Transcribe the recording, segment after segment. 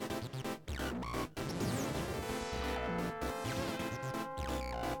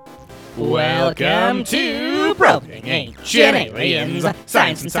Welcome to Probing Ancient Aliens.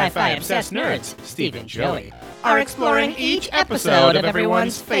 Science and sci-fi obsessed nerds, Steve and Joey, are exploring each episode of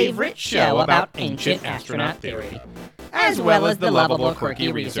everyone's favorite show about ancient astronaut theory, as well as the lovable,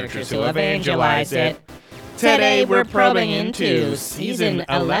 quirky researchers who evangelized it. Today we're probing into Season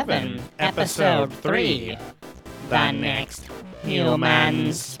 11, Episode 3, The Next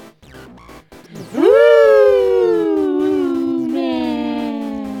Humans.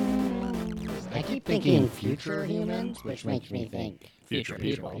 I keep thinking future humans, which makes me think Future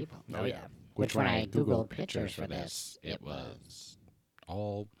people. Oh, yeah. Which when I Googled pictures for this, it was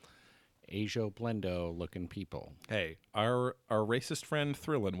all Asia Blendo looking people. Hey, our racist friend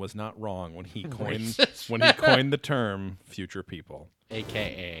Thrillin was not wrong when he coined the term future people.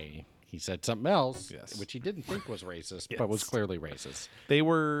 AKA, he said something else, Yes. which he didn't think was racist, but was clearly racist. They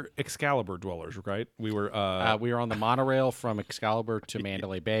were Excalibur dwellers, right? We were We were on the monorail from Excalibur to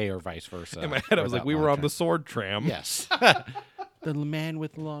Mandalay Bay or vice versa. in my head I was like, we were on the sword tram. Yes. The man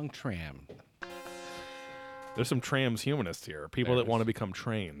with long tram. There's some transhumanists here. People that want to become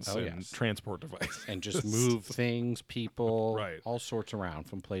trains and transport devices. And just move things, people, Right. all sorts around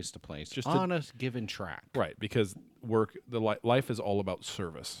from place to place, Just on a given track. Right, because life is all about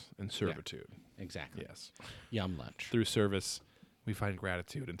service and servitude. Exactly. Yes. Yum lunch. Through service, we find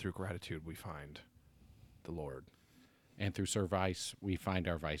gratitude, and through gratitude, we find the Lord. And through service, we find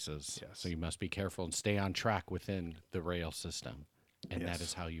our vices. Yes. So you must be careful and stay on track within the rail system. And that Yes.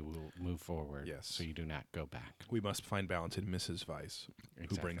 is how you will move forward. Yes. So you do not go back. We must find balance in Mrs. Vice, who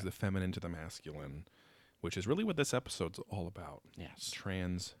brings Exactly. the feminine to the masculine, which is really what this episode's all about. Yes.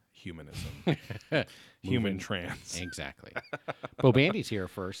 Transhumanism. Human trans. Exactly. Bo Bandy's here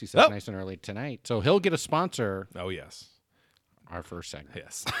first. He says nice and early tonight. So he'll get a sponsor Oh, yes. our first segment.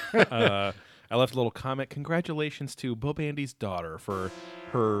 Yes. I left a little comment. Congratulations to Bo Bandy's daughter for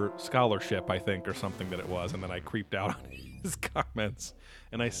her scholarship, I think, or something that it was. And then I creeped out on his comments.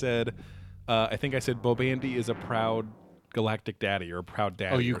 And I said, I think I said Bo Bandy is a proud galactic daddy or a proud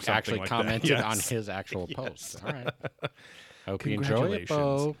daddy. Oh, you or something actually like commented that. on Yes. his actual post. All right. Hope you enjoy it, Congratulations.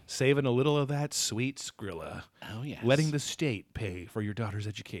 Bo. Saving a little of that sweet Skrilla. Oh, yes. Letting the state pay for your daughter's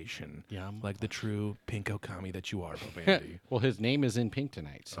education. Yum. Like the true pinko kami that you are, Bo Bandy. Well, his name is in pink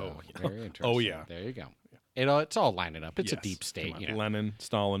tonight. So Oh, yeah. very interesting. Oh, yeah. There you go. It's all lining up. It's a Yes. deep state. Come on. You know. Lenin,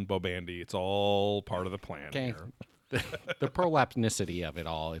 Stalin, Bo Bandy. It's all part of the plan Okay. here. The prolapticity of it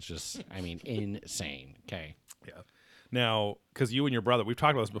all is just, insane. Okay. Yeah. Now, because you and your brother, we've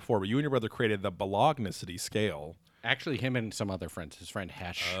talked about this before, but you and your brother created the Bolognicity scale. Actually, him and some other friends, his friend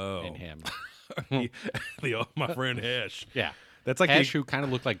Hesh and him. My friend Hesh. Yeah. That's like Hesh, who kind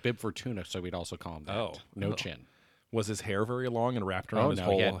of looked like Bib Fortuna, so we'd also call him that. Oh. No Oh. chin. Was his hair very long and wrapped around his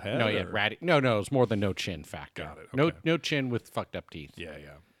whole he had, head? No, he had or- no, it's more than no chin factor. Got it, No, okay. no chin with fucked up teeth. Yeah,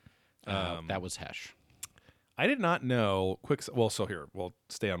 yeah. That was Hesh. I did not know. So here, we'll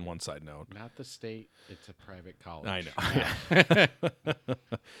stay on one side note. Not the state. It's a private college.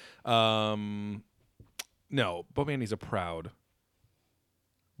 I know. No, Bo Bandy's a proud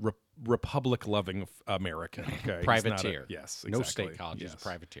republic-loving American. Okay, He's not a- Privateer. yes, No exactly. state college. He's a Yes.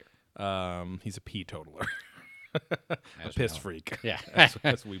 privateer. He's a teetotaler, a As piss well. freak. Yeah.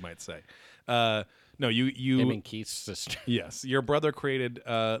 as we might say. No, you. Him and Keith's sister. Yes, your brother created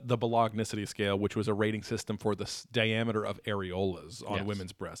the Bolognicity scale, which was a rating system for the diameter of areolas on Yes.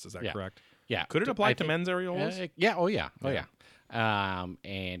 women's breasts. Is that Yeah. correct? Yeah. Could it apply I to think- men's areolas? Yeah. Oh, yeah. Oh, yeah.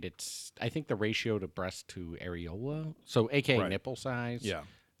 And it's, I think the ratio to breast to areola, so AKA Right. nipple size. Yeah.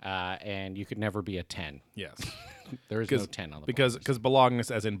 And you could never be a 10. Yes. There is no 10 on the because bologna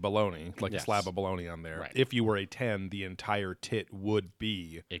as in bologna, like Yes. a slab of bologna on there. Right. If you were a 10, the entire tit would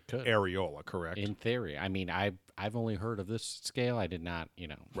be It could. areola, correct? In theory. I've only heard of this scale. I did not,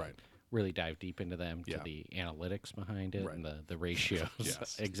 Right. really dive deep into them, to Yeah. the analytics behind it Right. and the ratios.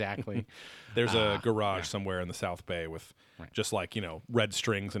 Yes. Exactly. There's a garage somewhere in the South Bay with just like, red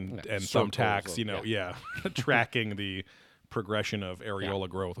strings and circles thumbtacks, of- tracking the progression of areola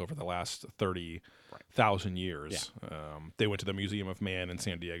growth over the last 30,000 years. They went to the Museum of Man in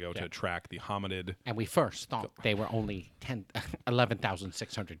San Diego to track the hominid. And we first thought they were only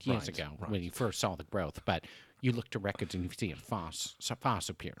 11,600 years ago when you first saw the growth. But you look to records and you see a far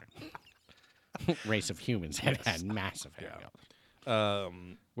superior race of humans had massive hair,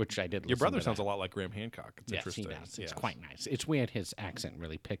 which I did. Your brother sounds a lot like Graham Hancock. It's Yes, interesting. he does. It's Yes. quite nice. It's weird his accent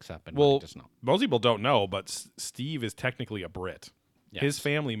really picks up and Well, mine does not. most people don't know, but Steve is technically a Brit. Yes. His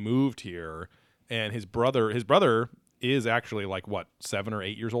family moved here, and his brother is actually like what 7 or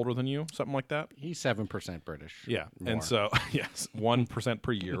 8 years older than you, something like that. He's 7% British. Yeah, More. and so yes, 1%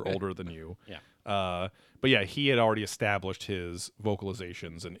 per year older than you. Yeah. But yeah, he had already established his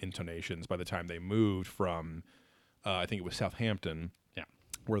vocalizations and intonations by the time they moved from, I think it was Southampton, Yeah.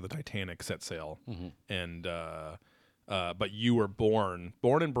 where the Titanic set sail, Mm-hmm. and but you were born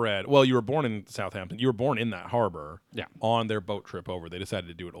and bred. Well, you were born in Southampton. You were born in that harbor. Yeah. On their boat trip over, they decided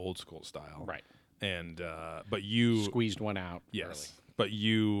to do it old school style. Right. And but you Squeezed one out. yes, but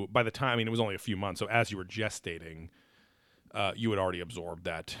you by the time it was only a few months. So as you were gestating, you had already absorbed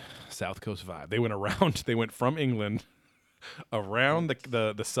that South Coast vibe. They went around. They went from England around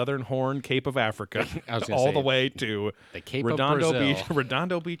the southern Horn, Cape of Africa, I was gonna all say, the way to the Cape of Redondo Brazil. Beach,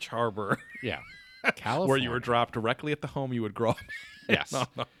 Redondo Beach Harbor, Yeah. California. where you were dropped directly at the home you would grow up. in. Yes. On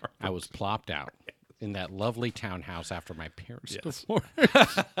the harbor. I was plopped out in that lovely townhouse after my parents' Yes. divorce.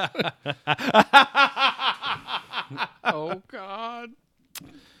 Oh, God.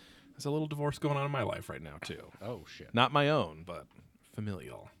 There's a little divorce going on in my life right now too. Oh, shit. Not my own, but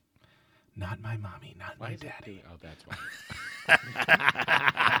familial. Not my mommy, not my Why is it daddy. doing- Oh, that's why.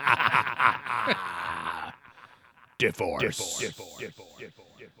 Divorce.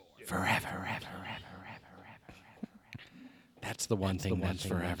 Forever. That's the one thing that's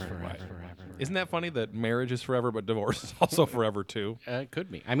forever. Isn't that funny that marriage is forever, but divorce is also forever too? It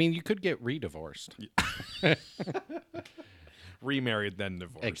could be. I mean, you could get re-divorced. Remarried, then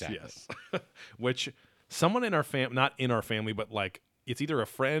divorced. Exactly. Yes. Which someone in our not in our family, but like it's either a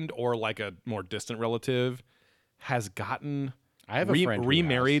friend or like a more distant relative has gotten I have a friend who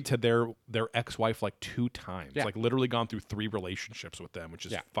remarried to their ex-wife like 2 times. Yeah. Like literally gone through 3 relationships with them, which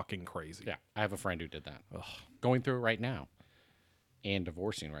is Yeah. fucking crazy. Yeah, I have a friend who did that. Going through it right now. And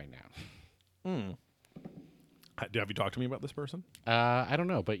divorcing right now. Have you talked to me about this person? I don't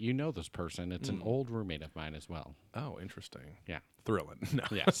know, but you know this person. It's an old roommate of mine as well. Oh, interesting. Yeah. Thrilling. No.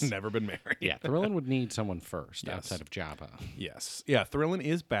 Yes. Never been married. Yeah, Thrillin would need someone first Yes. outside of Jabba. Yes. Yeah, Thrillin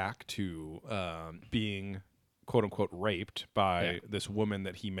is back to being quote unquote raped by Yeah. this woman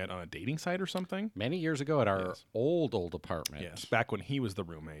that he met on a dating site or something. Many years ago at our Yes. old apartment. Yes. Back when he was the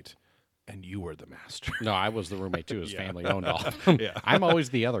roommate and you were the master. No, I was the roommate too. His Yeah. family owned all of them. Yeah. I'm always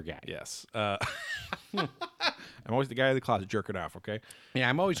the other guy. Yes. I'm always the guy in the closet jerking off, okay? Yeah,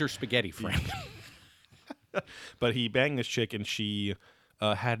 I'm always your spaghetti friend. But he banged this chick and she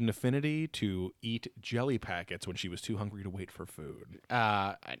had an affinity to eat jelly packets when she was too hungry to wait for food.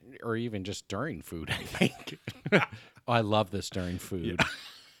 Or even just during food, I think. Oh, I love this during food.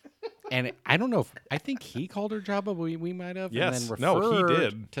 And I don't know if I think he called her Jabba. We might have. Yes. And then No, he referred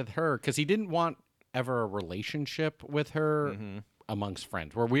did. to her because he didn't want ever a relationship with her amongst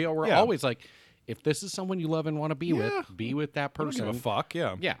friends. Where we were Yeah. always like, if this is someone you love and want to be Yeah. with, be with that I don't give person. a fuck,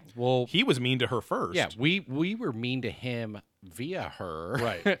 yeah. Yeah. Well, He was mean to her first. yeah. We were mean to him via her,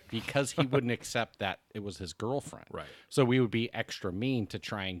 Right. because he wouldn't accept that it was his girlfriend. Right. So we would be extra mean to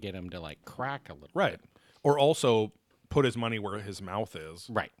try and get him to like crack a little. Right. Or also put his money where his mouth is.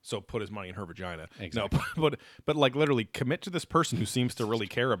 Right. So put his money in her vagina. Exactly. No, but like literally commit to this person who seems to really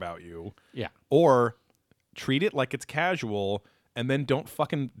care about you. Yeah. Or treat it like it's casual and then don't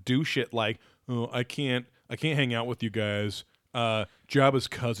fucking do shit like, oh, I can't hang out with you guys. Jabba's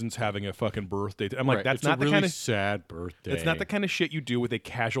cousin's having a fucking birthday. I'm like, Right. that's It's not a the really kind of sad birthday. it's not the kind of shit you do with a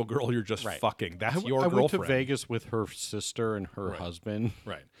casual girl you're just Right. fucking. That's I your went girlfriend. to Vegas with her sister and her husband.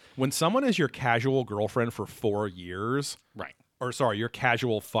 Right. When someone is your casual girlfriend for 4 years, Right. or sorry, your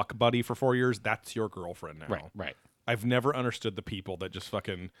casual fuck buddy for 4 years, that's your girlfriend now. Right. Right. I've never understood the people that just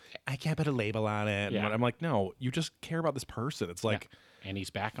fucking, I can't put a label on it. And Yeah. I'm like, no, you just care about this person. It's like, And he's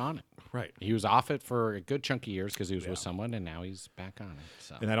back on it. right. He was off it for a good chunk of years because he was with someone, and now he's back on it.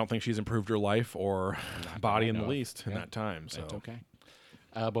 So And I don't think she's improved her life or body I in the know of. least in Yeah. that time. So that's okay.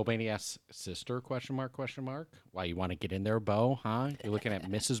 Bobani asks, sister, question mark. Why you want to get in there, Bo, huh? You're looking at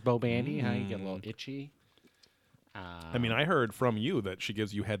Mrs. Bobandy, huh? You get a little itchy. I mean, I heard from you that she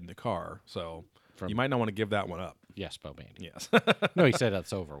gives you head in the car. So you might not want to give that one up. Yes, Bobandy. Yes. No, he said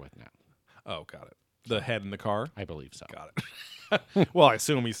that's over with now. Oh, got it. The head in the car? I believe so. Got it. Well, I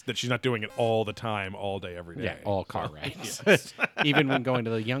assume that she's not doing it all the time, all day, every day. Yeah, all car rides. Even when going to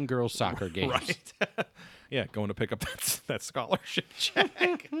the young girls' soccer games. Right. Yeah, going to pick up that scholarship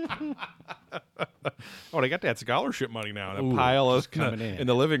check. Oh, they got that scholarship money now. That Ooh, pile just of coming in. in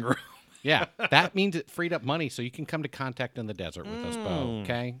the living room. Yeah, that means it freed up money so you can come to Contact in the Desert with us, Bo,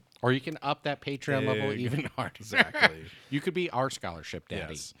 okay? Or you can up that Patreon level Big. even harder. Exactly. You could be our scholarship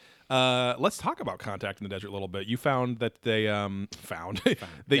daddy. Yes. Let's talk about Contact in the Desert a little bit. You found that they found that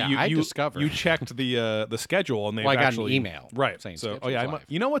Yeah, I discovered. you checked the schedule and they Well, I got an actually email right. saying So schedule's yeah, live.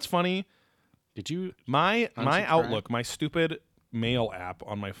 you know what's funny? Did you? My Unsubscribe? Outlook, my stupid mail app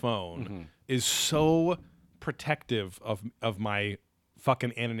on my phone, is so protective of my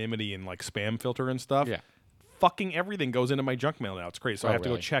fucking anonymity and like spam filter and stuff. Yeah. Fucking everything goes into my junk mail now. It's crazy. So I have to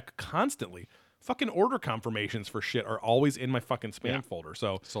go really? check constantly. Fucking order confirmations for shit are always in my fucking spam folder.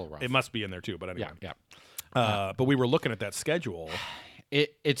 So It's a little rough. it must be in there too. But anyway. Yeah. But we were looking at that schedule.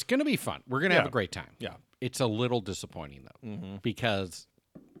 It's going to be fun. We're going to have Yeah. a great time. Yeah. It's a little disappointing though, because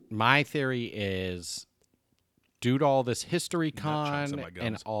my theory is, due to all this history chunks con in my and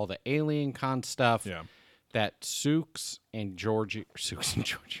gums. all the alien con stuff, Yeah. that Sooks and Georgia, Sooks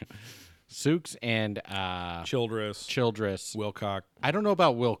and Childress, Childress. Wilcock. I don't know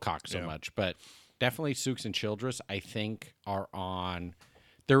about Wilcox so Yeah. much, but definitely Sooks and Childress, I think, are on.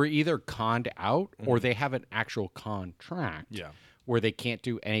 They're either conned out or they have an actual contract. Yeah. Where they can't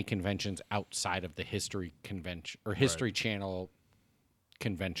do any conventions outside of the History Convention or History Channel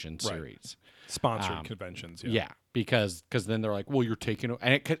convention series. Sponsored conventions. Yeah, because then they're like, well, you're taking,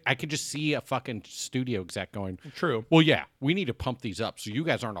 and I could just see a fucking studio exec going, True. well, yeah, we need to pump these up, so you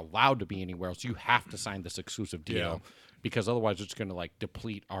guys aren't allowed to be anywhere else. You have to sign this exclusive deal because otherwise it's going to like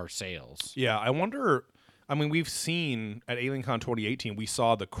deplete our sales. Yeah, I wonder. I mean, we've seen at AlienCon 2018, we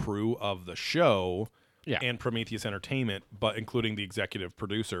saw the crew of the show and Prometheus Entertainment, but including the executive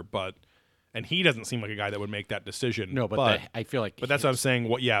producer. And he doesn't seem like a guy that would make that decision. No, but I feel like, But that's what I'm saying.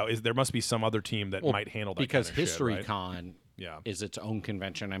 What? Yeah, is there must be some other team that might handle that because kind of History shit, right? Con Yeah. is its own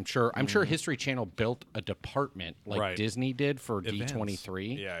convention. I'm sure History Channel built a department like Right. Disney did for Events.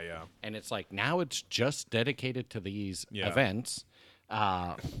 D23. Yeah. And it's like now it's just dedicated to these Yeah. events.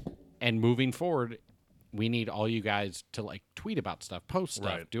 And moving forward, we need all you guys to like tweet about stuff, post stuff,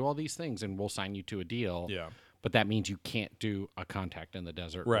 Right. do all these things, and we'll sign you to a deal. Yeah. But that means you can't do a Contact in the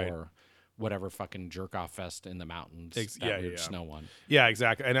Desert Right. or whatever fucking jerk off fest in the mountains. That yeah, weird yeah. snow one. Yeah,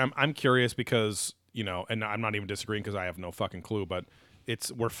 exactly. And I'm curious because, you know, and I'm not even disagreeing because I have no fucking clue, but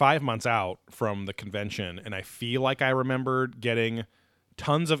we're 5 months out from the convention, and I feel like I remembered getting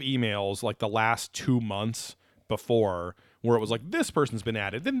tons of emails like the last 2 months before where it was like, this person's been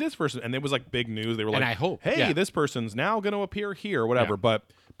added, then this person, and it was like big news. They were like, I hope, hey, yeah. this person's now going to appear here, whatever. Yeah.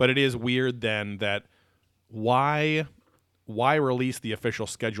 But it is weird then that why release the official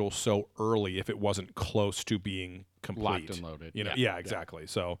schedule so early if it wasn't close to being complete? Locked and loaded. You know, Yeah. yeah, exactly.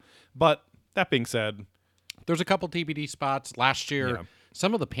 So, but that being said, There's a couple TBD spots. Last year, Yeah.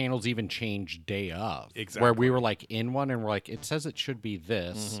 some of the panels even changed day of. Where Exactly. we were like in one and we're like, it says it should be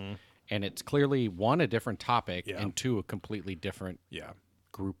this. And it's clearly, one, a different topic, Yeah. and two, a completely different yeah,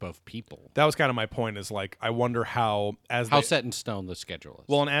 group of people. that was kind of my point. Is like I wonder how How set in stone the schedule is.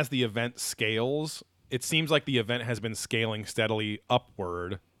 well, and as the event scales, it seems like the event has been scaling steadily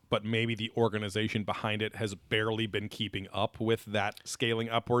upward, but maybe the organization behind it has barely been keeping up with that scaling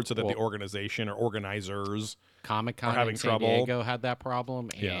upward, so that the organization or organizers, Comic-Con are having in San trouble. Diego had that problem,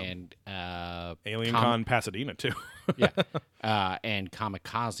 Yeah. and AlienCon Pasadena too. and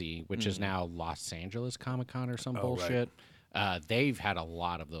Kamikaze, which is now Los Angeles Comic-Con or some right. bullshit. They've had a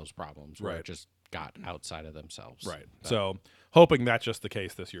lot of those problems where Right. it just got outside of themselves. Right. So hoping that's just the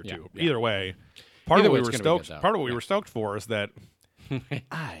case this year Yeah, too. yeah. Either way, part Either of way, what we it's were gonna be stoked. good, though. Part of what we Yeah. were stoked for is that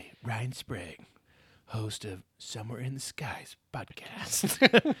I, Ryan Sprague, host of Somewhere in the Skies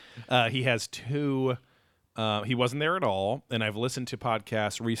podcast. He has two. He wasn't there at all, and I've listened to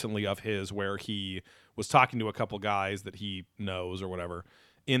podcasts recently of his where he was talking to a couple guys that he knows or whatever.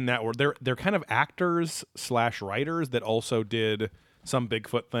 In that, where they're kind of actors / writers that also did some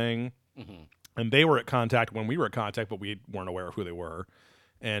Bigfoot thing, and they were at Contact when we were at Contact, but we weren't aware of who they were,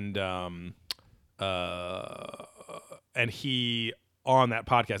 and he on that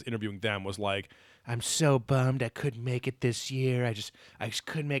podcast interviewing them was like, I'm so bummed I couldn't make it this year. I just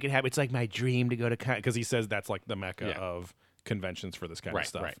couldn't make it happen. It's like my dream to go to because he says that's like the mecca Yeah. of conventions for this kind of Right,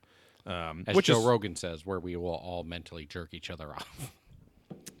 stuff. right. As Which Joe is Rogan says, where we will all mentally jerk each other off.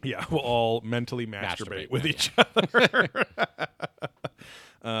 yeah, we'll all mentally masturbate with yeah, each other.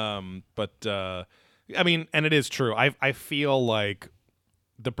 But I mean, and it is true. I feel like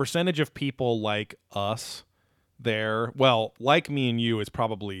the percentage of people like us there, well, like me and you, is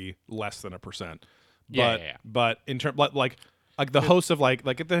probably less than 1%. Yeah, But yeah, yeah. but in terms like the hosts of like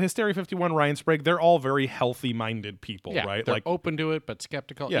at the Hysteria 51, Ryan Sprague, they're all very healthy minded people, Yeah, right? they're Like open to it, but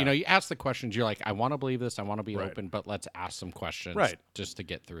skeptical. Yeah. You know, you ask the questions. You're like, I want to believe this. I want to be Right. open, but let's ask some questions, Right. just to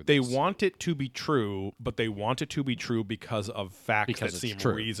get through. they this. want it to be true, but they want it to be true because of facts Because that it's seem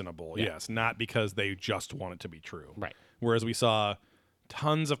true. reasonable. Yeah. Yes, not because they just want it to be true. Right. Whereas we saw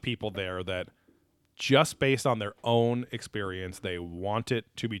tons of people there that just based on their own experience, they want it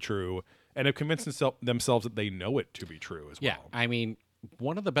to be true and have convinced themselves that they know it to be true as Yeah, well. I mean,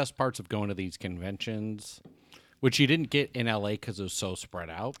 one of the best parts of going to these conventions, which you didn't get in LA because it was so spread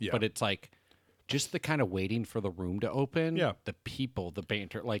out, Yeah. but it's like just the kind of waiting for the room to open. Yeah. The people, the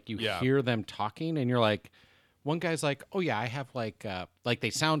banter, like you Yeah. hear them talking, and you're like, one guy's like, "Oh yeah, I have like they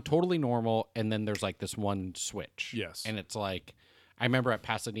sound totally normal," and then there's like this one switch. Yes. And it's like, I remember at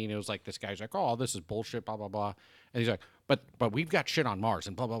Pasadena, it was like this guy's like, "Oh, this is bullshit," blah blah blah, and he's like, "But we've got shit on Mars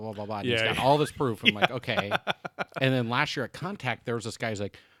and blah blah blah blah blah." And he's Yeah. got all this proof. I'm like, okay. And then last year at Contact, there was this guy's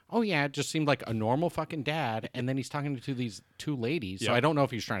like, "Oh yeah, it just seemed like a normal fucking dad," and then he's talking to these two ladies. So Yeah. I don't know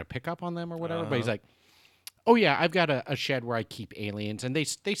if he's trying to pick up on them or whatever, but he's like, "Oh yeah, I've got a shed where I keep aliens, and they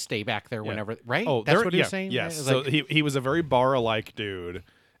stay back there whenever." Right? Oh, That's there- what yeah, he's saying. Yes. It's So like, he was a very bar-alike dude,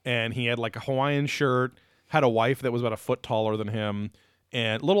 and he had like a Hawaiian shirt, had a wife that was about a foot taller than him,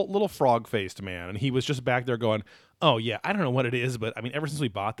 and little frog-faced man, and he was just back there going, "Oh yeah, I don't know what it is, but I mean, ever since we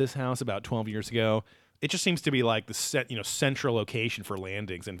bought this house about 12 years ago." It just seems to be like the central location for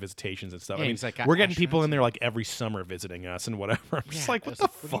landings and visitations and stuff. Yeah, I mean, he's like, we're getting astronauts people in there like every summer visiting us and whatever. I'm just Yeah, like, what it's the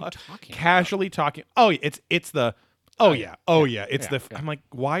like, what are you fuck? talking about? Casually talking. Oh, it's the. Oh yeah. Oh yeah. It's yeah, the. yeah. I'm like,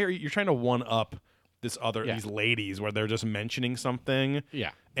 why are you're trying to one up this other Yeah. these ladies where they're just mentioning something?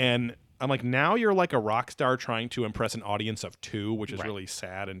 yeah. And I'm like, now you're like a rock star trying to impress an audience of 2, which is Right. really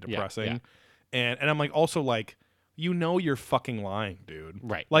sad and Yeah, depressing. yeah. And I'm like, also like, you're fucking lying, dude.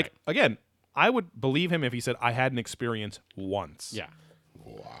 Right, Like right. again, I would believe him if he said I had an experience once. Yeah.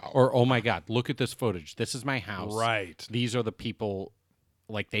 Wow. Or, oh my God, look at this footage. This is my house. Right. These are the people.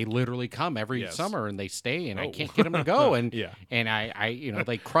 Like they literally come every Yes. smer and they stay, and I Oh. can't get them to go. And Yeah. and I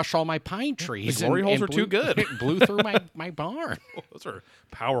they crush all my pine trees. The glory and, holes and are too blew- good. blew through my barn. Those are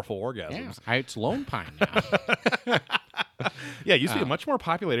powerful Yeah, orgasms. it's Lone Pine now. Yeah, it used to be a much more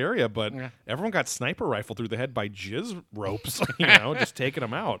populated area, but Yeah. everyone got sniper rifled through the head by jizz ropes, just taking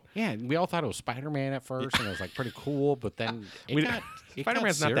them out. Yeah, and we all thought it was Spider-Man at first, and it was like pretty cool. But then it We- got it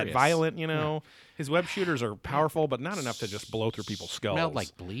Spider-Man's got not that serious. violent, His web shooters are powerful, but not enough to just blow through people's skulls. Smelled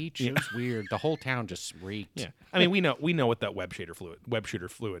like bleach. It was weird. The whole town just reeked. Yeah, I mean, we know what that web shooter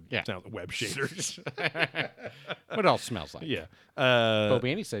fluid. Yeah. Sounds web shaders. What it all smells like. Yeah. Bo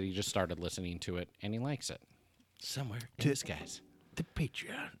Bandy said he just started listening to it and he likes it. Somewhere in the skies. The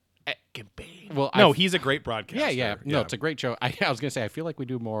Patreon campaign. Well, No, he's a great broadcaster. yeah. No, it's a great show. I was gonna say I feel like we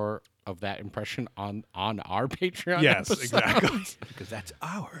do more of that impression on our Patreon. yes, episodes. exactly. Because that's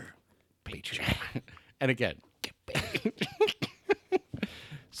our Patreon. And again,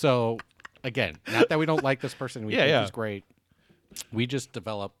 so again, not that we don't like this person, we Yeah, think yeah. he's great. We just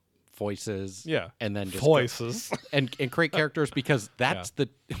develop voices, Yeah. and then just Voices. and create characters because that's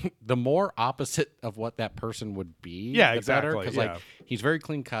the more opposite of what that person would be. Yeah, the better, exactly, because yeah. like he's very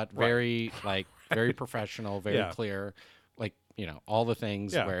clean cut, very very professional, very Yeah. clear, like all the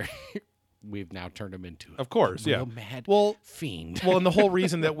things Yeah. where we've now turned him into Of course, a yeah. real mad Well, fiend. Well, and the whole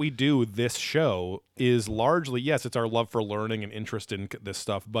reason that we do this show is largely, yes, it's our love for learning and interest in this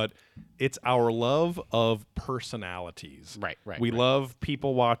stuff, but it's our love of personalities. Right. We love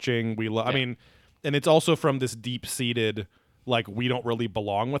people watching. We love, I mean, and it's also from this deep-seated, like, we don't really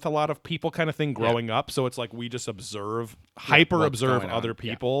belong with a lot of people kind of thing growing up. So it's like we just hyper-observe going on. other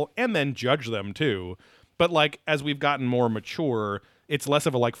Yeah. people and then judge them too. But, like, as we've gotten more mature, it's less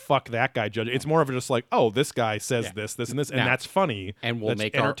of a like fuck that guy judge. It's more of a just like, oh, this guy says this, and this, and Now- that's funny, and we'll that's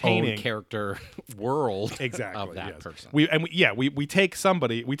make our own entertaining. character world Exactly of that yes. person. We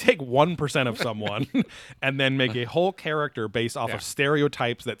take 1% of someone, and then make a whole character based off Yeah. of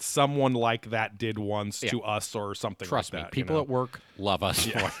stereotypes that someone like that did once Yeah. to us or something. Trust like me, that, people at work love us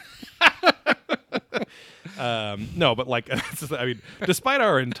for No, but like, I mean, despite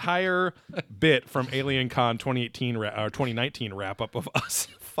our entire bit from Alien Con 2018 or 2019 wrap up of us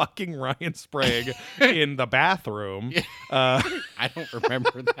fucking Ryan Sprague in the bathroom, I don't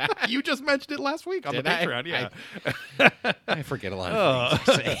remember that. you just mentioned it last week on Did the I? Patreon. Yeah. I forget a lot of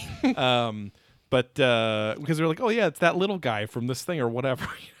things I say. But because they're like, oh yeah, it's that little guy from this thing or whatever,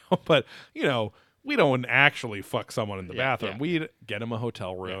 But we don't actually fuck someone in the bathroom. yeah. We'd get him a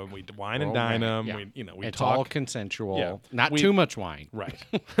hotel room. We'd wine and Well, dine right, him. yeah. We It's talk. all consensual. Yeah. Not We- too much wine. Right.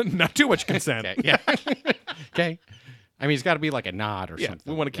 Not too much consent. Okay. Yeah. Okay. I mean, it's got to be like a nod or Yeah,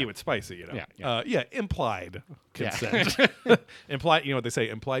 something. we want to keep it spicy, Yeah, implied Yeah. consent. Implied, what they say,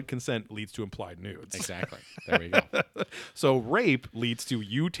 implied consent leads to implied nudes. Exactly. There we go. So rape leads to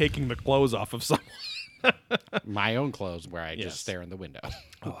you taking the clothes off of someone. My own clothes where I Yes. just stare in the window.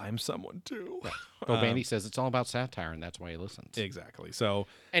 Oh, I'm someone too. Bo Bandy says it's all about satire, and that's why he listens. Exactly. So,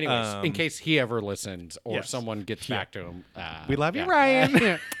 Anyways, in case he ever listens or yes. someone gets back to him, we love you, yeah.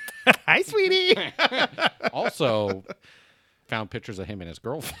 Ryan. Hi, sweetie. Also, found pictures of him and his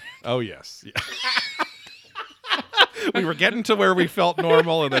girlfriend. Oh yes. Yeah. we were getting to where we felt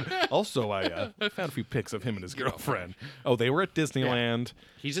normal, and then also I found a few pics of him and his girlfriend. Oh, they were at Disneyland.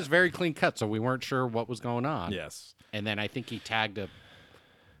 He's just very clean cut, so we weren't sure what was going on. Yes. And then I think he tagged a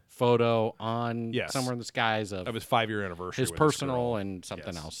photo on Yes. somewhere in the skies of Of his 5-year anniversary. his with personal girl. and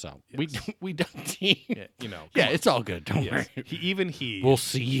something Yes. else. So Yes. we done. Yeah, Yeah, it's all good. Don't yes. worry. He. We'll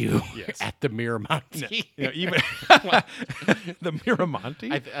see you Yes. at the Miramonte. Even the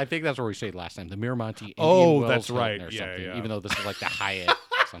Miramonte. I think that's where we stayed last time. The Miramonte. Indian Oh, Wells that's Hilton right. Or Yeah, something, yeah. Even though this is like the Hyatt.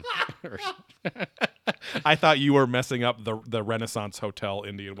 or I thought you were messing up the Renaissance Hotel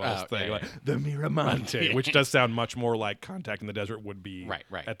Indian Wells Oh, thing, yeah, like, yeah. the Miramonte, which does sound much more like Contact in the Desert would be Right.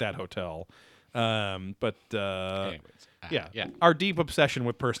 at that hotel. Anyways, yeah, our deep obsession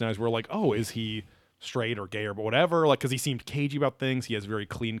with personalities, we're like, oh, is he straight or gay or whatever? Like, because he seemed cagey about things. He has very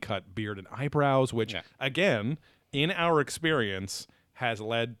clean cut beard and eyebrows, which Yeah. again, in our experience, has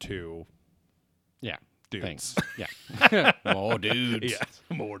led to Yeah. dudes. Thanks. Yeah. More dudes. Yes,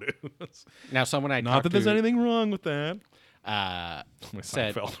 more dudes. Now, someone I Not talked that there's to anything wrong with that.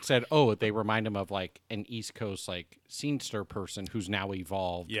 said Seinfeld. said, oh, they remind him of like an East Coast like scenester person who's now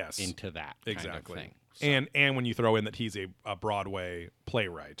evolved Yes. into that Exactly. kind of thing. So, And when you throw in that he's a Broadway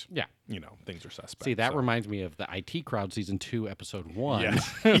playwright, yeah. things are suspect. See, that so. reminds me of the IT Crowd season 2, episode 1,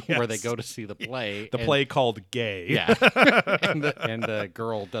 Yes. where they Yes. go to see the play. The play called Gay. Yeah. and the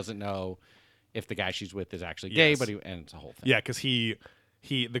girl doesn't know if the guy she's with is actually gay, Yes. but and it's a whole thing. Yeah, because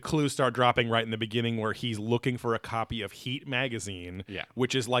the clues start dropping right in the beginning where he's looking for a copy of Heat magazine, Yeah.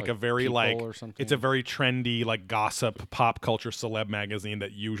 which is like a very People or something? it's a very trendy like gossip pop culture celeb magazine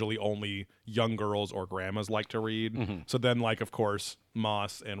that usually only young girls or grandmas like to read. So then like of course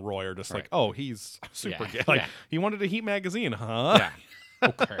Moss and Roy are just like, Right. oh, he's super Yeah. gay. Like Yeah. he wanted a Heat magazine, huh? Yeah.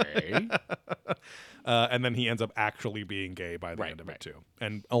 Okay. And then he ends up actually being gay by the Right, end of right. it too,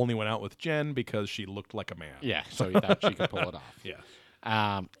 and only went out with Jen because she looked like a man. Yeah. So he thought she could pull it off.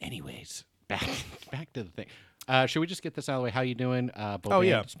 Yeah. Anyways, back to the thing. Should we just get this out of the way? How you doing? Oh,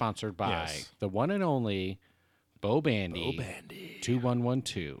 yeah. Sponsored by Yes. the one and only Bo Bandy.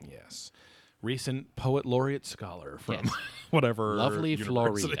 2112. Yes. Recent poet laureate scholar from Yes. whatever Lovely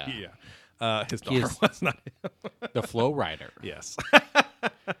university. Florida. Yeah. His He daughter is- was not him. The Flow Rider. Yes.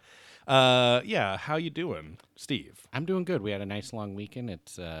 Yeah. How you doing, Steve? I'm doing good. We had a nice long weekend.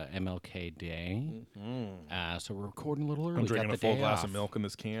 It's MLK Day. So we're recording a little early. I'm Got drinking the a full day glass off. of milk in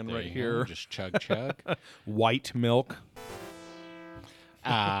this can There right you here. go. Just chug, chug. White milk.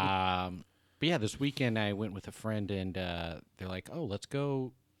 But yeah, this weekend I went with a friend, and they're like, "Oh, let's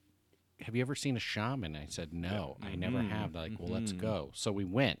go. Have you ever seen a shaman?" I said, "No, I never have." They're like, "Well, let's go." So we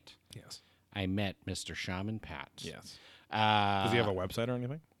went. Yes. I met Mr. Shaman Pat. Yes. Uh, Does he have a website or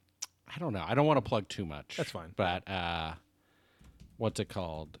anything? I don't know. I don't want to plug too much. That's fine. But what's it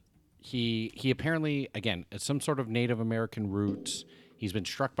called? He apparently, again, it's some sort of Native American roots. He's been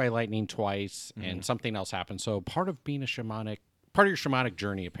struck by lightning twice, Mm-hmm. and something else happened. So part of your shamanic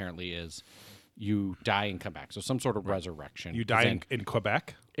journey apparently is you die and come back. So some sort of resurrection. You 'Cause die then- in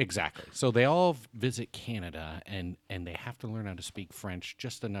Quebec? Exactly. So they all visit Canada, and they have to learn how to speak French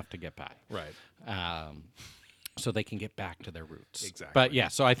just enough to get by. Right. So they can get back to their roots. Exactly. But yeah,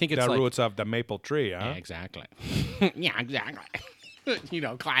 so I think it's The like roots of the maple tree, huh? yeah, exactly. Yeah, exactly.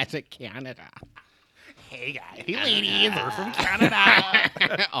 Classic Canada. Hey guys, hey ladies, we're from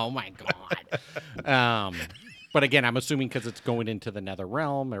Canada. Oh my god. But again, I'm assuming because it's going into the nether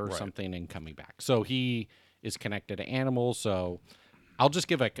realm or something and coming back. So he is connected to animals. So I'll just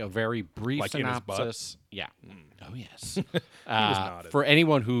give like a very brief Like in his butt? synopsis. Yeah. Oh yes. nodded. For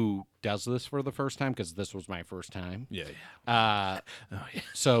anyone who does this for the first time, because this was my first time. Yeah.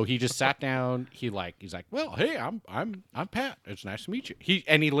 So he just sat down. He's like, well, hey, I'm Pat. It's nice to meet you. He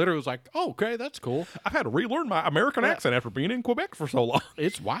literally was like, oh, okay, that's cool. I've had to relearn my American accent after being in Quebec for so long.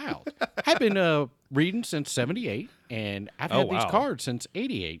 It's wild. I've been reading since '78, and I've had these wow. cards since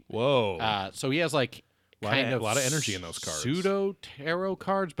 '88. Whoa. So he has like kind of lot of energy in those cards. pseudo tarot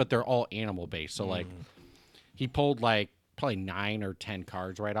cards, but they're all animal based. So like, he pulled like probably 9 or 10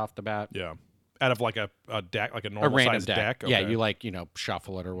 cards right off the bat. Yeah. Out of like a deck, like a A normal random size deck. deck. Yeah, Okay. you like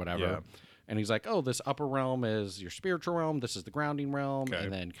shuffle it or whatever. Yeah. And he's like, oh, this upper realm is your spiritual realm. This is the grounding realm, Okay.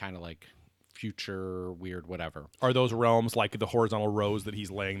 and then kind of like future weird whatever. Are those realms like the horizontal rows that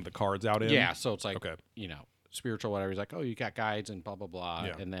he's laying the cards out in? Yeah, so it's like Okay. spiritual whatever. He's like, oh, you got guides and blah blah blah,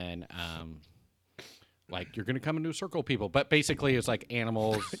 Yeah. and then like you're gonna come into a circle of people, but basically it's like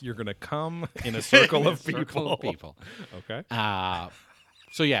animals. You're gonna come in a circle of people. Circle of people. Okay.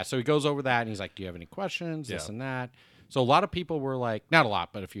 So yeah, so he goes over that and he's like, do you have any questions? This Yeah. and that. So a lot of people were like, not a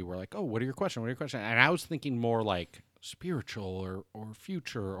lot, but a few were like, oh, what are your questions? What are your questions? And I was thinking more like spiritual or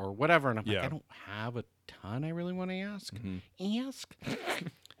future or whatever. And I'm like, Yeah. I don't have a ton I really want to ask. Ask.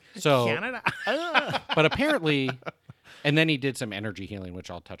 So, Canada. but apparently, and then he did some energy healing, which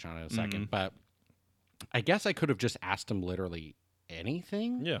I'll touch on in a second. But I guess I could have just asked him literally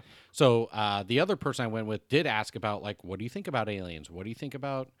anything. Yeah. So the other person I went with did ask about, like, what do you think about aliens? What do you think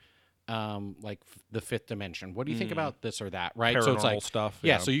about the fifth dimension? What do you think about this or that? Right. Paranormal So it's like stuff.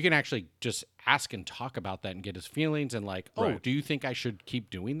 yeah. So you can actually just ask and talk about that and get his feelings and like, oh, Right. do you think I should keep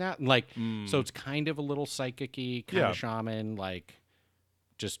doing that? And like, so it's kind of a little psychic-y, kind Yeah. of shaman, like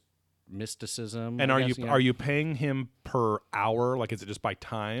just mysticism. And I are guess, you know? are you paying him per hour? Like, is it just by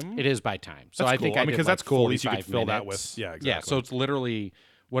time? It is by time. So That's I think cool. I did because like that's cool. At least you could 45 fill that minutes. with. Yeah, exactly. Yeah, so it's literally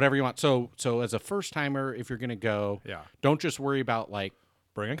whatever you want. So as a first timer, if you're gonna go, Yeah. don't just worry about like,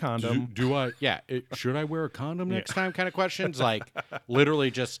 Bring a condom. do I? Yeah, should I wear a condom next time? Kind of questions. Like literally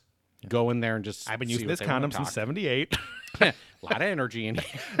just go in there and just. I've been see using what this they wanna condom since talk. '78. A lot of energy in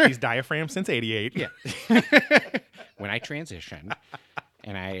here. These diaphragms since '88. Yeah. When I transitioned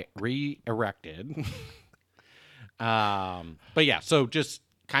and I re-erected. But yeah, so just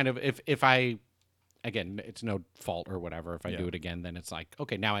kind of if I, again, it's no fault or whatever. If I do it again, then it's like,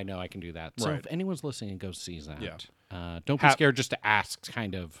 okay, now I know I can do that. So Right. if anyone's listening and goes sees that, Yeah. don't be scared just to ask.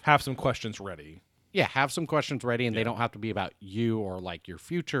 Kind of, Have some questions ready. yeah, have some questions ready, and they don't have to be about you or like your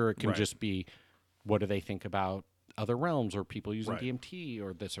future. It can Right. just be, what do they think about other realms or people using Right. DMT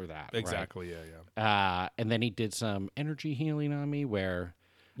or this or that? right? Exactly. Yeah. And then he did some energy healing on me where.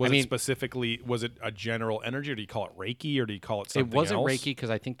 Was I mean, it specifically? Was it a general energy, or do you call it Reiki, or do you call it something it wasn't else? Reiki because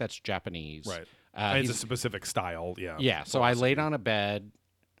I think that's Japanese. Right. And And it's a specific style. Yeah. yeah. So I laid on a bed.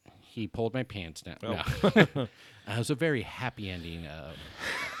 He pulled my pants down. Oh. No. It was a very happy ending of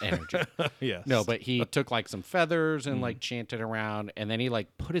energy. Yes. No, but he took like some feathers and like chanted around, and then he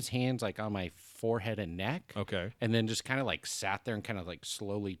like put his hands like on my forehead and neck. Okay. And then just kind of like sat there and kind of like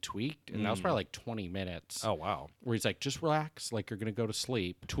slowly tweaked. And that was probably like 20 minutes. Oh wow. Where he's like, just relax, like you're going to go to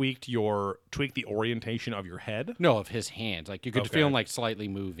sleep. Tweaked the orientation of your head. No, of his hands. Like you could Okay. feel him like slightly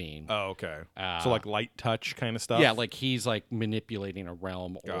moving. Oh, okay. So like light touch kind of stuff. Yeah, like he's like manipulating a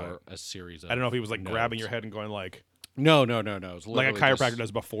realm Got or it. a series of. I don't know if he was like grabbing nodes. your head and going like No. It was like a literally chiropractor just-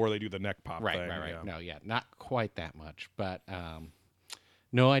 does before they do the neck pop Right, thing. right. Yeah. No, yeah, not quite that much, but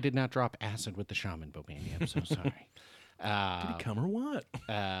no, I did not drop acid with the shaman, Bobani. I'm so sorry. Did he come or what?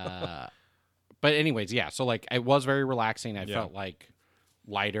 But anyways, yeah. So like, it was very relaxing. I Yeah. felt like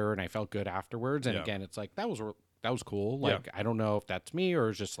lighter, and I felt good afterwards. And Yeah. again, it's like that was cool. Like I don't know if that's me or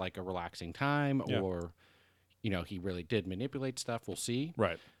it's just like a relaxing time, Yeah. or he really did manipulate stuff. We'll see.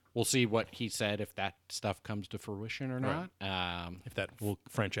 Right. We'll see what he said, if that stuff comes to fruition or Right. not. If that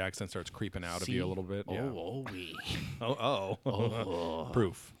French accent starts creeping out of you a little bit. Yeah. Oh, we. Oh.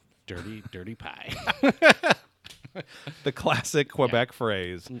 Proof. Dirty pie. The classic Quebec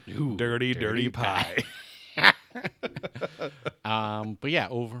phrase. Ooh, dirty dirty pie. But yeah,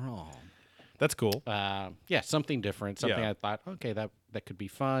 overall, That's cool. yeah, something different. Something Yeah. I thought, okay, that could be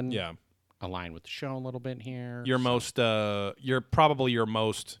fun. Yeah. Align with the show a little bit here. You're probably your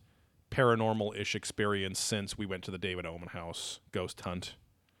most paranormal-ish experience since we went to the David Oman House ghost hunt.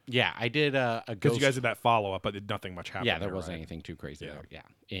 Yeah, I did a Because ghost. you guys did that follow-up, but nothing much happened. yeah, there there, wasn't right? anything too crazy Yeah. there. Yeah,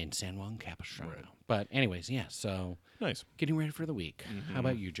 in San Juan Capistrano. Right. But anyways, yeah. So Nice. getting ready for the week. How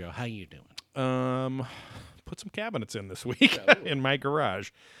about you, Joe? How you doing? Put some cabinets in this week in my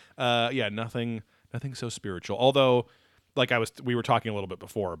garage. Yeah, nothing so spiritual. Although, like we were talking a little bit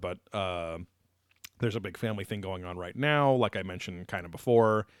before, but there's a big family thing going on right now, like I mentioned kind of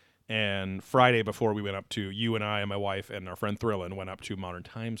before. And Friday before we went up to, you and I and my wife and our friend Thrillin went up to Modern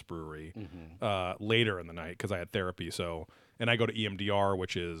Times Brewery later in the night because I had therapy. So, and I go to EMDR,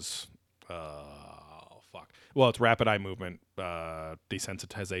 which is well, it's rapid eye movement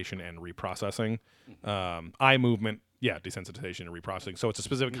desensitization and reprocessing. Eye movement, yeah, desensitization and reprocessing. So it's a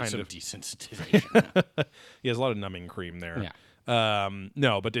specific kind of desensitization. yeah, there's a lot of numbing cream there. Yeah.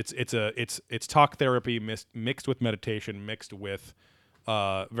 No, but it's talk therapy mixed with meditation, mixed with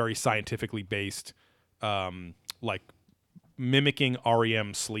very scientifically based, like mimicking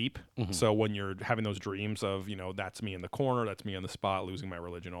REM sleep. Mm-hmm. So when you're having those dreams of, that's me in the corner, that's me on the spot, losing my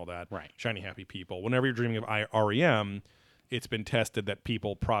religion, all that, Right. shiny happy people. Whenever you're dreaming of REM, it's been tested that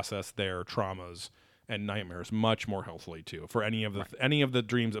people process their traumas and nightmares much more healthily too. For any of the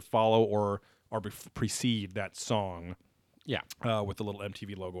dreams that follow or precede that song, Yeah. with the little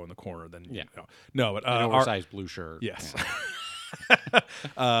MTV logo in the corner, then Yeah. no, but An oversized blue shirt. yes.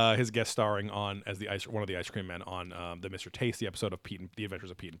 Yeah. His guest starring on as one of the ice cream men on the Mr. Tasty episode of The Adventures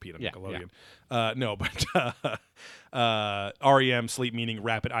of Pete and Pete on Yeah, Nickelodeon. No, but REM sleep meaning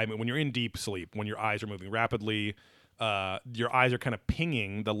rapid eye movement. When you're in deep sleep, when your eyes are moving rapidly, your eyes are kind of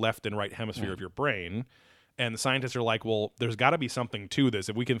pinging the left and right hemisphere of your brain. And the scientists are like, well, there's got to be something to this.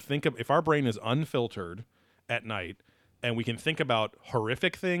 If we can think of, if our brain is unfiltered at night and we can think about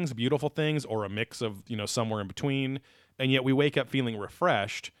horrific things, beautiful things, or a mix of, somewhere in between, and yet we wake up feeling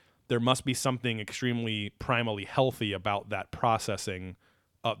refreshed, there must be something extremely primally healthy about that processing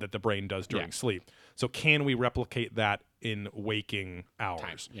that the brain does during sleep. So can we replicate that in waking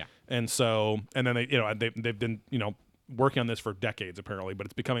hours? Yeah. And so, and then they've been, working on this for decades apparently, but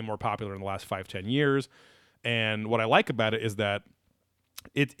it's becoming more popular in the last 5-10 years. And what I like about it is that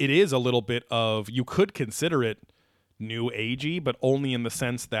it is a little bit of, you could consider it new agey, but only in the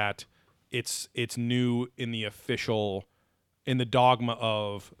sense that it's new in the official, in the dogma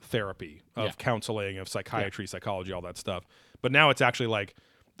of therapy, of counseling, of psychiatry, psychology, all that stuff. But now it's actually like,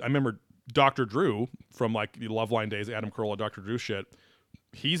 I remember Dr. Drew from like the Loveline days, Adam Carolla, Dr. Drew shit.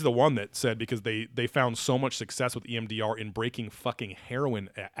 He's the one that said, because they found so much success with EMDR in breaking fucking heroin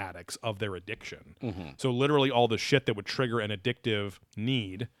addicts of their addiction. So literally all the shit that would trigger an addictive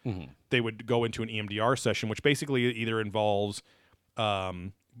need, they would go into an EMDR session, which basically either involves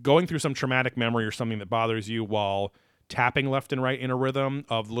going through some traumatic memory or something that bothers you while tapping left and right in a rhythm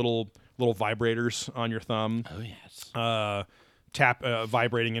of little vibrators on your thumb. Oh, yes.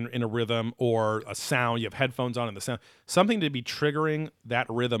 Vibrating in a rhythm, or a sound. You have headphones on and the sound. Something to be triggering that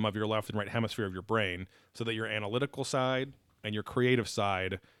rhythm of your left and right hemisphere of your brain so that your analytical side and your creative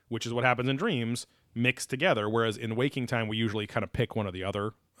side, which is what happens in dreams, mix together. Whereas in waking time, we usually kind of pick one or the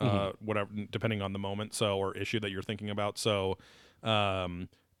other, whatever, depending on the moment, or issue that you're thinking about. So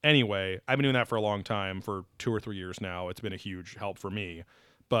anyway, I've been doing that for a long time, for 2 or 3 years now. It's been a huge help for me.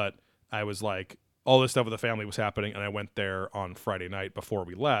 But I was like, all this stuff with the family was happening, and I went there on Friday night before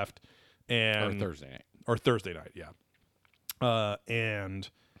we left, and Thursday night, yeah.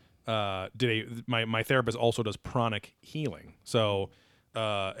 My therapist also does pranic healing. So,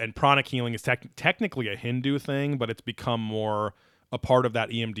 and pranic healing is technically a Hindu thing, but it's become more a part of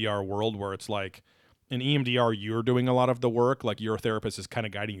that EMDR world, where it's like, in EMDR, you're doing a lot of the work, like your therapist is kind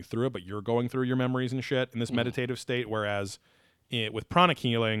of guiding you through it, but you're going through your memories and shit in this meditative state. Whereas with pranic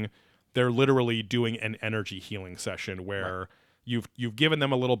healing, they're literally doing an energy healing session where you've given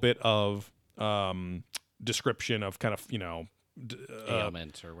them a little bit of description of kind of,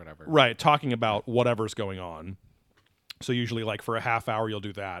 ailments or whatever. Right, talking about whatever's going on. So usually like for a half hour you'll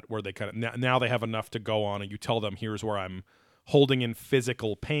do that, where they kind of now they have enough to go on, and you tell them, here's where I'm holding in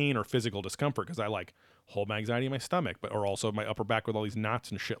physical pain or physical discomfort, because I like hold my anxiety in my stomach, or also my upper back with all these knots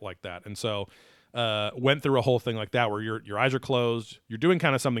and shit like that. And so went through a whole thing like that, where your eyes are closed, you're doing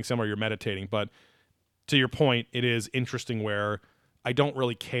kind of something similar, you're meditating. But to your point, it is interesting where I don't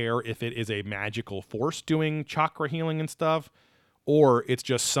really care if it is a magical force doing chakra healing and stuff, or it's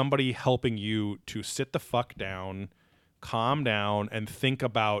just somebody helping you to sit the fuck down, calm down, and think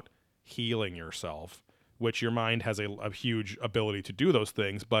about healing yourself, which your mind has a huge ability to do those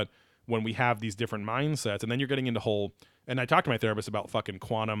things. But when we have these different mindsets, and then you're getting into whole, and I talked to my therapist about fucking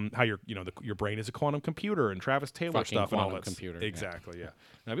quantum, how your brain is a quantum computer, and Travis Taylor fucking stuff and all that. Computer, exactly, yeah.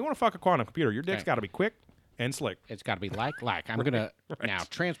 Now, if you want to fuck a quantum computer, your dick's got to be quick and slick. It's got to be like. I'm gonna now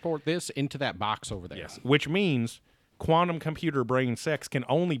transport this into that box over there. Yes, which means quantum computer brain sex can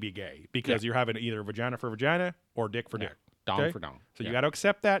only be gay, because you're having either vagina for vagina or dick for dick. Dong for dong. So you got to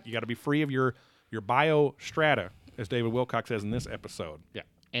accept that. You got to be free of your biostrata, as David Wilcock says in this episode. Yeah.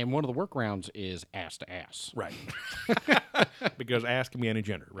 And one of the workarounds is ass to ass. Right. Because ass can be any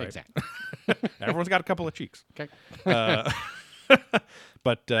gender, right? Exactly. Everyone's got a couple of cheeks. Okay.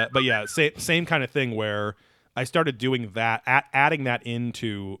 But yeah, same kind of thing, where I started doing that, adding that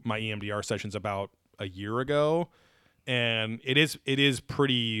into my EMDR sessions about a year ago, and it is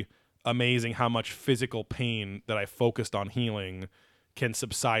pretty amazing how much physical pain that I focused on healing can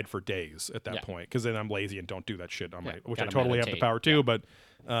subside for days at that point, because then I'm lazy and don't do that shit on my, which I totally have the power to. But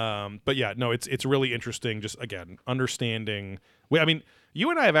yeah, no, it's really interesting. Just again, understanding. I mean, you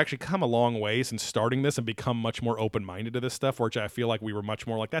and I have actually come a long way since starting this and become much more open-minded to this stuff, which I feel like we were much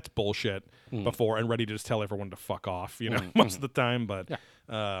more like, that's bullshit before, and ready to just tell everyone to fuck off, most of the time. But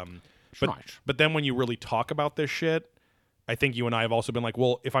but then when you really talk about this shit, I think you and I have also been like,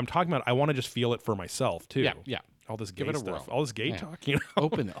 well, if I'm talking about it, I want to just feel it for myself too. Yeah. All this gay Give it a stuff, whirl. all this gay talk,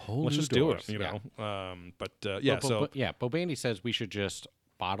 Open a whole Let's new just doors. do it, Yeah. So Bobandy says we should just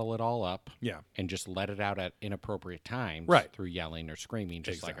bottle it all up, Yeah. and just let it out at inappropriate times, Right. through yelling or screaming,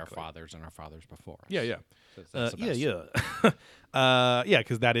 just like our Exactly. fathers and our fathers before us. Yeah. So that's the best. Yeah,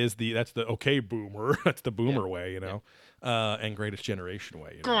 because that's the okay boomer. That's the boomer way, and greatest generation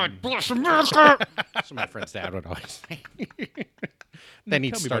way. God bless America! So my friend's dad would always say. Then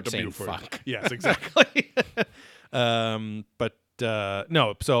he'd Tell me start about the saying beautiful- fuck. Yes, exactly. But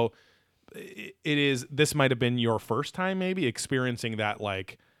no, so it is. This might have been your first time, maybe experiencing that,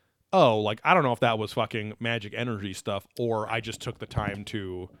 like, oh, like I don't know if that was fucking magic energy stuff, or I just took the time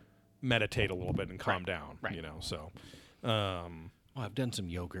to meditate a little bit and calm down. Right. You know, so. Well, I've done some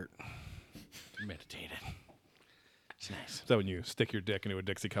yogurt. Meditated. It's nice. Is that when you stick your dick into a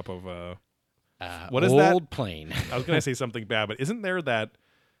Dixie cup of What is is that? Old Plain. I was gonna say something bad, but isn't there that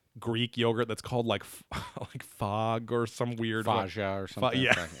Greek yogurt that's called like like fog or some weird Faja or something.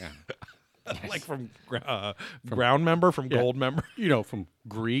 yeah. Yeah. like from ground member from gold member? You know, from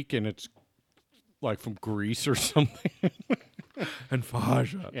Greek, and it's like from Greece or something. And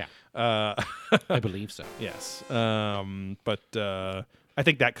Faja. Yeah. Uh, I believe so. yes. But I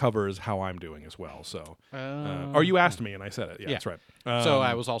think that covers how I'm doing as well. So, or you asked me and I said it. Yeah, Yeah. that's right. So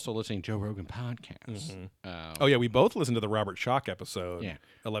I was also listening to Joe Rogan podcast. Oh yeah, we both listened to the Robert Schock episode. Yeah.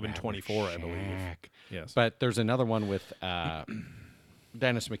 1124, I believe. Shack. Yes. But there's another one with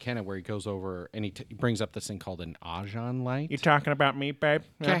Dennis McKenna where he goes over and he brings up this thing called an Ajahn light. You talking about me, babe?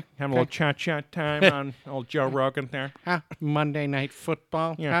 Okay. Having a little chat time on old Joe Rogan there. Huh? Monday Night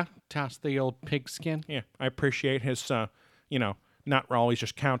Football. Yeah. Huh? Toss the old pigskin. Yeah, I appreciate his, not always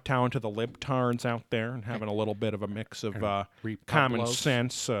just kowtowing to the libtards out there and having a little bit of a mix of common Republicos.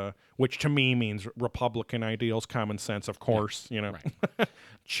 sense, which to me means Republican ideals, common sense, of course, Right.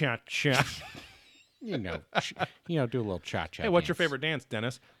 Cha-cha. You know, do a little cha-cha. Hey, what's your dance. favorite dance,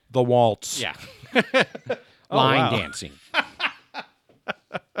 Dennis? The waltz. Yeah. Oh, Line wow. dancing.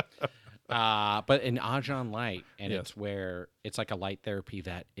 But an Ajahn light, and Yes. it's where it's like a light therapy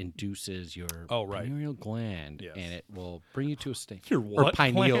that induces your Oh, right. pineal gland, Yes. and it will bring you to a state. Your or what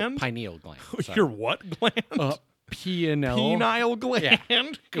gland? pineal gland. sorry. Your what gland? penile. Penile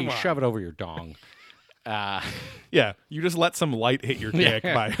gland? Come You on. shove it over your dong. Yeah, you just let some light hit your dick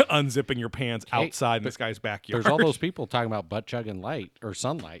by unzipping your pants outside in this guy's backyard. There's all those people talking about butt chugging light or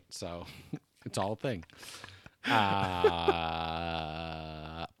sunlight, so it's all a thing.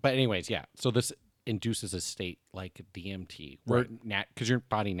 But anyways, yeah. So this induces a state like DMT, where because your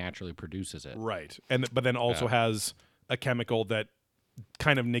body naturally produces it. Right. But then also has a chemical that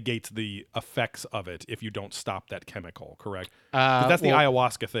kind of negates the effects of it if you don't stop that chemical, correct? 'Cause that's the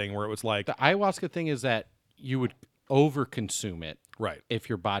ayahuasca thing where it was like The ayahuasca thing is that you would overconsume it right. if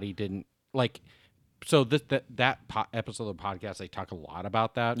your body didn't like. So episode of the podcast, they talk a lot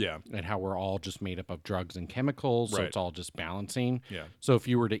about that, Yeah. and how we're all just made up of drugs and chemicals, so Right. it's all just balancing. Yeah. So if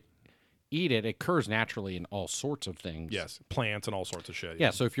you were to eat it, it occurs naturally in all sorts of things. Yes, plants and all sorts of shit.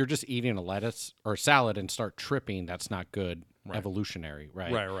 Yeah. So if you're just eating a lettuce or a salad and start tripping, that's not good. Right. Evolutionary,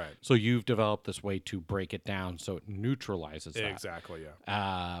 right? Right. So you've developed this way to break it down so it neutralizes that. Exactly,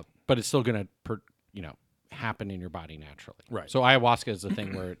 yeah. But it's still going to, happen in your body naturally. Right. So ayahuasca is the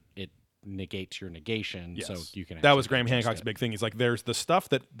thing where it negates your negation, Yes. so you can. That was actually Graham digest Hancock's it. big thing. He's like, there's the stuff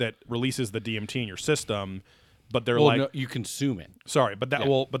that releases the DMT in your system, but they're Well, like, no, you consume it. sorry, but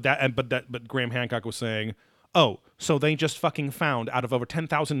that Graham Hancock was saying, oh, so they just fucking found out of over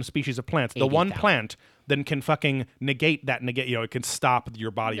 10,000 species of plants, the one 80,000. plant then can fucking negate, it can stop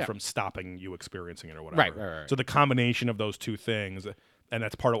your body Yeah. from stopping you experiencing it or whatever. Right. So the combination of those two things, and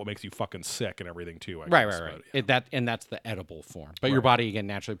that's part of what makes you fucking sick and everything too. I Right. guess, but, That's the edible form. But your Right. body again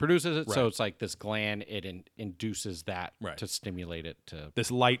naturally produces it, so Right. it's like this gland. It induces that Right. to stimulate it to. This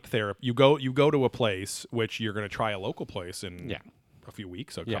light therapy, you go to a place which you're going to try a local place in Yeah. a few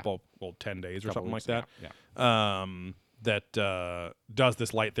weeks, a Yeah. couple, 10 days or Couple something weeks, like yeah, that. That does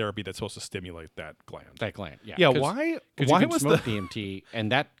this light therapy that's supposed to stimulate that gland. That gland. Yeah. Yeah, 'Cause- why 'cause why you can was smoke the DMT,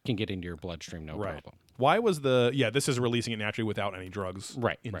 and that can get into your bloodstream, no right? problem. Why was this is releasing it naturally without any drugs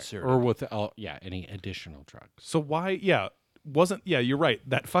inserted. Or with any additional drugs. So why you're right.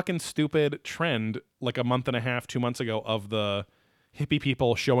 That fucking stupid trend like a month and a half, 2 months ago of the hippie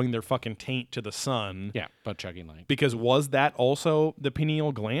people showing their fucking taint to the sun. Yeah, butt chugging light. Because was that also the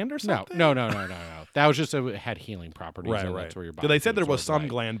pineal gland or something? No. That was just it had healing properties. Right. and That's where your body. They said can there was absorb some light.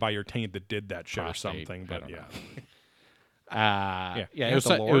 gland by your taint that did that shit Prostate, or something, I but don't yeah. Yeah, Yeah, it was,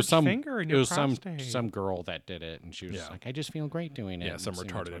 the it Lord's was some finger in it your was prostate. some girl that did it, and she was Yeah. like, "I just feel great doing it." Yeah, and some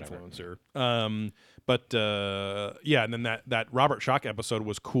singing retarded it, whatever. influencer. And then that Robert Schock episode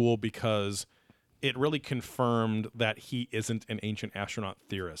was cool because it really confirmed that he isn't an ancient astronaut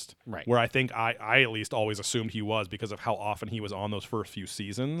theorist. Right. Where I think I at least always assumed he was because of how often he was on those first few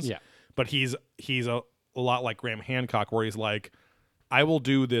seasons. Yeah. But he's a lot like Graham Hancock, where he's like, I will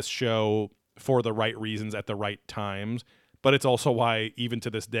do this show for the right reasons at the right times. But it's also why, even to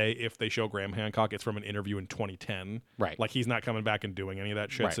this day, if they show Graham Hancock, it's from an interview in 2010. Right. Like, he's not coming back and doing any of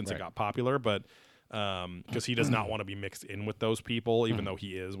that shit Right, since it right. got popular. But because he does not want to be mixed in with those people, even though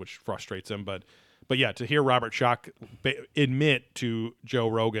he is, which frustrates him. But But yeah, to hear Robert Schoch admit to Joe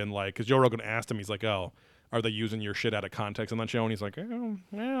Rogan, like, because Joe Rogan asked him, he's like, "Oh, are they using your shit out of context on that show?" And he's like, "Oh,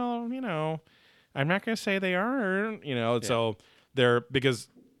 well, I'm not gonna say they aren't, So because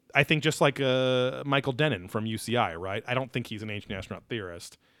I think just like Michael Dennin from UCI, right? I don't think he's an ancient astronaut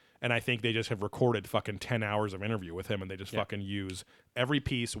theorist. And I think they just have recorded fucking 10 hours of interview with him, and they just fucking use every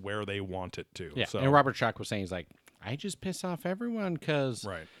piece where they want it to. Yeah, So, and Robert Schoch was saying, he's like, I just piss off everyone because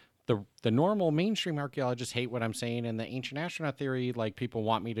the normal mainstream archaeologists hate what I'm saying, and the ancient astronaut theory, like, people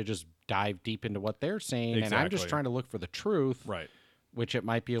want me to just dive deep into what they're saying, and I'm just trying to look for the truth. Right. Which it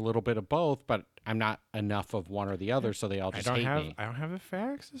might be a little bit of both, but I'm not enough of one or the other, so they all just hate me. I don't have the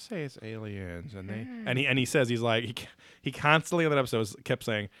facts to say it's aliens, and he says, he's like, he constantly in that episode kept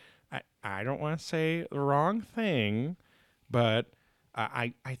saying, I don't want to say the wrong thing, but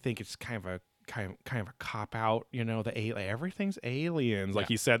I think it's kind of a cop out, everything's aliens. Like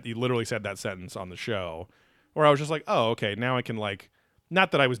he literally said that sentence on the show, where I was just like, oh, okay, now I can like.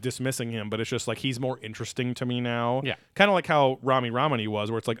 Not that I was dismissing him, but it's just like he's more interesting to me now. Yeah. Kind of like how Rami Ramani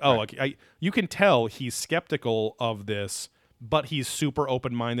was, where it's like, oh, like you can tell he's skeptical of this, but he's super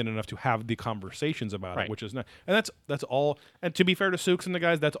open-minded enough to have the conversations about it, which is nice. And that's all. And to be fair to Sooks and the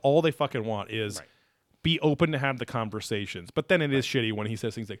guys, that's all they fucking want is be open to have the conversations. But then it is shitty when he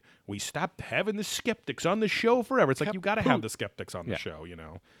says things like, we stopped having the skeptics on the show forever. It's like, you got to have the skeptics on the show,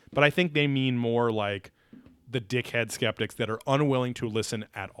 But I think they mean more like the dickhead skeptics that are unwilling to listen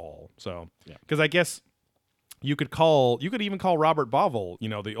at all. So, because I guess you could even call Robert Bauval,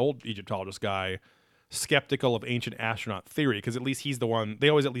 the old Egyptologist guy, skeptical of ancient astronaut theory, because at least he's the one, they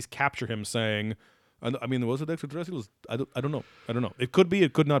always at least capture him saying, I mean, was it extraterrestrials? I don't know. It could be,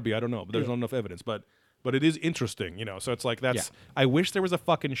 it could not be. I don't know, but there's not enough evidence. But it is interesting, So it's like I wish there was a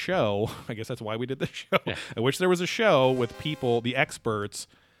fucking show. I guess that's why we did this show. Yeah. I wish there was a show with people, the experts,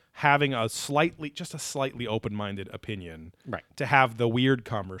 having a slightly open-minded opinion, to have the weird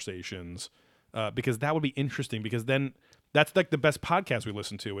conversations, because that would be interesting. Because then that's like the best podcast we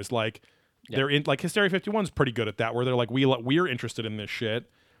listen to is like they're in like Hysteria 51 is pretty good at that, where they're like we're interested in this shit,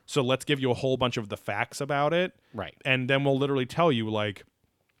 so let's give you a whole bunch of the facts about it, and then we'll literally tell you like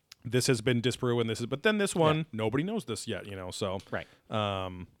this has been disproven, but then this one nobody knows this yet, So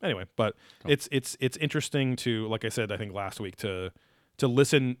anyway, but it's interesting to, like I said, I think last week to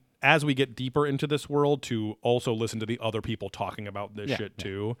listen as we get deeper into this world, to also listen to the other people talking about this shit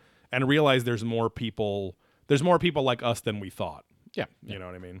too, and realize there's more people like us than we thought. Yeah. You know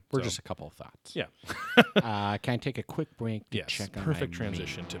what I mean? We're just a couple of thoughts. Yeah. Can I take a quick break to check on perfect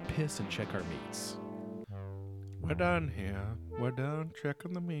transition to piss and check our meats. We're done here. We're done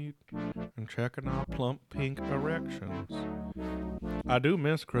checking the meat and checking our plump pink erections. I do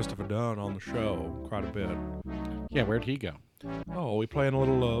miss Christopher Dunn on the show quite a bit. Yeah, where'd he go? Oh, we playing a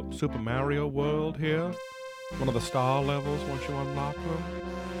little Super Mario World here. One of the star levels once you unlock them.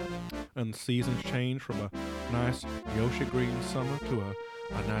 And the seasons change from a nice Yoshi Green summer to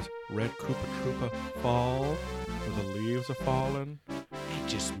a nice red Koopa Troopa fall where the leaves are falling. I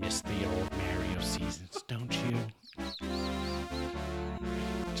just miss the old Mario seasons, don't you?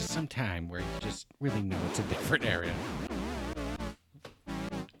 Just some time where you just really know it's a different area.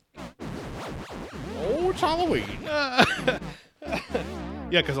 Oh, it's Halloween.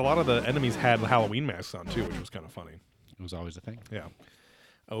 Yeah, because a lot of the enemies had Halloween masks on, too, which was kind of funny. It was always a thing. Yeah.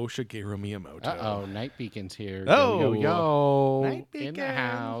 Oh, Shigeru Miyamoto. Uh-oh, Night Beacon's here. Oh. Yo. Night Beacon. In the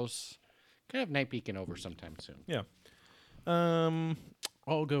house. Could have Night Beacon over sometime soon. Yeah.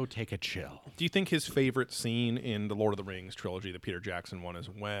 I'll go take a chill. Do you think his favorite scene in the Lord of the Rings trilogy, the Peter Jackson one, is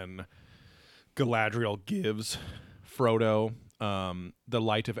when Galadriel gives Frodo the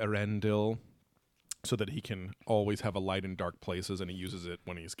light of Erendil so that he can always have a light in dark places, and he uses it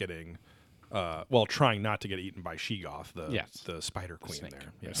when he's getting, trying not to get eaten by Sheogoth, the Spider Queen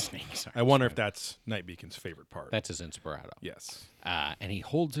there. Yeah. Snake, sorry, I wonder if that's Night Beacon's favorite part. That's his inspirato. Yes. And he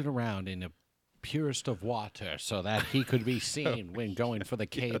holds it around in the purest of water so that he could be seen when going for the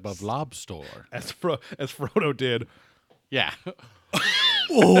Cave of Lobster. As Frodo did. Yeah.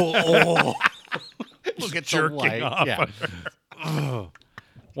 Look at jerking the light. off. Yeah.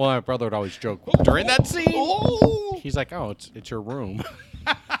 Well, my brother would always joke during that scene. He's like, "Oh, it's your room."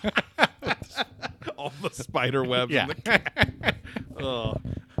 All the spider webs. Yeah.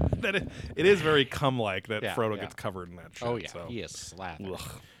 It is very cum-like that Frodo gets covered in that shit. Oh yeah, so. he is slathered.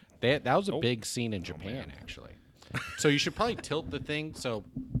 That was a big scene in Japan, actually. So you should probably tilt the thing so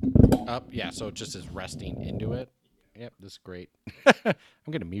up. Yeah, so it just is resting into it. Yep, this is great. I'm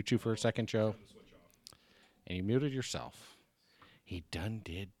going to mute you for a second, Joe. And you muted yourself. He done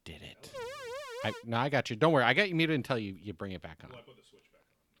did it. I got you. Don't worry. I got you muted until you bring it back on. I put the switch back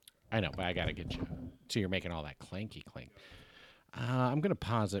I know, but I gotta get you. So you're making all that clanky clink. I'm gonna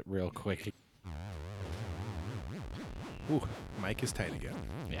pause it real quick. Ooh, Mike is tight again.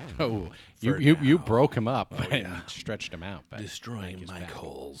 Yeah. Oh, For you now. broke him up and yeah. stretched him out. But Destroying Mike is Mike back.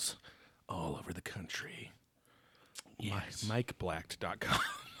 holes all over the country. Yes. MikeBlacked.com.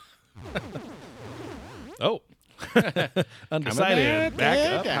 Oh. Undecided.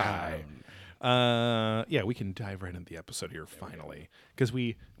 Back up high. Yeah, we can dive right into the episode here finally, because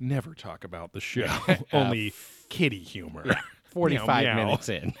we never talk about the show. Only kitty humor. 45 Meow, meow. minutes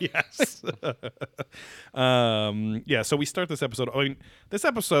in. Yes. Yeah, so we start this episode. I mean, this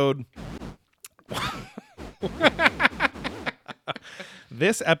episode.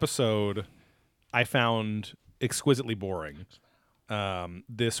 This episode I found exquisitely boring.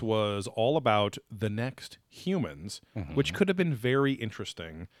 This was all about the next humans, which could have been very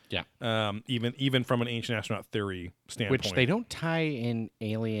interesting. Yeah. Even from an ancient astronaut theory standpoint. Which they don't tie in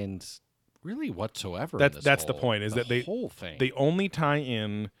aliens really whatsoever. That's the point, is that they whole thing. They only tie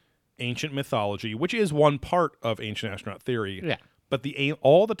in ancient mythology, which is one part of ancient astronaut theory. Yeah. But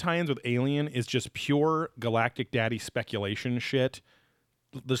all the tie-ins with Alien is just pure Galactic Daddy speculation shit,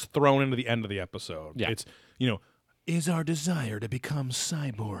 just thrown into the end of the episode. Yeah. It's, is our desire to become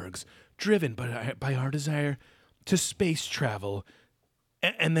cyborgs driven by our desire to space travel,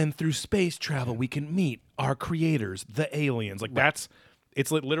 and then through space travel we can meet our creators, the aliens. Like it's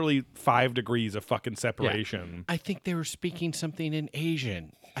literally 5 degrees of fucking separation. I think they were speaking something in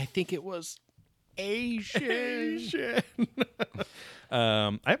Asian. I think it was Asian.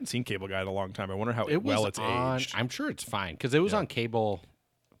 I haven't seen Cable Guy in a long time. I wonder how It was it's on, aged. I'm sure it's fine because it was on cable.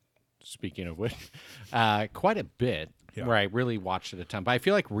 Speaking of which, quite a bit where I really watched it a ton. But I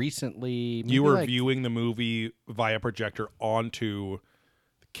feel like recently You were like, viewing the movie via projector onto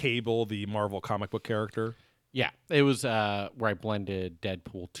Cable, the Marvel comic book character. Yeah, it was where I blended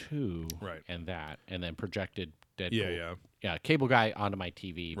Deadpool 2 Right. and then projected Deadpool. Yeah. Cable Guy onto my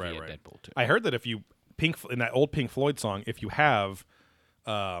TV Right, via right. Deadpool 2. I heard that if you in that old Pink Floyd song, if you have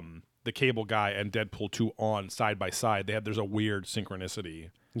the Cable Guy and Deadpool 2 on side by side, there's a weird synchronicity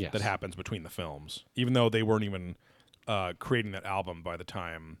Yes. that happens between the films, even though they weren't even creating that album by the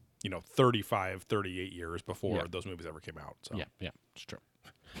time 35, 38 years before those movies ever came out. So Yeah, it's true.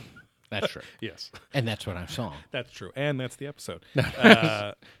 That's true. yes, And that's what I saw. that's true, and that's the episode.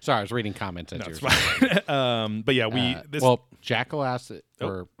 Sorry, I was reading comments as No, you it's were fine. But yeah, well, Jackal asked,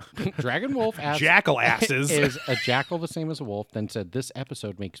 or Dragon Wolf asked, jackal asses. is a jackal the same as a wolf? Then said, this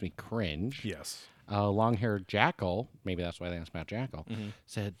episode makes me cringe. Yes. Long-haired Jackal, maybe that's why they asked about Jackal, Mm-hmm.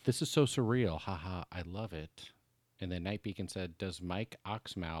 said, this is so surreal. Haha, I love it. And then Night Beacon said, does Mike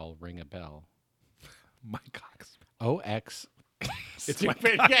Oxmal ring a bell? My cocks. OX. It's my.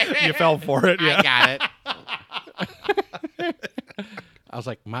 You fell for it. Yeah. I got it. I was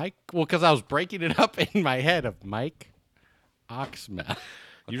like, Mike? Well, because I was breaking it up in my head of Mike Oxmal.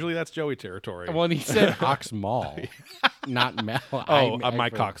 Usually that's Joey territory. Well, and he said Oxmal, not Mel. My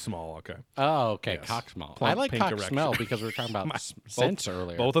cock's small. Okay. Oh, okay, Yes. Cocksmall. Plump I like pink Cocksmell erection. because we were talking about sense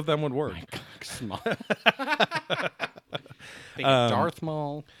earlier. Both of them would work. Cocksmall. Think of Darth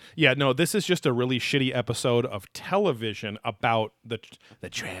Maul. Yeah, no, this is just a really shitty episode of television about the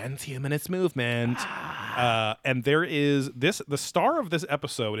transhumanist movement. And there is the star of this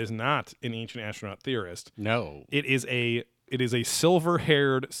episode is not an ancient astronaut theorist. No. It is a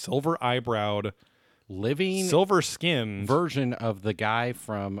silver-haired, silver-eyebrowed, Living silver-skinned version of the guy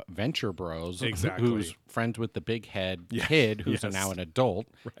from Venture Bros. Exactly. Who's friends with the big head kid who's Yes. now an adult,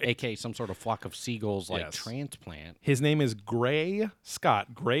 aka some sort of flock of seagulls like Yes. transplant. His name is Gray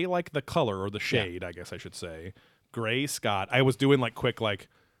Scott. Gray like the color or the shade, I guess I should say. Gray Scott. I was doing quick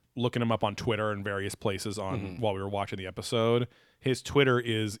looking him up on Twitter and various places while we were watching the episode. His Twitter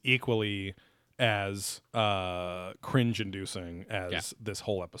is equally as cringe-inducing as this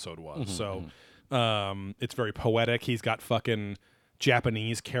whole episode was. So it's very poetic. He's got fucking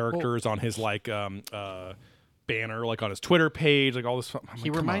Japanese characters on his banner, on his Twitter page, all this. He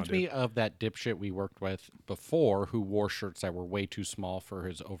reminds me of that dipshit we worked with before who wore shirts that were way too small for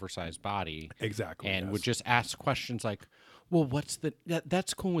his oversized body. Exactly, And yes. would just ask questions like, well, what's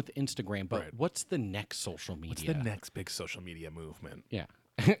that's cool with Instagram, but Right. what's the next social media? What's the next big social media movement? Yeah.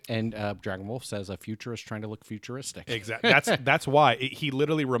 And Dragon Wolf says a futurist trying to look futuristic. Exactly. That's why he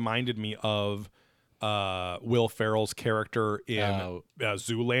literally reminded me of Will Ferrell's character in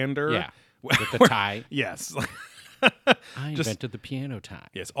Zoolander. Yeah. With the tie. Yes. I invented the piano tie.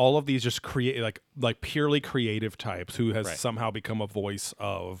 Yes. All of these just create like purely creative types who has Right. somehow become a voice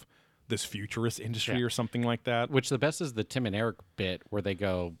of this futurist industry or something like that. Which the best is the Tim and Eric bit where they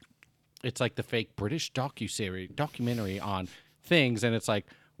go, it's like the fake British documentary on things, and it's like,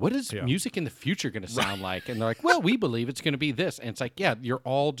 what is music in the future going to sound like? And they're like, well, we believe it's going to be this. And it's like, yeah, you're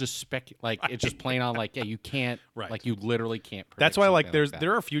all just it's just playing on like, yeah, you can't, like you literally can't. That's why like that.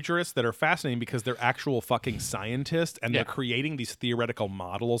 there are futurists that are fascinating because they're actual fucking scientists and they're creating these theoretical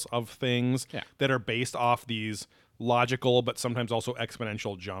models of things that are based off these logical but sometimes also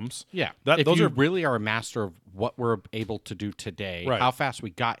exponential jumps. Yeah. If you really are a master of what we're able to do today, how fast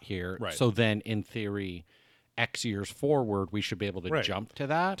we got here. So then in theory, X years forward, we should be able to jump to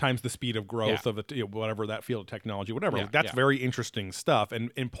that. Times the speed of growth of whatever that field of technology, whatever. Like, that's very interesting stuff and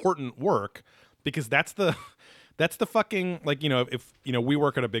important work because that's the fucking, like, if we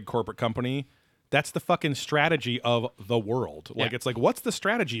work at a big corporate company, that's the fucking strategy of the world. Like, it's like, what's the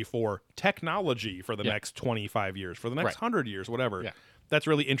strategy for technology for the next 25 years, for the next 100 years, whatever. Yeah. That's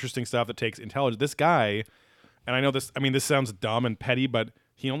really interesting stuff that takes intelligence. This guy, and I know this sounds dumb and petty, but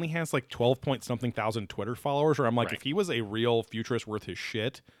he only has like 12-point-something thousand Twitter followers, or I'm like, if he was a real futurist worth his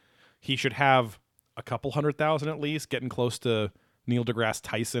shit, he should have a couple 100,000 at least, getting close to Neil deGrasse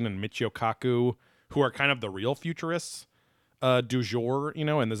Tyson and Michio Kaku, who are kind of the real futurists du jour, in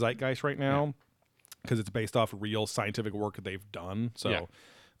the zeitgeist right now, because it's based off real scientific work that they've done. So,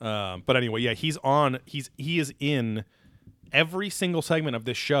 but anyway, he is in every single segment of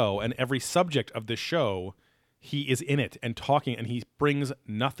this show and every subject of this show. He is in it and talking, and he brings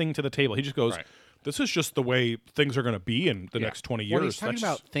nothing to the table. He just goes, this is just the way things are going to be in the next 20 years. Well, he's talking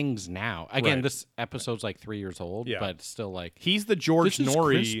about things now. Again, this episode's like 3 years old, but it's still like... He's the George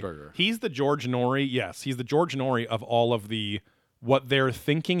Norrie. He's the George Norrie, yes. He's the George Norrie of all of the... What they're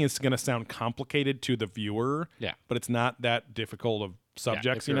thinking is going to sound complicated to the viewer, but it's not that difficult of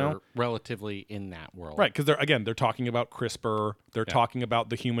subjects, relatively in that world. Right, because they're talking about CRISPR. They're talking about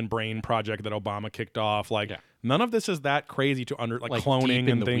the Human Brain Project that Obama kicked off. Like, none of this is that crazy to cloning deep in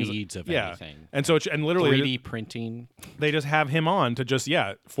and the things. Weeds of anything. And so and literally 3D printing. They just have him on to just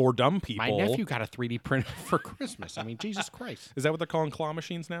for dumb people. My nephew got a 3D printer for Christmas. I mean, Jesus Christ. Is that what they're calling claw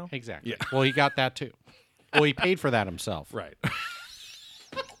machines now? Exactly. Yeah. Well, he got that too. Well, he paid for that himself. Right.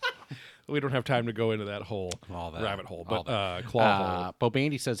 We don't have time to go into that whole rabbit hole, but claw hole. Bo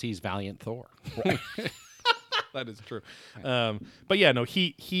Bandy says he's Valiant Thor. That is true. But yeah, no,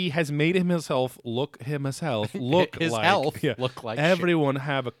 he has made himself look look his like health look like everyone shit.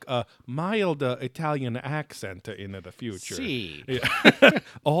 Have a mild Italian accent in the future. See,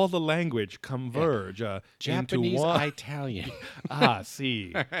 all the language converge Japanese, into one. Italian.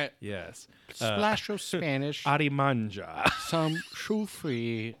 See, yes, splash of Spanish. Arimanja. Some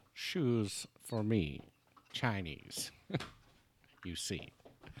shoe-free shoes for me, Chinese. You see.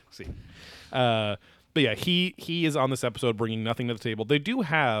 But yeah, he is on this episode bringing nothing to the table. They do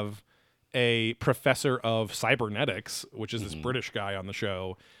have a professor of cybernetics, which is this British guy on the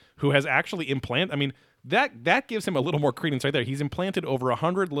show, who has actually implanted. I mean, that gives him a little more credence right there. He's implanted over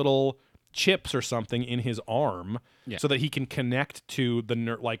 100 little chips or something in his arm so that he can connect to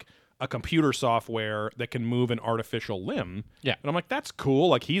the a computer software that can move an artificial limb. Yeah. And I'm like, that's cool.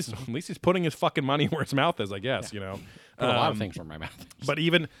 Like, at least he's putting his fucking money where his mouth is, I guess, Put a lot of things where my mouth is. But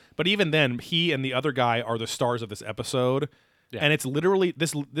even then, he and the other guy are the stars of this episode. Yeah. And it's literally,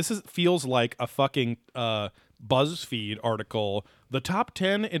 feels like a fucking BuzzFeed article, the top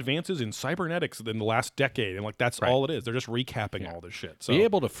 10 advances in cybernetics in the last decade. And that's all it is. They're just recapping all this shit. So be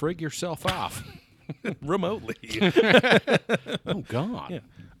able to frig yourself off. remotely. Oh, God. Yeah.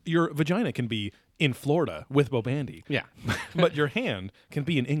 Your vagina can be in Florida with Bo Bandy. Yeah. But your hand can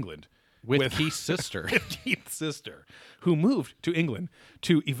be in England. With Keith's sister. With Keith's sister, who moved to England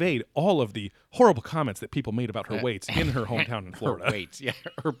to evade all of the horrible comments that people made about her weights in her hometown in Florida. Her weights,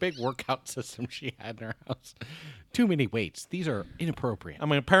 her big workout system she had in her house. Too many weights. These are inappropriate. I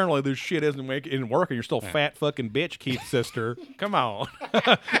mean, apparently this shit isn't working. You're still fat fucking bitch, Keith's sister. Come on.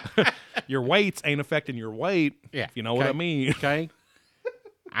 Your weights ain't affecting your weight, if you know what I mean. Okay.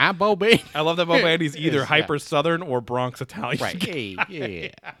 I'm Bo Bandy. I love that Bo Bandy's either hyper Southern or Bronx Italian. Right. Hey, yeah.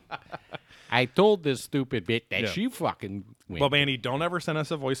 I told this stupid bitch that she fucking went. Bo Bandy, don't ever send us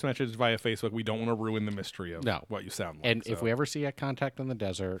a voice message via Facebook. We don't want to ruin the mystery of what you sound like. And if we ever see a contact in the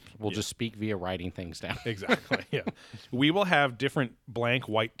desert, we'll just speak via writing things down. Exactly. Yeah. We will have different blank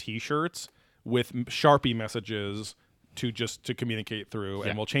white T-shirts with Sharpie messages to communicate through,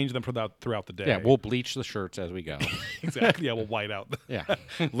 and we'll change them throughout the day. Yeah, we'll bleach the shirts as we go. Exactly. Yeah, we'll white out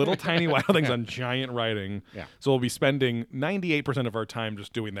little tiny white things on giant writing. Yeah. So we'll be spending 98% of our time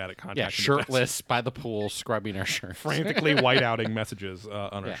just doing that at contact. Yeah, shirtless by the pool, scrubbing our shirts. Frantically whiteouting messages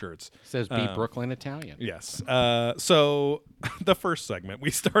on our shirts. It says, be Brooklyn Italian. Yes. So the first segment,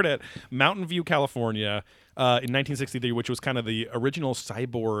 we start at Mountain View, California in 1963, which was kind of the original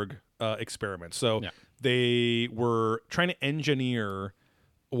cyborg experiment. So they were trying to engineer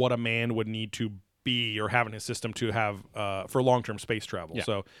what a man would need to be or have in his system to have for long-term space travel. Yeah.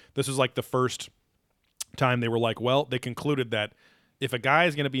 So this was like the first time they were like, well, they concluded that if a guy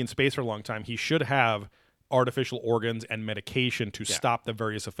is going to be in space for a long time, he should have artificial organs and medication to stop the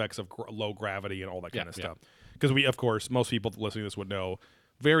various effects of low gravity and all that kind of stuff. Because we, of course, most people listening to this would know,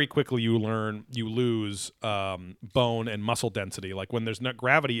 very quickly you lose bone and muscle density. Like when there's not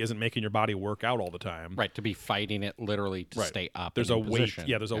gravity isn't making your body work out all the time. Right, to be fighting it literally to stay up. There's in a your weight. position.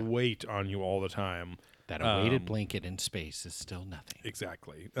 Yeah, there's a weight on you all the time. That a weighted blanket in space is still nothing.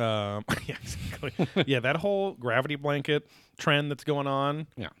 Exactly. Yeah, exactly. Yeah, that whole gravity blanket trend that's going on.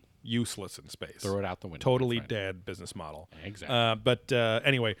 Yeah. Useless in space. Throw it out the window. Totally dead business model. Exactly. But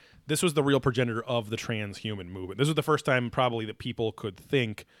anyway, this was the real progenitor of the transhuman movement. This was the first time probably that people could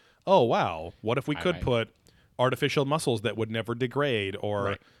think, oh, wow, what if we could put artificial muscles that would never degrade?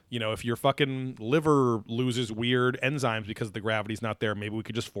 Or, if your fucking liver loses weird enzymes because the gravity's not there, maybe we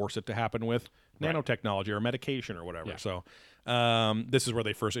could just force it to happen with nanotechnology or medication or whatever. Yeah. So this is where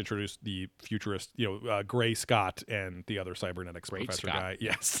they first introduced the futurist, Gray Scott and the other cybernetics professor Scott. guy.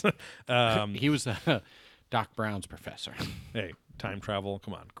 Yes. He was Doc Brown's professor. Hey, time travel.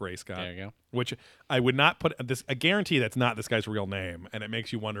 Come on, Gray Scott. There you go. Which I would not put this. I guarantee that's not this guy's real name, and it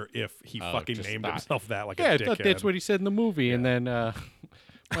makes you wonder if he fucking just named thought- himself that like Yeah, a I dickhead. thought that's what he said in the movie. And then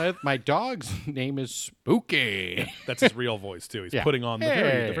my dog's name is Spooky. That's his real voice too. He's Yeah. putting on the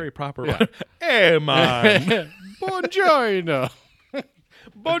Hey. very proper. Hey man, Buongiorno.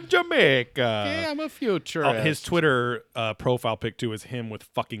 bon Jamaica. Hey, I'm a futurist. His Twitter profile pic too is him with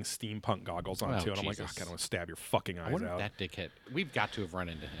fucking steampunk goggles on Oh, too, and I'm like, Jesus. God, I'm gonna stab your fucking I eyes wonder out. if that dickhead. We've got to have run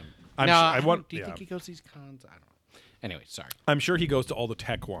into him. I'm no, sure- I I don't- want- Do you yeah. think he goes to these cons? I don't know. Anyway, sorry. I'm sure he goes to all the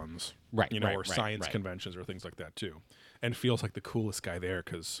tech ones, Right, or right, science right. conventions or things like that too, and feels like the coolest guy there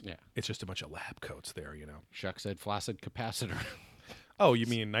because Yeah. it's just a bunch of lab coats there, Shuck said flaccid capacitor. Oh, you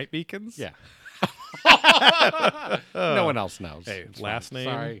mean night beacons? Yeah. No one else knows. Hey, It's last fine.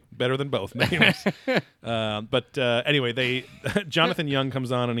 name Sorry. better than both names. But anyway, they Jonathan Young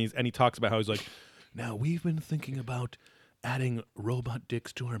comes on and he talks about how he's like, now we've been thinking about adding robot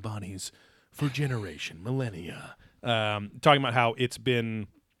dicks to our bodies for millennia. Talking about how it's been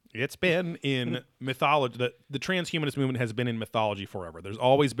in mythology. The transhumanist movement has been in mythology forever. There's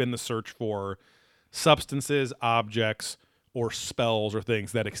always been the search for substances, objects, or spells or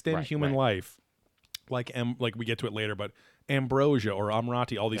things that extend human life. Like we get to it later, but ambrosia or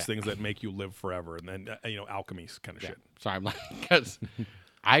amrati, all these things that make you live forever, and then alchemy kind of shit. Sorry, I'm like, because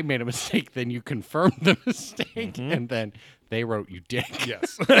I made a mistake, then you confirmed the mistake, and then they wrote you dick.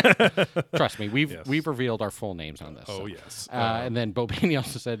 Yes. Trust me, we've revealed our full names on this. Oh so. yes. And then Bo Bainey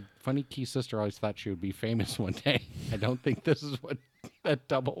also said, funny Key's sister always thought she would be famous one day. I don't think this is what that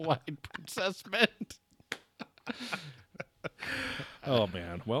double wide princess meant. Oh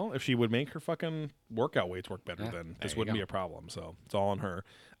man. Well, if she would make her fucking workout weights work better, then there this you wouldn't go. be a problem. So it's all on her.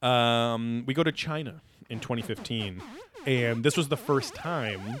 We go to China in 2015, and this was the first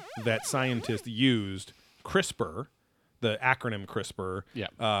time that scientists used CRISPR, the acronym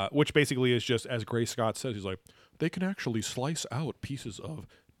CRISPR, which basically is just, as Gray Scott says, he's like, they can actually slice out pieces of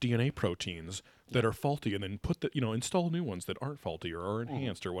DNA proteins that are faulty and then install new ones that aren't faulty or are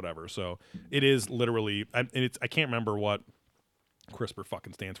enhanced or whatever. So it is literally, I can't remember what CRISPR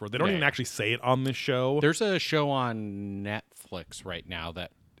fucking stands for. They don't even actually say it on this show. There's a show on Netflix right now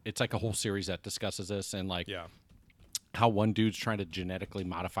that it's like a whole series that discusses this and like how one dude's trying to genetically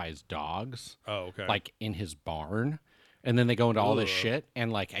modify his dogs. Oh, okay. Like in his barn. And then they go into all this shit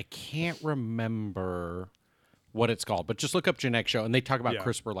and like I can't remember what it's called, but just look up genetic show and they talk about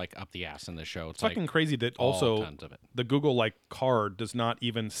CRISPR like up the ass in the show. It's fucking like crazy that all also tons of it. the Google card does not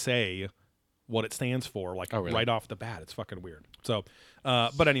even say what it stands for really? right off the bat. It's fucking weird. So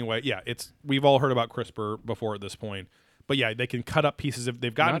but anyway, we've all heard about CRISPR before at this point. But yeah, they can cut up pieces of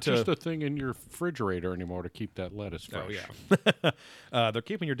they've gotten not to just a thing in your refrigerator anymore to keep that lettuce fresh. Oh yeah. They're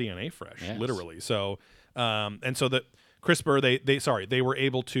keeping your DNA fresh, Yes. literally. So and so that CRISPR, they were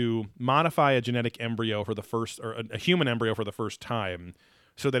able to modify a genetic embryo for the first, or a human embryo for the first time,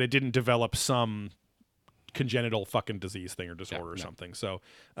 so that it didn't develop some congenital fucking disease thing or disorder or something. So,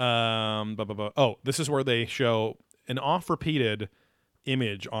 this is where they show an oft-repeated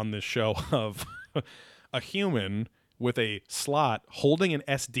image on this show of a human with a slot holding an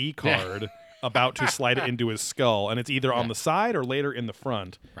SD card. About to slide it into his skull, and it's either on the side or later in the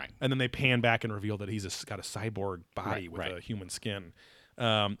front. Right. And then they pan back and reveal that he's got a cyborg body with a human skin,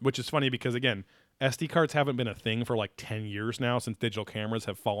 which is funny because, again, SD cards haven't been a thing for like 10 years now since digital cameras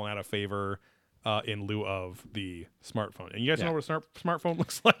have fallen out of favor in lieu of the smartphone. And you guys know what a smartphone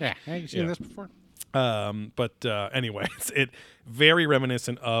looks like? Yeah. Have you seen this before? But anyway, it very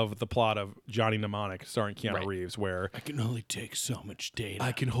reminiscent of the plot of Johnny Mnemonic starring Keanu Reeves, where I can only take so much data.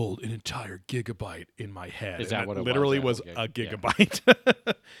 I can hold an entire gigabyte in my head. Is that what it was? literally That was whole a gig? Yeah.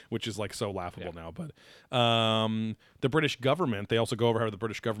 gigabyte, which is like so laughable now. But the British government, they also go over how the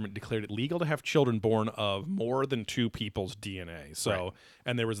British government declared it legal to have children born of more than two people's DNA. So,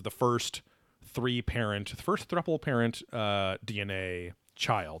 and there was the first thruple parent DNA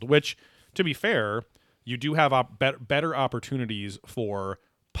child, which, to be fair, you do have better opportunities for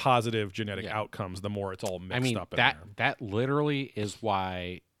positive genetic outcomes the more it's all mixed up in there. That literally is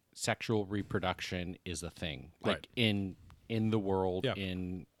why sexual reproduction is a thing. Like in the world,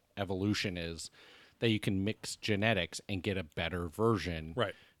 in evolution, is that you can mix genetics and get a better version.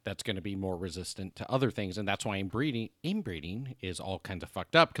 Right. That's going to be more resistant to other things, and that's why inbreeding is all kinds of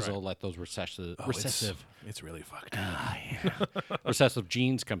fucked up because they'll let those recessive It's really fucked up. recessive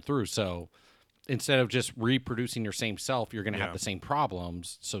genes come through. So instead of just reproducing your same self, you're going to have Yeah. the same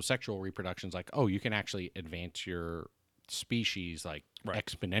problems. So sexual reproduction is like, oh, you can actually advance your species like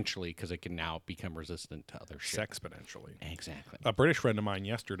exponentially because it can now become resistant to other shit. Exponentially. Exactly. A British friend of mine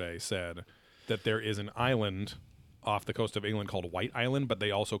yesterday said that there is an island off the coast of England called White Island, but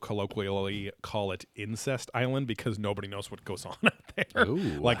they also colloquially call it Incest Island because nobody knows what goes on out there.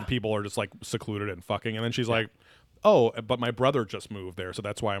 Ooh. Like people are just like secluded and fucking. And then she's like, "Oh, but my brother just moved there, so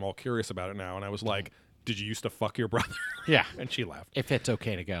that's why I'm all curious about it now." And I was like, "Did you used to fuck your brother?" Yeah. And she laughed. If it's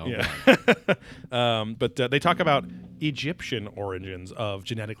okay to go. Yeah. But they talk about Egyptian origins of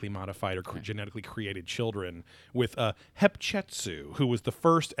genetically modified or genetically created children with Hepchetsu, who was the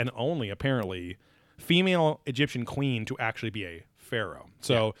first and only, apparently, female Egyptian queen to actually be a pharaoh.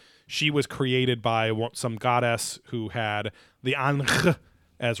 So she was created by some goddess who had the Ankh,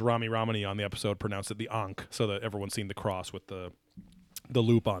 as Rami Ramani on the episode pronounced it, the Ankh, so that everyone's seen the cross with the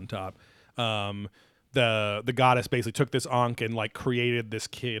loop on top. The goddess basically took this Ankh and like created this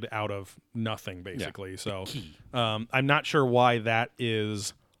kid out of nothing, basically. So I'm not sure why that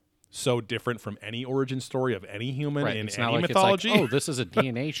is so different from any origin story of any human in It's any not like mythology. It's like, oh, this is a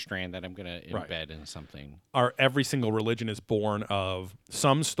DNA strand that I'm going to embed in something. Every single religion is born of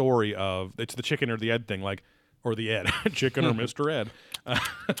some story of it's the chicken or the egg thing, like or the Ed, chicken or Mr. Ed.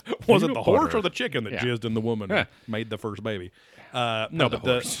 Was it the horse or the chicken that jizzed in the woman made the first baby? No, but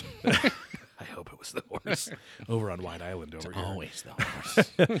the horse. I hope it was the horse over on White Island over here. Always the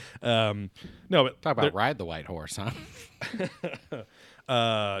horse. No, but Talk about ride the white horse, huh?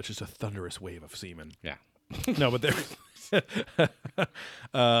 it's just a thunderous wave of semen. Yeah. No, but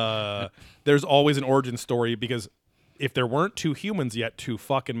there's always an origin story because if there weren't two humans yet to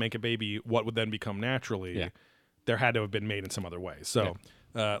fuck and make a baby, what would then become naturally? Yeah. There had to have been made in some other way. So,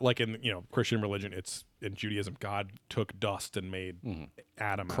 like in Christian religion, it's in Judaism, God took dust and made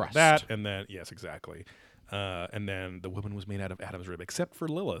Adam out of that, and then exactly, and then the woman was made out of Adam's rib, except for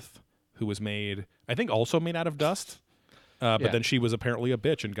Lilith, who was made, I think, also made out of dust. But then she was apparently a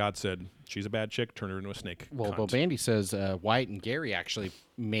bitch, and God said, she's a bad chick, turn her into a snake. Well, cunt. Bandy says Wyatt and Gary actually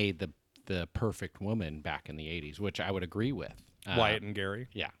made the perfect woman back in the 80s, which I would agree with. Wyatt and Gary.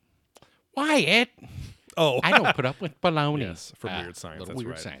 Yeah. Wyatt! Oh. I don't put up with baloney. Yes, from Weird Science. Little That's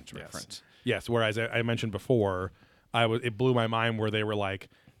Weird right. Science Yes. reference. Yes, whereas I mentioned before, it blew my mind where they were like,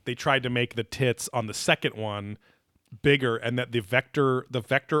 they tried to make the tits on the second one bigger, and that the vector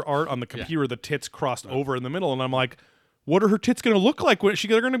art on the computer, the tits crossed over in the middle, and I'm like, what are her tits going to look like?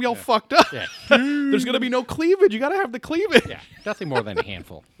 They're going to be all fucked up. Yeah. There's going to be no cleavage. You got to have the cleavage. Yeah, nothing more than a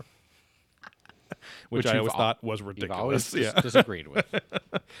handful. Which I always thought was ridiculous. You've always disagreed with.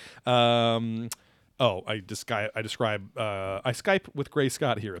 I Skype with Gray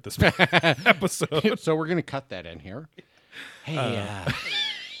Scott here at this episode. So we're going to cut that in here. Hey,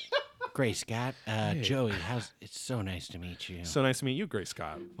 Gray Scott, Joey, it's so nice to meet you. So nice to meet you, Gray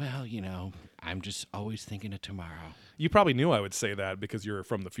Scott. Well, I'm just always thinking of tomorrow. You probably knew I would say that because you're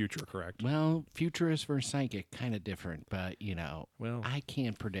from the future, correct? Well, futurist versus psychic, kind of different, but Well. I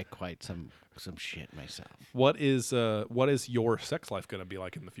can predict quite some shit myself. What is your sex life going to be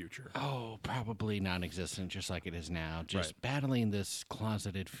like in the future? Oh, probably non-existent, just like it is now. Just battling this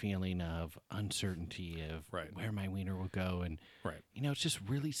closeted feeling of uncertainty of where my wiener will go, and it's just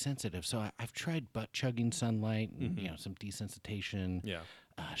really sensitive. So I've tried butt chugging sunlight, and some desensitization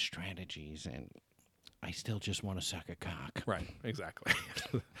strategies, and I still just want to suck a cock. Right, exactly.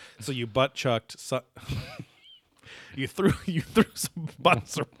 So you butt chucked. You threw some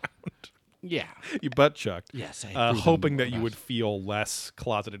butts around. Yeah. You butt chucked. Yes, I threw them hoping that you across. would feel less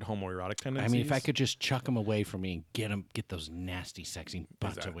closeted homoerotic tendencies. I mean, if I could just chuck them away from me and get those nasty, sexy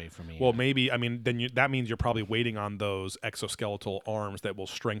butts Exactly. away from me. Well, maybe, I mean, then that means you're probably waiting on those exoskeletal arms that will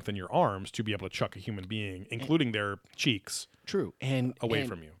strengthen your arms to be able to chuck a human being, including their cheeks. True. And away and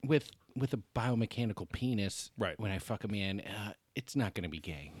from you. With a biomechanical penis, Right. when I fuck a man, it's not going to be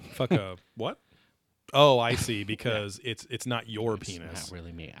gay. Fuck a what? Oh, I see. Because it's not your It's penis. not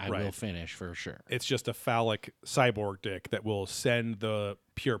really me. I Right. will finish for sure. It's just a phallic cyborg dick that will send the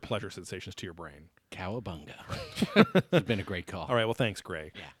pure pleasure sensations to your brain. Cowabunga. It's been a great call. All right. Well, thanks,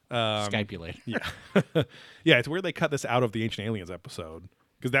 Gray. Yeah. Skype you later. Yeah. Yeah, it's weird they cut this out of the Ancient Aliens episode.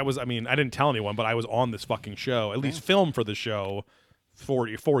 Because that was, I mean, I didn't tell anyone, but I was on this fucking show, at least filmed for the show 4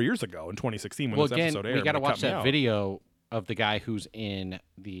 years ago in 2016 when Well, this again, episode aired. we got to when they watch cut me that out. video of the guy who's in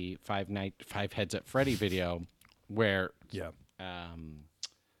the Five Heads at Freddy video where Yeah.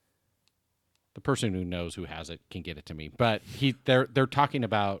 the person who knows who has it can get it to me. But they're talking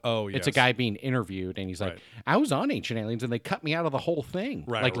about it's a yes. guy being interviewed and he's like, Right. I was on Ancient Aliens and they cut me out of the whole thing.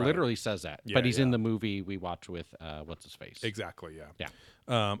 Right, like right. literally says that. Yeah, but he's in yeah. the movie we watched with what's his face. Exactly, yeah.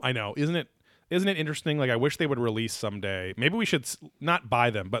 Yeah. I know. Isn't it interesting? Like, I wish they would release someday. Maybe we should not buy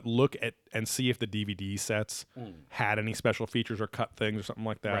them, but look at and see if the DVD sets had any special features or cut things or something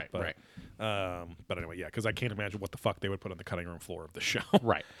like that. Right, But anyway, yeah, because I can't imagine what the fuck they would put on the cutting room floor of the show.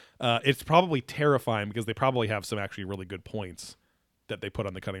 Right. It's probably terrifying because they probably have some actually really good points that they put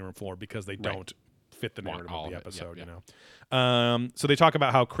on the cutting room floor because they don't fit the narrative all of the of it. episode, Yep, you know. So they talk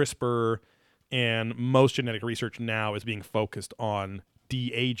about how CRISPR and most genetic research now is being focused on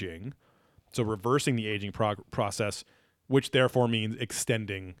de-aging, so reversing the aging process, which therefore means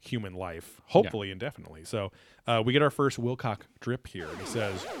extending human life, hopefully indefinitely. So we get our first Wilcock drip here. And he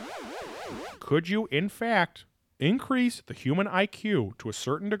says, could you, in fact, increase the human IQ to a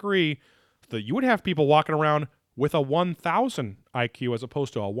certain degree so that you would have people walking around with a 1,000 IQ as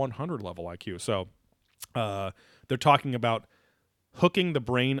opposed to a 100 level IQ? So they're talking about hooking the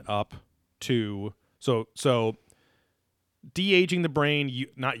brain up to so de-aging the brain,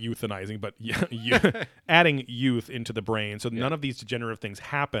 not euthanizing, but adding youth into the brain, so none of these degenerative things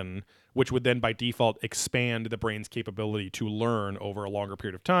happen, which would then by default expand the brain's capability to learn over a longer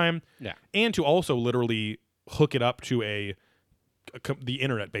period of time, and to also literally hook it up to the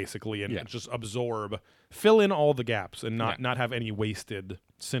internet basically and just fill in all the gaps and not have any wasted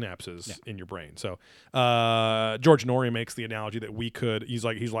synapses in your brain. So George Norrie makes the analogy that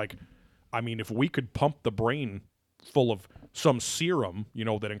he's like, I mean, if we could pump the brain full of some serum,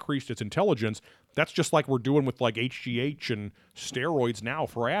 that increased its intelligence, that's just like we're doing with like HGH and steroids now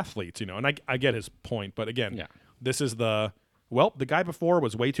for athletes, and I get his point, but again, this is the guy before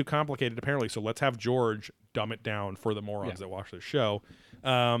was way too complicated apparently, so let's have George dumb it down for the morons that watch this show.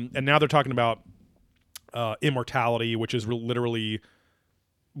 And now they're talking about immortality, which is literally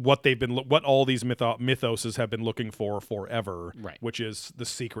what all these mythoses have been looking for forever, which is the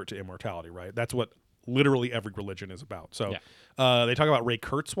secret to immortality, right? That's what literally every religion is about. So they talk about Ray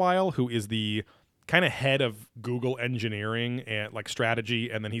Kurzweil, who is the kind of head of Google engineering and like strategy,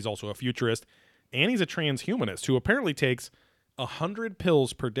 and then he's also a futurist, and he's a transhumanist who apparently takes 100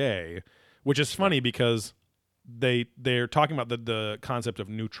 pills per day, which is funny because they're talking about the concept of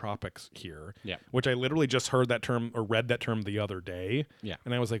nootropics here, which I literally just heard that term or read that term the other day,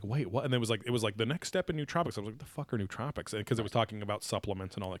 and I was like, wait, what? And it was like the next step in nootropics. I was like, what the fuck are nootropics? Because it was talking about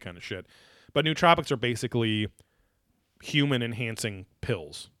supplements and all that kind of shit. But nootropics are basically human enhancing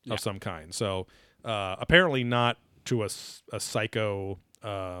pills of some kind. So apparently not to a psycho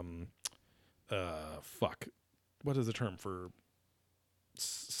what is the term for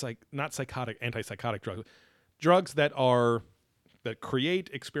not psychotic, antipsychotic drugs that create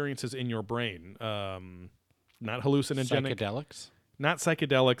experiences in your brain, not hallucinogenic, Psychedelics? not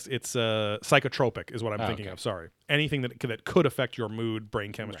psychedelics. It's psychotropic is what I'm thinking of. Sorry, anything that could affect your mood,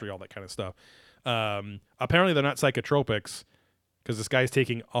 brain chemistry, all that kind of stuff. Apparently they're not psychotropics because this guy's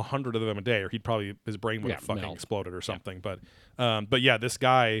taking 100 of them a day, or his brain would have fucking exploded or something. But yeah, this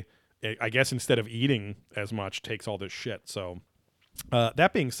guy, I guess instead of eating as much, takes all this shit. So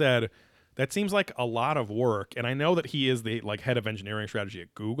that being said, that seems like a lot of work, and I know that he is the head of engineering strategy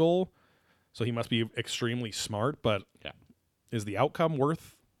at Google, so he must be extremely smart. But is the outcome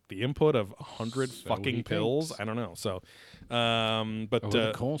worth the input of 100 fucking pills? Thinks. I don't know. So, but Over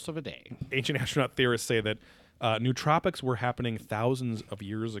the course of a day, ancient astronaut theorists say that nootropics were happening thousands of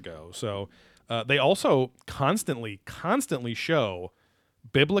years ago. So they also constantly show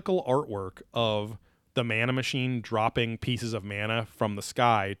biblical artwork of the manna machine dropping pieces of manna from the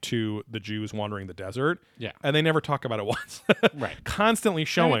sky to the Jews wandering the desert. Yeah. And they never talk about it once. Right. Constantly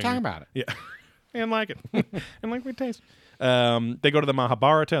showing. Talking about it. Yeah. And like it. And like we taste. They go to the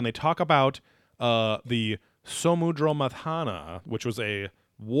Mahabharata and they talk about the Samudra Mathana, which was a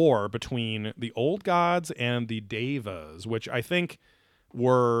war between the old gods and the Devas, which I think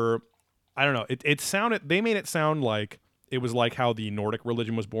were, I don't know, they made it sound like it was like how the Nordic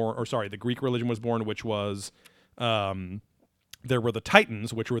religion was born, or sorry, the Greek religion was born, which was, there were the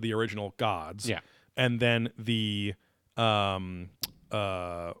Titans, which were the original gods. Yeah. And then the, why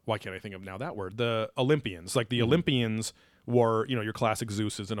can't I think of now that word? The Olympians. Like the Olympians were, your classic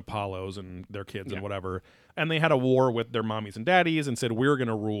Zeuses and Apollos and their kids and whatever. And they had a war with their mommies and daddies and said, we're going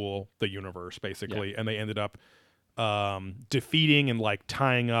to rule the universe, basically. And they ended up defeating and like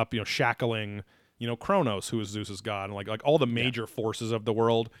tying up, shackling, Kronos, who is Zeus's god, and like all the major forces of the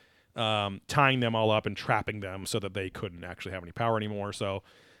world, tying them all up and trapping them so that they couldn't actually have any power anymore. So,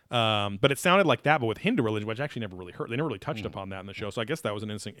 but it sounded like that, but with Hindu religion, which I actually never really heard. They never really touched upon that in the show. So I guess that was an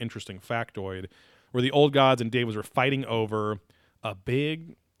interesting factoid where the old gods and Devas were fighting over a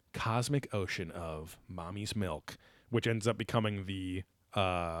big cosmic ocean of mommy's milk, which ends up becoming the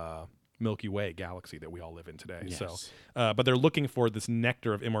Milky Way galaxy that we all live in today. Yes. So, but they're looking for this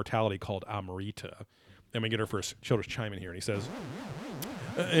nectar of immortality called Amrita. And we get our first Childers chime in here, and he says,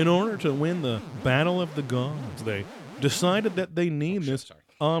 in order to win the battle of the gods, they decided that they need this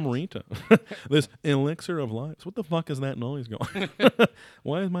Amrita, this elixir of life. So what the fuck is that noise going?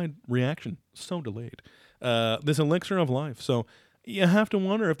 Why is my reaction so delayed? This elixir of life. So you have to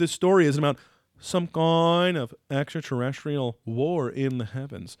wonder if this story is about some kind of extraterrestrial war in the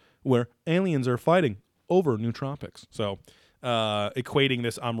heavens where aliens are fighting over nootropics. So equating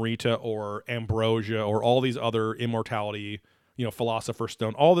this Amrita or ambrosia or all these other immortality, philosopher's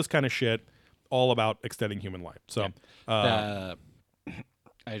stone, all this kind of shit, all about extending human life. So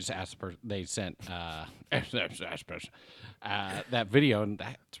I just asked they sent that video, and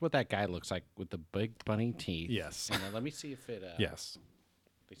that's what that guy looks like with the big bunny teeth. Yes. And let me see if it. Yes.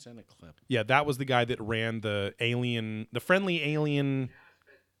 They sent a clip. Yeah, that was the guy that ran the friendly alien.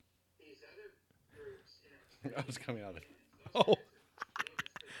 I was coming out of it. Oh.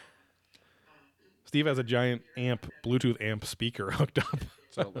 Steve has a giant Bluetooth amp speaker hooked up.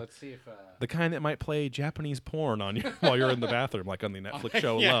 So let's see if the kind that might play Japanese porn on you while you're in the bathroom, like on the Netflix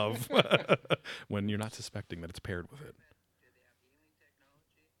show Love, when you're not suspecting that it's paired with it.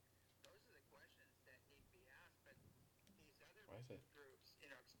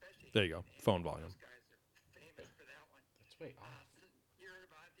 There you go. Phone volume. Let's wait. You heard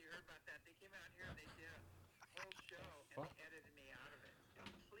about that. They came out here and they did a whole show and they edited me out of it.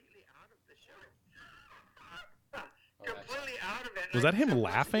 Completely out of the show. Completely out of it. Was that him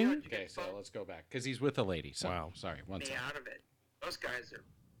laughing? Okay, so let's go back because he's with a lady. So, wow. Sorry. One me second. out of it. Those guys are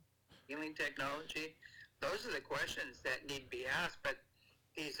healing technology. Those are the questions that need to be asked. But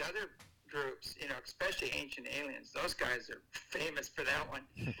these other groups, especially Ancient Aliens, those guys are famous for that one.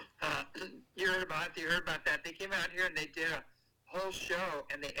 You heard about that. They came out here and they did a whole show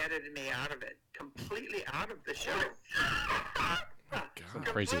and they edited me out of it. Completely out of the show.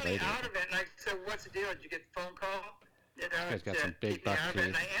 Crazy completely lady. out of it. And I said, what's the deal? Did you get the phone call? Guy's got some big keep me buck out of it.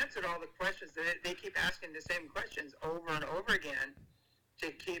 And teeth. I answered all the questions. They keep asking the same questions over and over again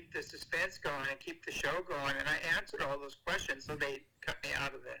to keep the suspense going and keep the show going. And I answered all those questions, so they cut me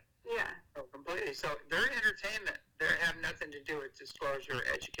out of it. Yeah. Oh, completely. So they're entertainment. They have nothing to do with disclosure or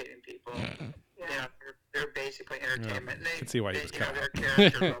educating people. Yeah. They're basically entertainment. And I can see why he was cut their out.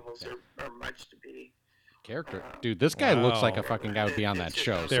 character levels are much to be. Character, dude. This guy looks like a Wow. fucking guy would be on that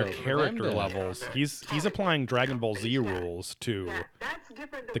show. Their so character for them to- levels. He's applying Dragon Ball Z rules to That's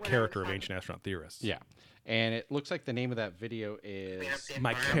different than the character of Ancient Astronaut Theorists. Yeah, and it looks like the name of that video is.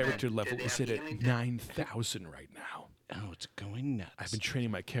 My character level is set at 9,000 right now. Oh, it's going nuts. I've been training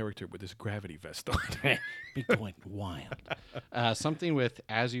my character with this gravity vest on. be going wild. Something with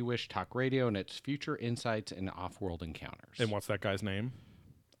As You Wish Talk Radio and its future insights and off-world encounters. And what's that guy's name?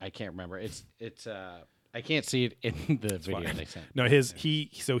 I can't remember. It's I can't see it in the video fine. they sent. No,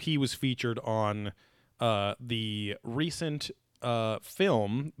 he was featured on the recent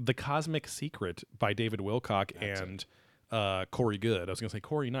film The Cosmic Secret by David Wilcock and Corey Good. I was going to say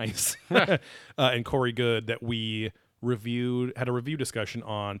Corey Nice. And Corey Good that we had a review discussion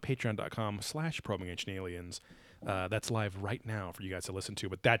on patreon.com/probing ancient aliens. That's live right now for you guys to listen to.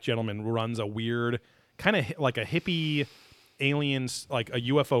 But that gentleman runs a weird kind of like a hippie aliens, like a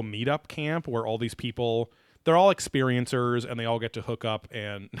UFO meetup camp where all these people, they're all experiencers and they all get to hook up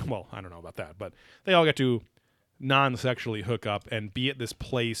and, well, I don't know about that, but they all get to non-sexually hook up and be at this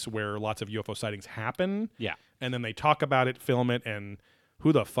place where lots of UFO sightings happen. Yeah. And then they talk about it, film it, and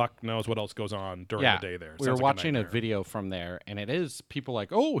who the fuck knows what else goes on during the day there. We were Sounds like watching a nightmare. video from there, and it is people like,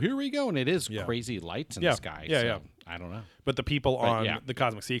 oh, here we go. And it is Yeah. crazy lights in Yeah. the sky. Yeah, so yeah. I don't know. But the people on yeah. The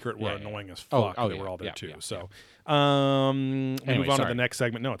Cosmic Secret were Yeah, yeah, annoying as Oh, fuck. oh, They yeah, were all there yeah, too. yeah, So, we Anyway, move on to sorry. the next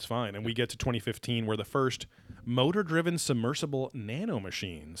segment. No, it's fine. And we get to 2015, where the first motor-driven submersible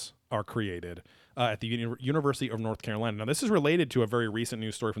nanomachines are created at the University of North Carolina. Now, this is related to a very recent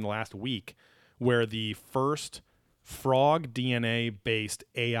news story from the last week, where the first frog DNA-based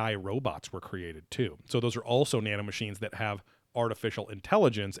AI robots were created too. So those are also nanomachines that have artificial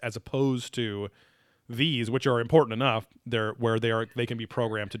intelligence, as opposed to these, which are important enough. They can be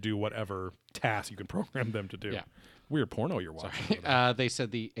programmed to do whatever task you can program them to do. Yeah. Weird porno you're watching. over there. They said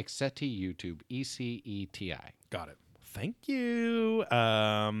the Exeti YouTube, ECETI. Got it. Thank you.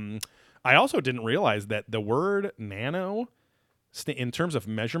 I also didn't realize that the word nano, in terms of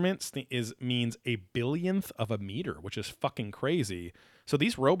measurements, means a billionth of a meter, which is fucking crazy. So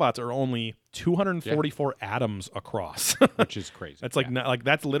these robots are only 244 atoms across. Which is crazy. That's like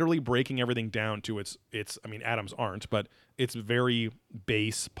that's literally breaking everything down to its. I mean, atoms aren't, but it's very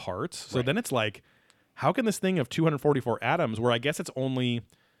base parts. So then it's like, how can this thing of 244 atoms, where I guess it only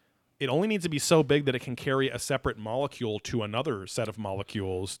needs to be so big that it can carry a separate molecule to another set of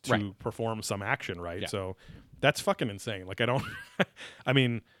molecules to perform some action, right? Yeah. So that's fucking insane. Like, I don't, I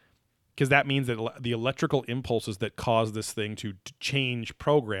mean, because that means that the electrical impulses that cause this thing to change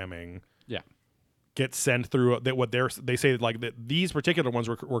programming Yeah. get sent through they say like that these particular ones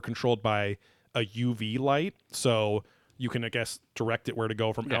were controlled by a UV light, so you can, I guess, direct it where to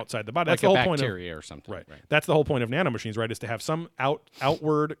go from outside the body. Like That's the a whole point of bacteria or something. right. That's the whole point of nanomachines, right? Is to have some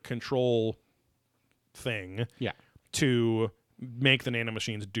outward control thing Yeah. to make the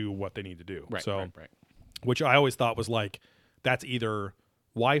nanomachines do what they need to do. Right. So, right. which I always thought was like, that's either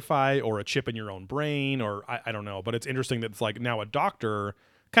Wi-Fi or a chip in your own brain, or I don't know. But it's interesting that it's like now a doctor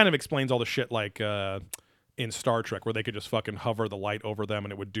kind of explains all the shit like in Star Trek, where they could just fucking hover the light over them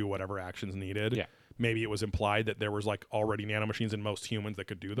and it would do whatever actions needed. Yeah. Maybe it was implied that there was like already nanomachines in most humans that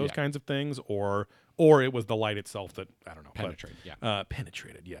could do those Yeah. kinds of things, or it was the light itself that, I don't know. Penetrate, yeah.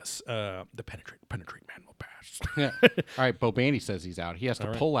 Penetrated, yes. The penetrate man will pass. Yeah. All right, Bo Bandy says he's out. He has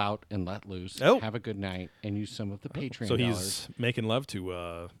to pull out and let loose, Oh. have a good night, and use some of the Patreon So dollars. he's making love to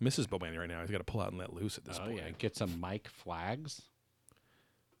Mrs. Bobandy right now. He's got to pull out and let loose at this Oh, point. yeah. Get some mic flags.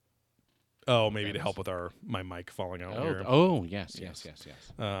 Oh, maybe to help with my mic falling out here. Yes.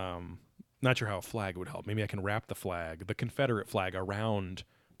 Not sure how a flag would help. Maybe I can wrap the Confederate flag, around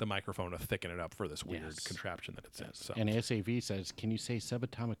the microphone to thicken it up for this weird Yes. contraption that it's in. So. And SAV says, can you say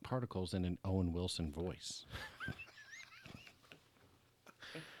subatomic particles in an Owen Wilson voice?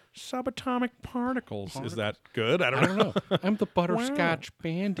 Subatomic particles. Is that good? I don't know. I'm the butterscotch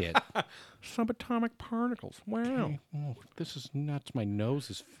bandit. Subatomic particles. Wow. Oh, this is nuts. My nose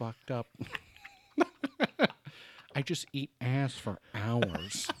is fucked up. I just eat ass for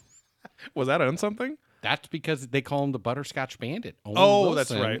hours. Was that on something? That's because they call him the butterscotch bandit. Owen Oh, that's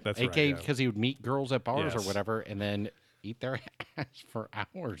Wilson, right, that's right, AKA yeah. because he would meet girls at bars or Yes. whatever and then eat their ass for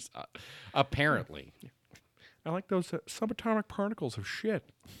hours, apparently. I like those subatomic particles of shit.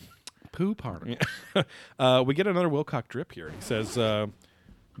 Poo particles. We get another Wilcock drip here. He says,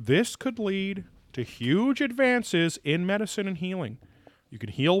 this could lead to huge advances in medicine and healing. You can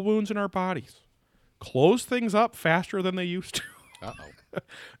heal wounds in our bodies, close things up faster than they used to, Uh-oh.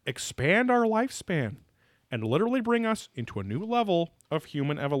 expand our lifespan, and literally bring us into a new level of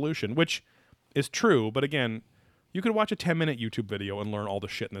human evolution, which is true. But again, you could watch a 10-minute YouTube video and learn all the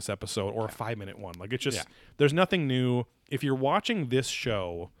shit in this episode, or a 5-minute one. Like, it's just, there's nothing new. If you're watching this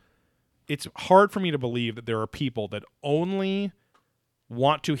show, it's hard for me to believe that there are people that only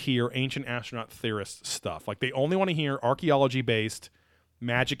want to hear ancient astronaut theorist stuff. Like, they only want to hear archaeology-based,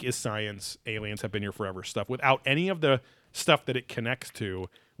 magic is science, aliens have been here forever stuff, without any of the stuff that it connects to,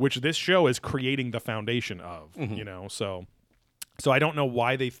 which this show is creating the foundation of, you know? So I don't know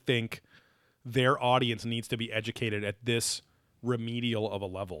why they think their audience needs to be educated at this remedial of a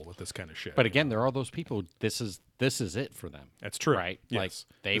level with this kind of shit. But again, there are those people, this is it for them. That's true. Right? Yes. Like,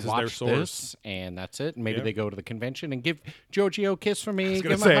 they This is their watch source. this, and that's it. And maybe Yeah. they go to the convention and give Giorgio a kiss for me. I was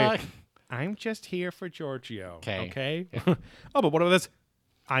Give gonna him a say, hug. I'm just here for Giorgio. 'Kay. Okay. Oh, but what about this?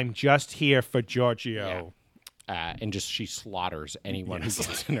 I'm just here for Giorgio. And just she slaughters anyone who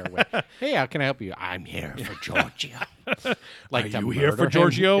gets in her way. Hey, how can I help you? I'm here for Giorgio. Like, Are to you here for murder him?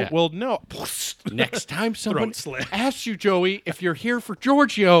 Giorgio? Yeah. Well, no. Next time someone slit. asks you, Joey, if you're here for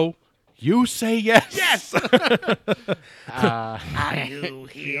Giorgio, You say yes. Yes. Are you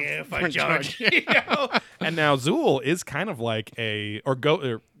here for Giorgio? And now Zool is kind of like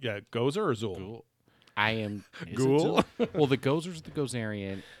Gozer or Zool. I am Ghoul? Well, the Gozer's the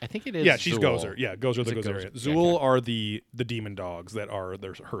Gozerian. I think it is. Yeah, she's Zool. Gozer. Yeah, Gozer the Is it Gozerian. Gozer? Yeah, Zool okay. are the demon dogs that are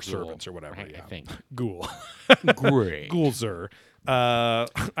her servants or whatever. Right, yeah. I think. Ghoul. Great. Ghoulzer.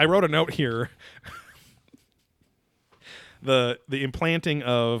 I wrote a note here. The implanting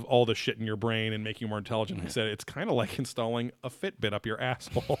of all the shit in your brain and making you more intelligent. I said it's kind of like installing a Fitbit up your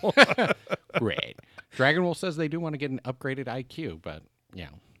asshole. Great. Dragonwolf says they do want to get an upgraded IQ, but yeah.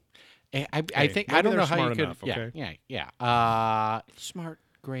 I think maybe I don't they're know how you smart could. enough, okay? Yeah. Smart,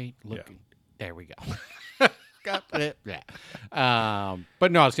 great looking. There we go. Got it. Yeah.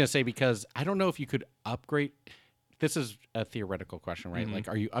 But no, I was gonna say because I don't know if you could upgrade. This is a theoretical question, right? Like,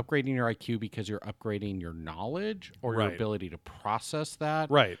 are you upgrading your IQ because you're upgrading your knowledge or your Right. ability to process that,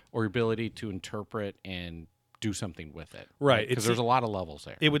 Right. or your ability to interpret and do something with it, Right. Because there's a lot of levels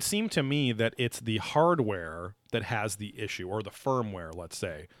there. It would seem to me that it's the hardware that has the issue, or the firmware, let's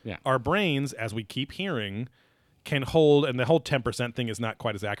say. Yeah. Our brains, as we keep hearing, can hold, and the whole 10% thing is not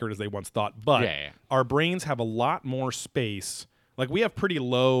quite as accurate as they once thought, but Yeah. our brains have a lot more space. Like, we have pretty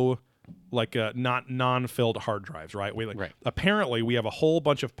low, like, not non-filled hard drives, right? Right. Apparently, we have a whole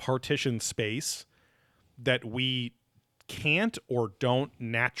bunch of partitioned space that we can't or don't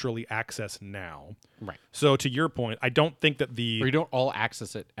naturally access now. Right. So to your point, I don't think that Or you don't all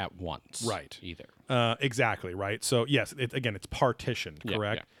access it at once, Right. Either. Exactly, right? So yes, it's partitioned, Yeah,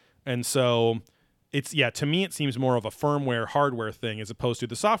 correct? And so to me it seems more of a firmware hardware thing as opposed to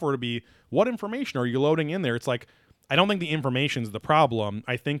the software to be what information are you loading in there? It's like I don't think the information's the problem.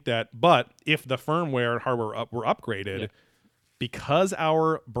 I think that but if the firmware and hardware were upgraded because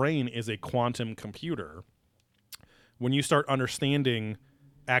our brain is a quantum computer, when you start understanding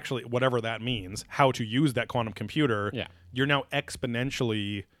actually whatever that means, how to use that quantum computer, you're now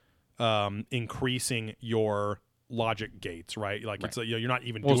exponentially increasing your logic gates, right? Like it's you're not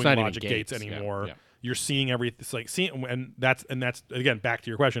even doing it's not even logic gates gates, yeah, anymore. yeah. You're seeing everything. It's like seeing, and that's again back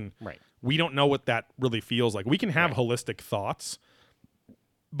to your question. Right. We don't know what that really feels like. We can have holistic thoughts,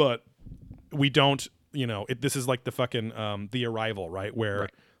 but we don't. You know, this is like the fucking The Arrival, right? Where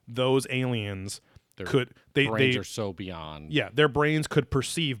those aliens Brains are so beyond. Yeah, their brains could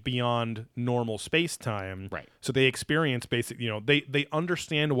perceive beyond normal space time. Right. So they experience basically, they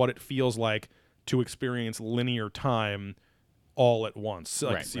understand what it feels like to experience linear time all at once,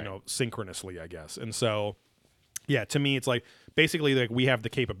 like, synchronously, I guess. And so, yeah, to me, it's like basically like we have the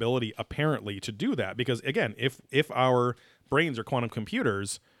capability apparently to do that because again, if our brains are quantum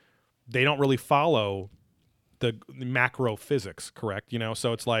computers, they don't really follow the macro physics, correct?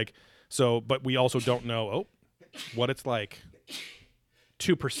 So it's like. But we also don't know what it's like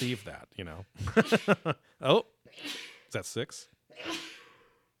to perceive that, Oh, is that 6?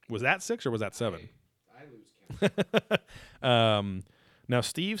 Was that 6 or was that 7? I lose count. Now,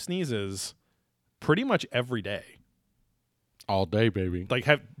 Steve sneezes pretty much every day. All day, baby. Like,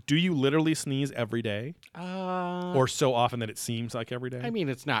 do you literally sneeze every day? Or so often that it seems like every day? I mean,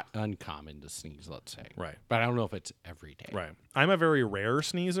 it's not uncommon to sneeze, let's say. Right. But I don't know if it's every day. Right. I'm a very rare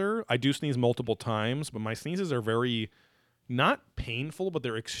sneezer. I do sneeze multiple times, but my sneezes are very not painful, but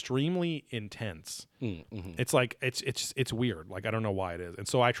they're extremely intense. Mm-hmm. It's like it's weird. Like I don't know why it is. And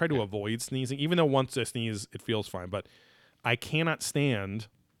so I try to avoid sneezing, even though once I sneeze it feels fine, but I cannot stand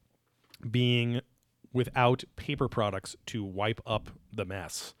being without paper products to wipe up the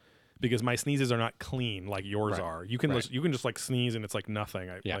mess. Because my sneezes are not clean like yours are. You can you can just like sneeze and it's like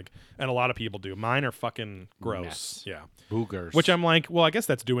nothing. Like, and a lot of people do. Mine are fucking gross. Mess. Yeah, Boogers. which I'm like, well, I guess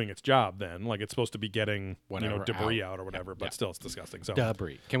that's doing its job then. Like it's supposed to be getting Whatever debris out or whatever, but still it's disgusting. So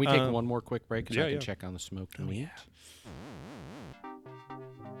Debris. Can we take one more quick break so I can yeah. check on the smoked meat?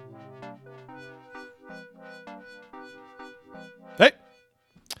 Hey,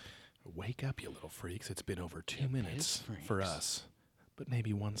 wake up, you little freaks! It's been over 2 minutes for us. But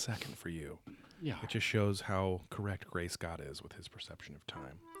maybe 1 second for you. Yeah. It just shows how correct Gray Scott is with his perception of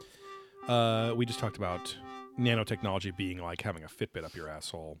time. We just talked about nanotechnology being like having a Fitbit up your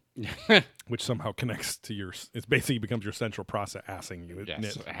asshole, which somehow connects to it basically becomes your central processing you.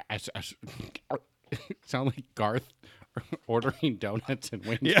 Yes. Sound like Garth ordering donuts and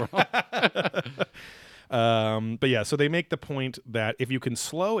wings. But yeah, so they make the point that if you can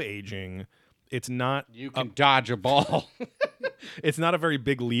slow aging, it's not You can dodge a ball. it's not a very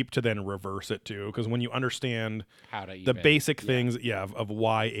big leap to then reverse it too, because when you understand How to the even- basic things, of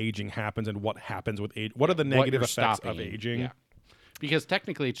why aging happens and what happens with age, what are the negative you're effects stopping, of aging? yeah. Because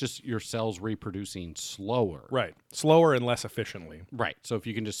technically, it's just your cells reproducing slower. Right. Slower and less efficiently. Right. So if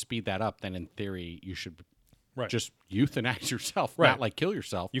you can just speed that up, then in theory, you should Right. just euthanize yourself, Right. not like kill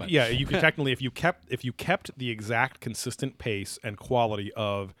yourself. but- You could technically, if you kept the exact consistent pace and quality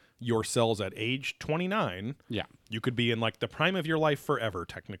of your cells at age 29, Yeah. you could be in like the prime of your life forever,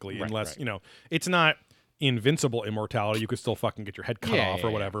 technically, Right, unless right. it's not invincible immortality. You could still fucking get your head cut Yeah, off yeah, or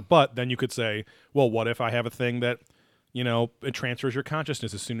yeah. whatever. But then you could say, well, what if I have a thing that it transfers your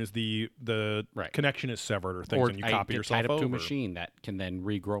consciousness as soon as the Right. connection is severed or things, Or and you I copy get yourself tied up over. to a machine that can then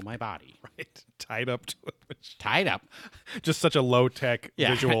regrow my body. Right. Tied up to a machine. Tied up, Just such a low tech Yeah.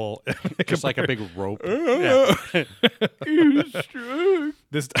 visual. just like a big rope.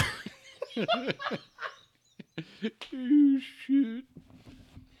 This.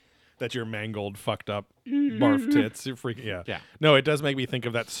 That's your mangled, fucked up barf tits. You're freaking Yeah. No, it does make me think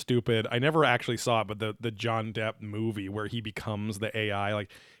of that stupid. I never actually saw it, but the John Depp movie where he becomes the AI. Like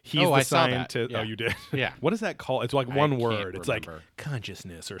he's the I saw that. scientist. Yeah. Oh, you did. Yeah. What is that called? It's like I one can't word. It's like remember.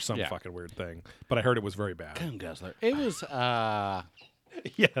 consciousness or some Yeah. fucking weird thing. But I heard it was very bad. Cum guzzler. It was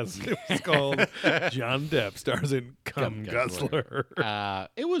Yes, it was called John Depp stars in Cum Guzzler. Guzzler.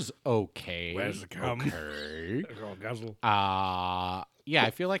 it was okay. Where's the cum? Okay. Cum Guzzle. Yeah,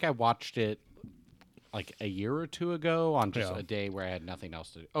 I feel like I watched it like a year or two ago on just Yeah. a day where I had nothing else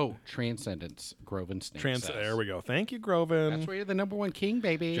to do. Oh, Transcendence, Groven Snake says. There we go. Thank you, Groven. That's where you're the number one king,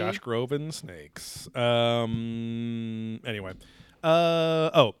 baby. Josh Groven Snakes. Anyway.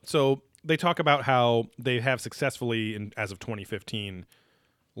 So they talk about how they have successfully, as of 2015,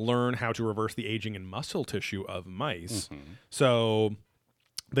 learn how to reverse the aging in muscle tissue of mice. Mm-hmm. So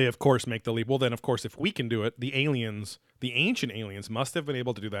they, of course, make the leap. Well, then, of course, if we can do it, the ancient aliens must have been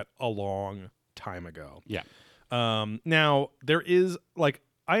able to do that a long time ago. Yeah. Now, there is,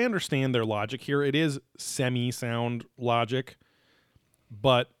 I understand their logic here. It is semi-sound logic,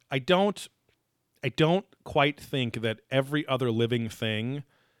 but I don't quite think that every other living thing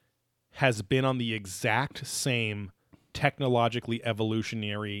has been on the exact same technologically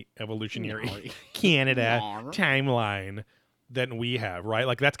evolutionary Canada timeline than we have, right?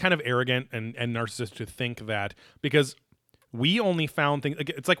 Like that's kind of arrogant and narcissistic to think that, because we only found things.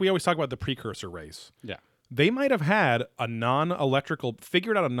 It's like we always talk about the precursor race. Yeah. They might have had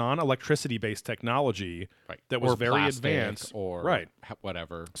figured out a non-electricity based technology Right. that was Or very plastic advanced, or right?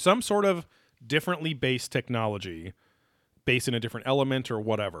 whatever. Some sort of differently based technology based in a different element or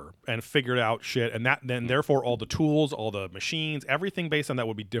whatever, and figured out shit, and then therefore all the tools, all the machines, everything based on that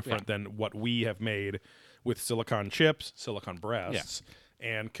would be different than what we have made with silicon chips, silicon breasts,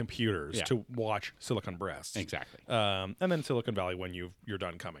 and computers to watch silicon breasts. Exactly. And then Silicon Valley when you're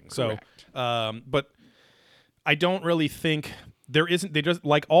done coming. Correct. So, but I don't really think there isn't. They just,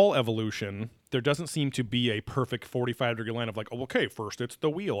 like all evolution, there doesn't seem to be a perfect 45-degree line of like, oh, okay, first it's the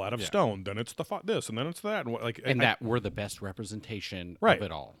wheel out of stone, then it's the this, and then it's that, and that we're the best representation Right. of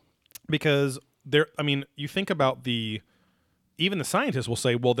it all. because you think about even the scientists will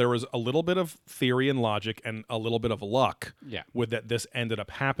say, well, there was a little bit of theory and logic and a little bit of luck with that this ended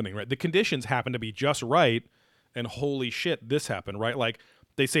up happening, right? The conditions happened to be just right, and holy shit, this happened, right? Like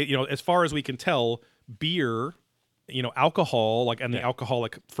they say, as far as we can tell, beer, alcohol, and the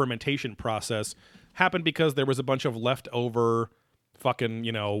alcoholic fermentation process happened because there was a bunch of leftover fucking,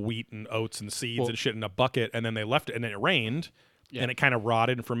 wheat and oats and seeds and shit in a bucket, and then they left it, and then it rained. Yeah. And it kind of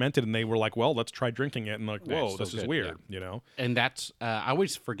rotted and fermented, and they were like, well, let's try drinking it. And like, whoa, this is weird, And that's, I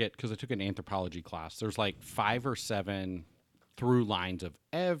always forget, because I took an anthropology class, there's like 5 or 7 through lines of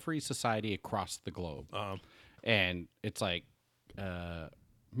every society across the globe. And it's like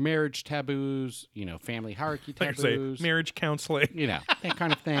marriage taboos, family hierarchy Like you say, taboos. marriage counseling. That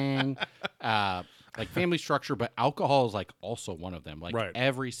kind of thing. Like family structure, but alcohol is like also one of them. Like Right.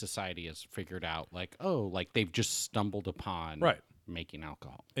 every society has figured out, like, oh, like they've just stumbled upon Right. making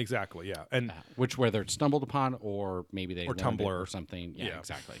alcohol. Exactly, yeah. And Which, whether it's stumbled upon or maybe they learned it Tumblr. or something. Yeah, Yeah.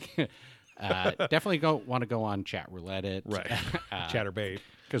 exactly. Definitely want to go on Chat Roulette it. right, Chatterbait,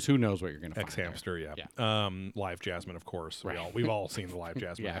 Because who knows what you're going to find. X-Hamster, there. yeah. Live Jasmine, of course. We've all seen the Live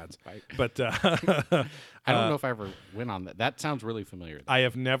Jasmine Yeah, ads. right. But I don't know if I ever went on that. That sounds really familiar. I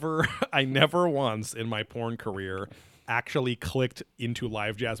never once in my porn career actually clicked into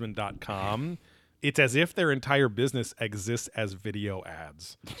livejasmine.com. It's as if their entire business exists as video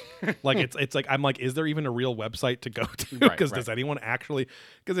ads. Like it's like, I'm like, is there even a real website to go to? Because does anyone actually?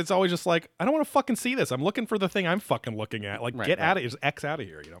 Because it's always just like, I don't want to fucking see this. I'm looking for the thing I'm fucking looking at. Like, get out of here, X out of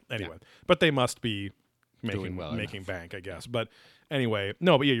here. Anyway, but they must be making bank, I guess. But anyway,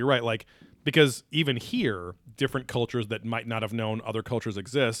 no, but yeah, you're right. Like, because even here, different cultures that might not have known other cultures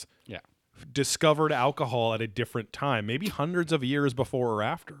exist. Yeah. discovered alcohol at a different time, maybe hundreds of years before or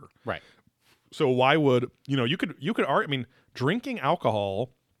after. Right. So why would you could argue? I mean, drinking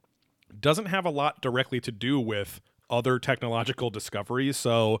alcohol doesn't have a lot directly to do with other technological discoveries.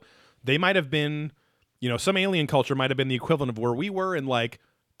 So they might have been, some alien culture might have been the equivalent of where we were in like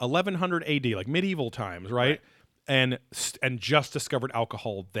 1100 AD, like medieval times, right? And just discovered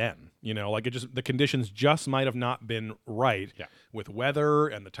alcohol then. Like the conditions just might have not been right with weather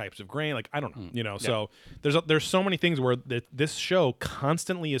and the types of grain. Like I don't know, So there's so many things where this show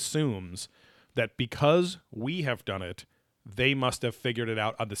constantly assumes that because we have done it, they must have figured it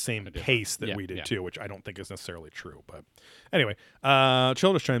out on the same pace that we did too, which I don't think is necessarily true. But anyway,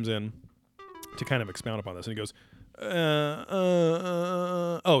 Childress chimes in to kind of expound upon this, and he goes,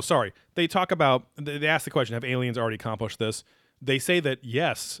 oh, sorry. They talk about, they ask the question, have aliens already accomplished this? They say that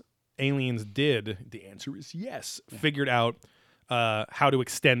yes, aliens did. The answer is yes. Figured out how to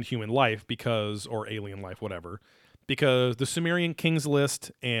extend human life or alien life, whatever. Because the Sumerian King's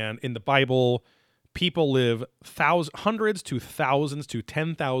List and in the Bible, people live hundreds to thousands to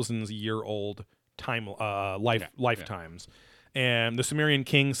 10,000 year old lifetimes. And the Sumerian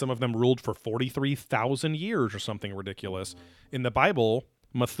kings, some of them ruled for 43,000 years or something ridiculous. In the Bible,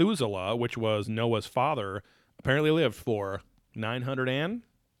 Methuselah, which was Noah's father, apparently lived for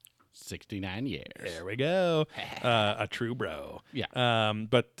 969 years. There we go. A true bro. Yeah.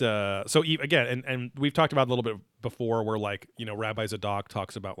 So again, and we've talked about it a little bit before where Rabbi Zadok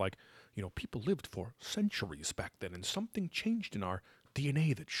talks about people lived for centuries back then and something changed in our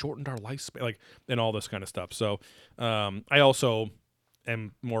DNA that shortened our lifespan, and all this kind of stuff. So I also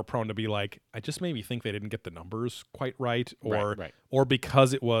am more prone to be like, I just maybe think they didn't get the numbers quite right, or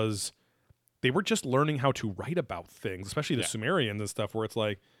because they were just learning how to write about things, especially the Sumerians and stuff, where it's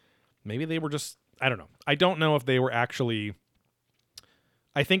like maybe they were just, I don't know. I don't know if they were actually.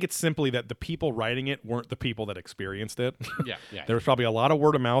 I think it's simply that the people writing it weren't the people that experienced it. There was probably a lot of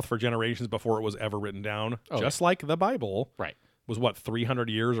word of mouth for generations before it was ever written down, like the Bible. Right. Was 300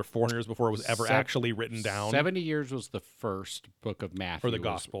 years or 400 years before it was ever actually written down? 70 years was the first book of Matthew. For the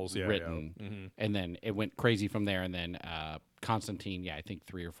Gospels, written. Yeah. Mm-hmm. And then it went crazy from there. And then Constantine, I think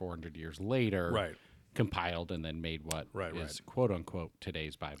 300 or 400 years later, compiled and then made what is quote-unquote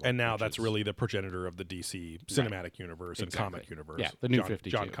today's Bible. And now that's really the progenitor of the DC cinematic universe and comic universe. Yeah, the New 52.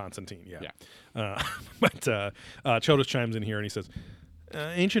 John Constantine, But Childress chimes in here and he says,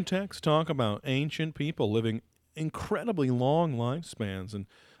 ancient texts talk about ancient people living incredibly long lifespans, and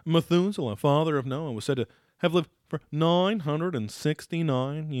Methuselah, father of Noah, was said to have lived for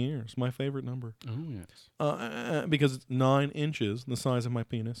 969 years. My favorite number. Oh, yes. Because it's 9 inches, the size of my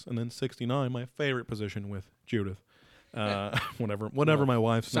penis, and then 69, my favorite position with Judith. Whatever my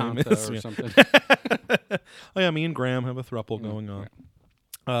wife's name is. Or something. Me and Graham have a throuple going on.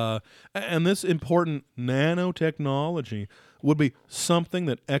 And this important nanotechnology would be something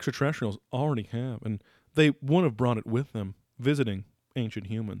that extraterrestrials already have, and they wouldn't have brought it with them visiting ancient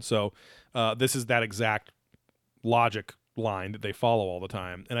humans. So this is that exact logic line that they follow all the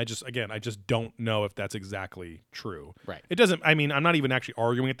time. And I just don't know if that's exactly true. Right. It doesn't, I'm not even actually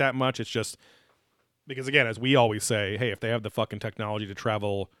arguing it that much. It's just because, again, as we always say, hey, if they have the fucking technology to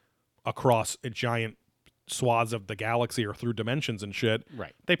travel across a giant swaths of the galaxy or through dimensions and shit,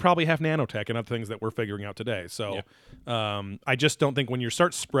 they probably have nanotech and other things that we're figuring out today. So I just don't think when you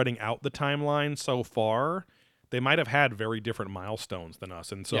start spreading out the timeline so far, they might have had very different milestones than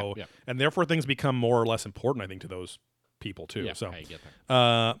us. And so, and therefore things become more or less important, I think, to those people too. Yeah, so I get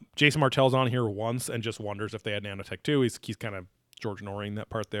that. Jason Martell's on here once and just wonders if they had nanotech too. He's kind of George Noring that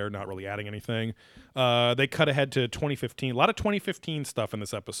part there, not really adding anything. They cut ahead to 2015. A lot of 2015 stuff in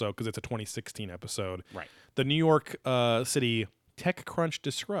this episode because it's a 2016 episode. Right. The New York City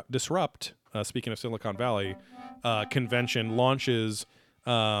TechCrunch Disrupt, speaking of Silicon Valley, convention launches,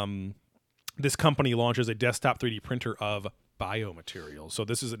 this company launches a desktop 3D printer of biomaterials. So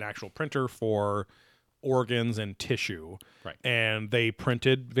this is an actual printer for organs and tissue. Right. And they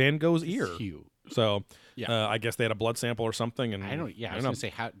printed Van Gogh's ear. It's huge. So I guess they had a blood sample or something. And I was going to say,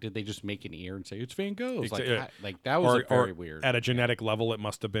 how did they just make an ear and say it's Van Gogh's? Like that was very weird. At a genetic level, it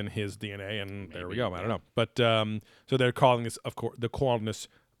must have been his DNA, and maybe, there we go. I don't know. But so they're calling this, of course,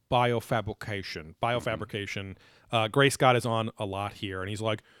 biofabrication. Gray Scott is on a lot here, and he's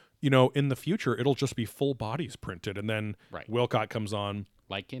like, in the future, it'll just be full bodies printed. And then Wilcott comes on.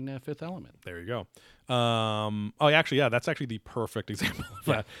 Like in Fifth Element. There you go. That's actually the perfect example of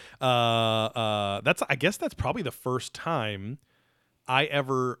that. I guess that's probably the first time I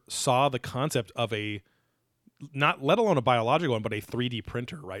ever saw the concept of let alone a biological one, but a 3D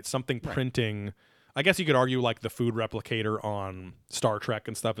printer, right? Something printing. I guess you could argue like the food replicator on Star Trek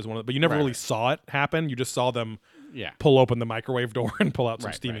and stuff is one of the, but you never Right, really right. saw it happen. You just saw them Yeah. pull open the microwave door and pull out some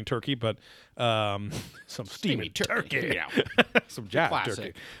Right, steaming right. turkey, but some steaming turkey. Yeah. Some jazz Classic.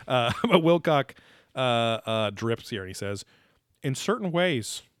 turkey. But Wilcock drips here and he says, in certain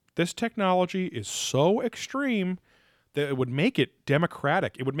ways, this technology is so extreme that it would make it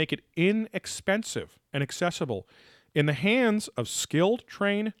democratic. It would make it inexpensive and accessible. In the hands of skilled,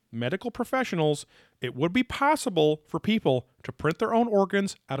 trained medical professionals, it would be possible for people to print their own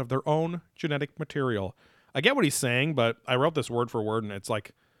organs out of their own genetic material. I get what he's saying, but I wrote this word for word, and it's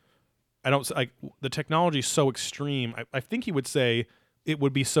like, I don't like the technology is so extreme. I think he would say it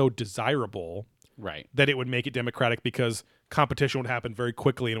would be so desirable Right. that it would make it democratic because competition would happen very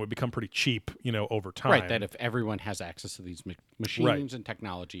quickly and it would become pretty cheap, over time. Right. That if everyone has access to these machines and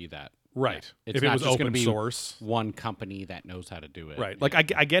technology, that Right. it's If it not was just gonna open be source. one company that knows how to do it. Right. Like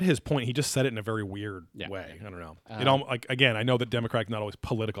I get his point. He just said it in a very weird Yeah. way. I don't know. It all like again, I know that Democratic not always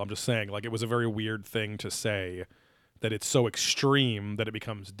political. I'm just saying like it was a very weird thing to say that it's so extreme that it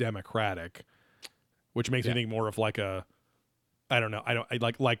becomes democratic, which makes me think more of like a I don't know. I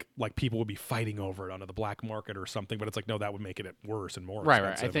like people would be fighting over it on the black market or something, but it's like no, that would make it worse and more Right.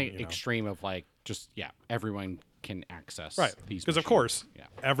 expensive. I think and, extreme of like just everyone can access right. these Because of machines. course, Yeah.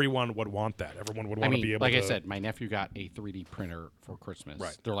 everyone would want that. Everyone would I want to mean, be able like to I said, my nephew got a 3D printer for Christmas.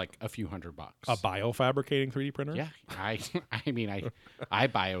 Right. They're like a few $100. a biofabricating 3D printer. Yeah, I mean, I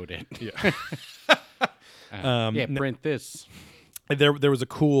bioed it. Yeah. Print this. There was a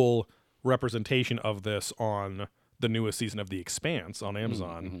cool representation of this on the newest season of The Expanse on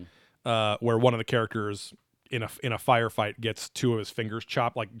Amazon, where one of the characters in a firefight gets two of his fingers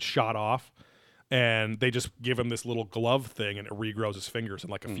shot off, and they just give him this little glove thing, and it regrows his fingers in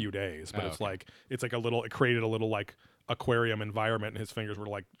like a few days. But it's like it created a little like aquarium environment, and his fingers were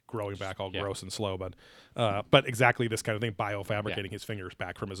like growing back all gross and slow. But exactly this kind of thing, biofabricating his fingers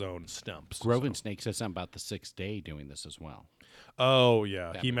back from his own stumps. Groven Snake says something about the 6th Day doing this as well. Oh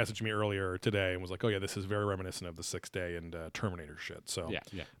yeah, he messaged me earlier today and was like, "Oh yeah, this is very reminiscent of the 6th Day and Terminator shit." So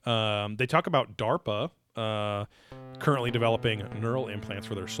they talk about DARPA currently developing neural implants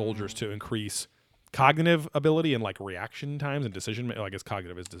for their soldiers to increase cognitive ability and like reaction times and decision. I guess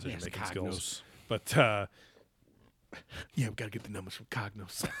cognitive is decision making skills, but yeah, we got to get the numbers from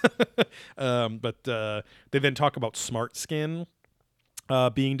Cognos. But they then talk about smart skin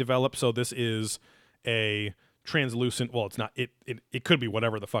being developed. So this is a translucent, well, it's not, it could be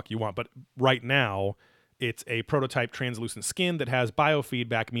whatever the fuck you want, but right now it's a prototype translucent skin that has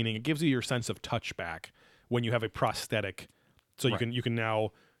biofeedback, meaning it gives you your sense of touch back when you have a prosthetic. So you can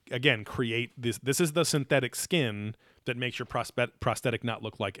now again create this is the synthetic skin that makes your prosthetic not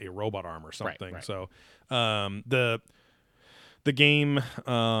look like a robot arm or something. Right. So the game,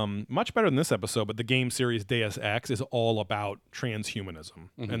 much better than this episode, but the game series Deus Ex is all about transhumanism.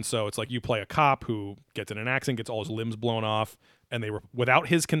 And so it's like you play a cop who gets in an accident, gets all his limbs blown off, and they were without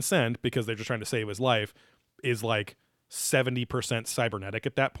his consent because they're just trying to save his life, is like 70% cybernetic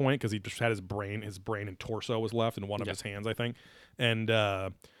at that point because he just had his brain and torso was left and one of his hands, I think. And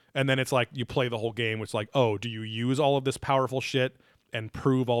then it's like you play the whole game, which is like, oh, do you use all of this powerful shit and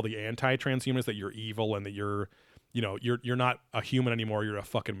prove all the anti-transhumanists that you're evil and that you're not a human anymore, you're a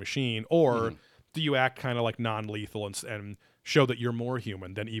fucking machine, or do you act kind of like non-lethal and show that you're more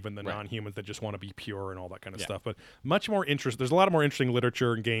human than even the non-humans that just want to be pure and all that kind of stuff? But much more interest. There's a lot of more interesting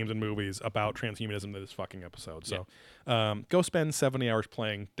literature and games and movies about transhumanism than this fucking episode. So go spend 70 hours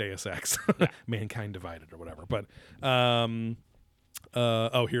playing Deus Ex, Mankind Divided or whatever. But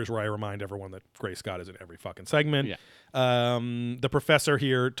here's where I remind everyone that Gray Scott is in every fucking segment. Yeah. The professor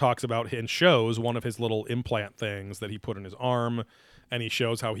here talks about and shows one of his little implant things that he put in his arm, and he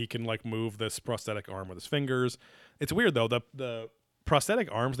shows how he can like move this prosthetic arm with his fingers. It's weird though. The prosthetic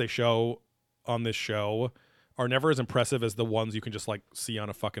arms they show on this show are never as impressive as the ones you can just like see on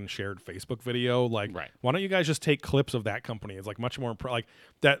a fucking shared Facebook video. Like, why don't you guys just take clips of that company? It's like much more like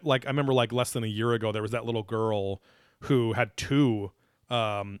that. Like I remember like less than a year ago there was that little girl who had two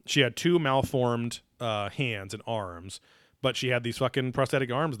malformed hands and arms, but she had these fucking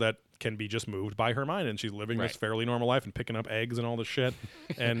prosthetic arms that can be just moved by her mind, and she's living this fairly normal life and picking up eggs and all this shit.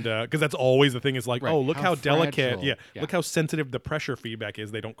 And because that's always the thing is like, oh, look how delicate, look how sensitive the pressure feedback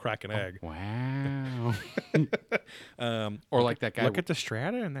is. They don't crack an egg. Wow. Or like that guy. Look at the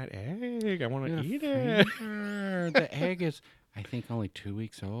strata in that egg. I want to eat it. The egg is, I think, only 2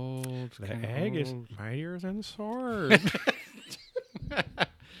 weeks old. The egg is mightier than the sword.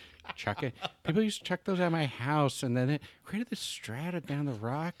 Chuck it. People used to chuck those at my house, and then it created this strata down the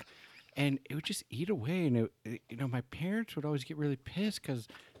rock, and it would just eat away. And my parents would always get really pissed because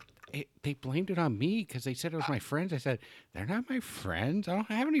they blamed it on me because they said it was my friends. I said, they're not my friends. I don't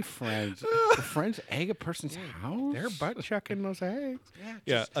have any friends. The friends egg a person's house. They're butt checking those eggs. Yeah,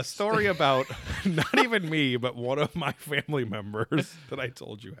 Yeah, a story about not even me, but one of my family members that I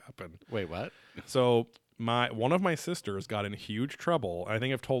told you happened. Wait, what? So one of my sisters got in huge trouble. I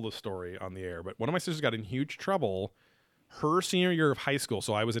think I've told this story on the air, but one of my sisters got in huge trouble her senior year of high school.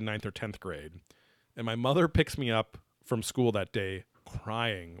 So I was in 9th or 10th grade, and my mother picks me up from school that day,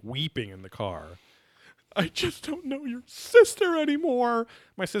 crying, weeping in the car. I just don't know your sister anymore.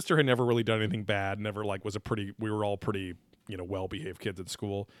 My sister had never really done anything bad. Never we were all pretty, well-behaved kids at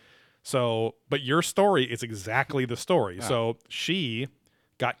school. So, but your story is exactly the story. Oh. So she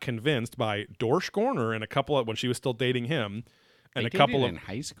got convinced by Dorsch Gorner and when she was still dating him, and They a couple dated of in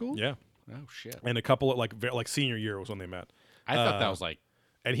high school. yeah, Oh shit. and a couple of like senior year was when they met. I thought that was like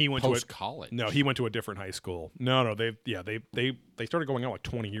And he went post to college. No, he went to a different high school. No, they started going out like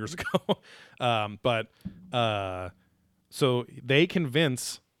 20 years ago. So they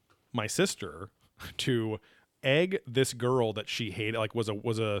convince my sister to egg this girl that she hated, like was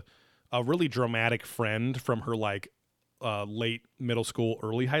a really dramatic friend from her late middle school,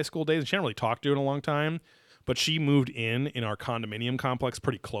 early high school days. And she hadn't really talked to her in a long time, but she moved in our condominium complex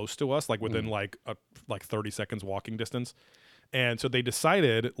pretty close to us, like within 30 seconds walking distance. And so they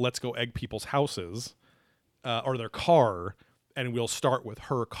decided, let's go egg people's houses or their car, and we'll start with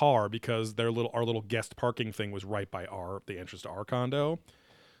her car because our little guest parking thing was right by the entrance to our condo.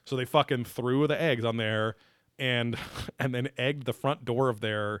 So they fucking threw the eggs on there and then egged the front door of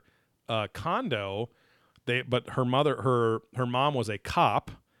their condo. But her mom was a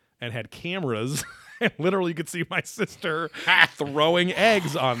cop and had cameras. And literally, you could see my sister throwing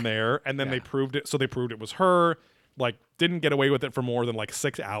eggs on there, and then they proved it. So they proved it was her. Didn't get away with it for more than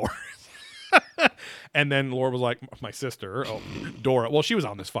 6 hours. And then Laura was like, my sister, Dora. Well, she was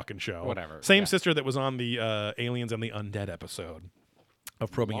on this fucking show. Whatever. Same Yeah. sister that was on the Aliens and the Undead episode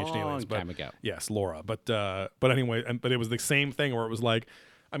of Probing Ancient Aliens. Long time ago. Yes, Laura. But anyway, but it was the same thing where it was like,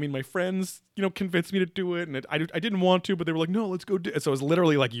 I mean, my friends, convinced me to do it, and I didn't want to, but they were like, no, let's go do it. So it was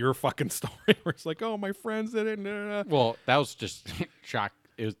literally like your fucking story where it's like, oh, my friends did it. Well, that was just shock.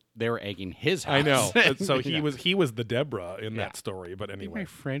 They were egging his house. I know. So he Yeah. was the Deborah in Yeah. that story. But I think anyway, my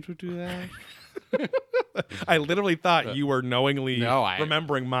friends would do that. I literally thought you were knowingly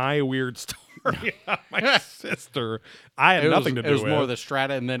remembering my weird story about my sister. I had nothing to do It was with more the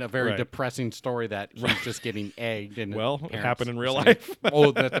strata, and then a very Right. depressing story that he's just getting egged. And Well, it parents happened in real saying- life.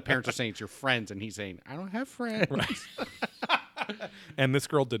 That the parents are saying it's your friends, and he's saying, I don't have friends. And this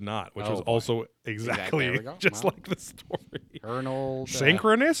girl did not, which Oh, was boy. also There exactly we go. just Well. like the story. Her and old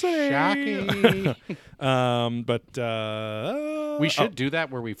Synchronicity. Shockey. But We should do that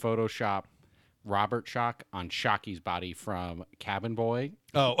where we Photoshop Robert Shock on Shocky's body from Cabin Boy.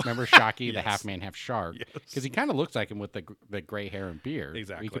 Oh. Remember Shocky, the Yes. half man, half shark? Yes. Because he kind of looks like him with the gray hair and beard.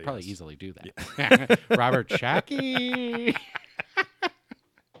 Exactly, We could probably yes. easily do that. Robert Shocky.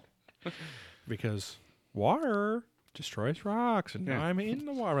 because water destroys rocks, and Yeah. I'm in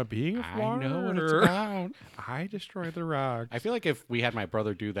the water. I'm a being of I water. know what it's about. I destroy the rocks. I feel like if we had my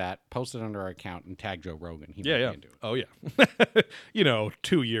brother do that, post it under our account, and tag Joe Rogan, he might yeah. be into it. Oh yeah.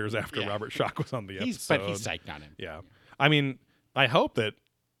 2 years after Yeah. Robert Schock was on the episode. He's psyched on him. Yeah. I mean, I hope that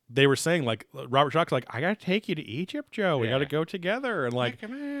they were saying Robert Schock's like, I gotta take you to Egypt, Joe. We Yeah. gotta go together, and Hey,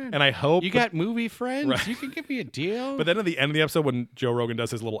 come on. and I hope You got movie friends? Right. You can give me a deal. But then at the end of the episode, when Joe Rogan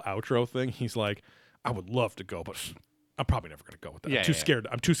does his little outro thing, he's like, I would love to go, but I'm probably never gonna go with that. Yeah, I'm too yeah, yeah. scared.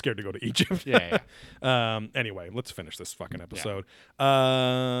 I'm too scared to go to Egypt. Yeah, Anyway, let's finish this fucking episode.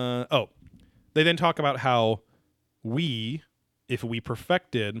 They then talk about how if we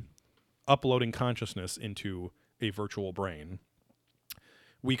perfected uploading consciousness into a virtual brain,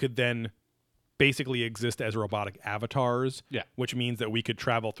 we could then basically exist as robotic avatars, Yeah. which means that we could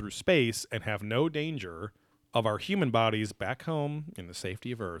travel through space and have no danger of our human bodies back home in the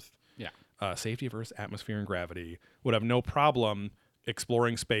safety of Earth. Yeah. Safety of Earth's atmosphere and gravity, would have no problem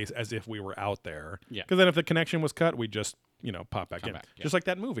exploring space as if we were out there. Yeah. Because then if the connection was cut, we'd just, pop back Come in. back, yeah. Just like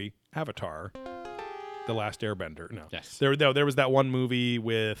that movie, Avatar, The Last Airbender. No. Yes. There was that one movie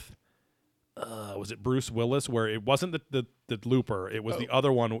with, was it Bruce Willis, where it wasn't the Looper, it was the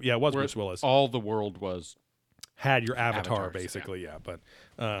other one. Yeah, it was Where Bruce Willis. all the world was. Had your avatar, Avatars, basically, yeah. But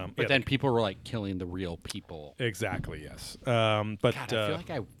But then people were like killing the real people. exactly, yes. But God, I feel like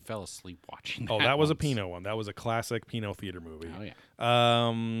I fell asleep watching that. oh, that was a once. Pinot one. That was a classic Pinot theater movie. Oh, yeah.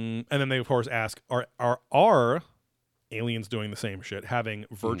 And then they of course ask, are aliens doing the same shit, having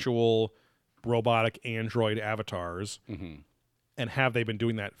virtual robotic android avatars, and have they been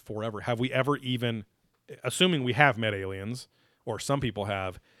doing that forever? Have we ever even, assuming we have met aliens, or some people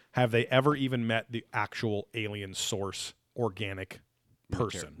have have they ever even met the actual alien source organic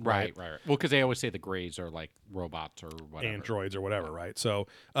person? Right. Well, because they always say the Greys are like robots or whatever. Androids or whatever, right? So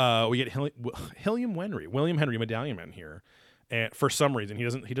we get William Henry Medallion Man here, and for some reason he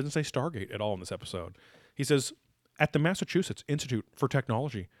doesn't say Stargate at all in this episode. He says, at the Massachusetts Institute for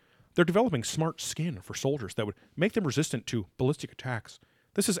Technology, they're developing smart skin for soldiers that would make them resistant to ballistic attacks.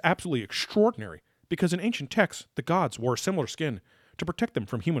 This is absolutely extraordinary because in ancient texts, the gods wore a similar skin to protect them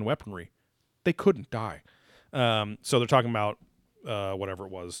from human weaponry. They couldn't die. So they're talking about whatever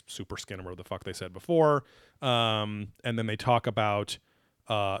it was, super skin or whatever the fuck they said before. And then they talk about,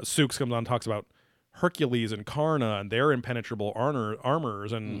 Sooks comes on and talks about Hercules and Karna and their impenetrable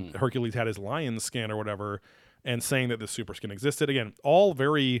armors, and Hercules had his lion's skin or whatever, and saying that the super skin existed. Again, all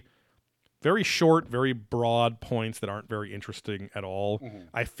very, very short, very broad points that aren't very interesting at all.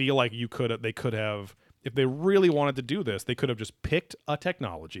 I feel like they could have, if they really wanted to do this, they could have just picked a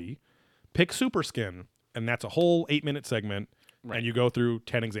technology, pick super skin, and that's a whole 8-minute segment. Right. And you go through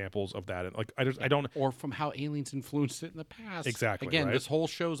 10 examples of that. And like I don't. Or from how aliens influenced it in the past. Exactly. Again, right? This whole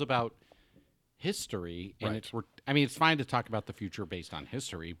show's about history, and it's fine to talk about the future based on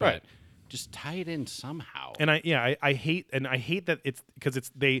history, but just tie it in somehow. And I hate that it's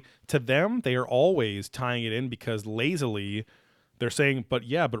because they are always tying it in because lazily they're saying, but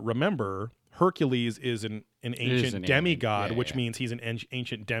remember, Hercules is an ancient demigod, which means he's an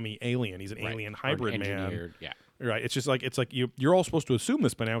ancient demi-alien. He's an alien hybrid man. Yeah. Right. It's just like you're all supposed to assume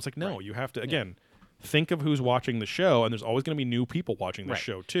this by now. It's like, no, you have to again think of who's watching the show, and there's always going to be new people watching the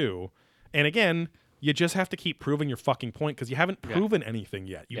show too. And again, you just have to keep proving your fucking point because you haven't proven anything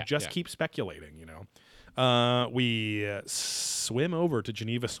yet. You just keep speculating, you know. We swim over to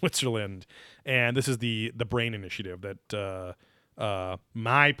Geneva, Switzerland, and this is the Brain Initiative that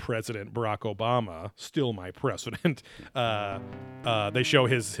my president, Barack Obama, still my president, they show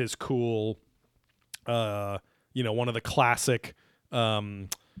his cool, one of the classic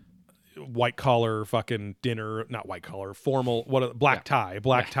white collar fucking dinner, not white collar, formal, black tie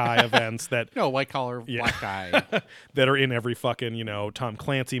events that white collar, black tie that are in every fucking, Tom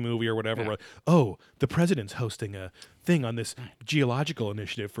Clancy movie or whatever. Where, the president's hosting a thing on this geological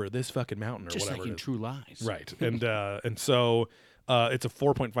initiative for this fucking mountain or just whatever. Like in True Lies. Right. And so it's a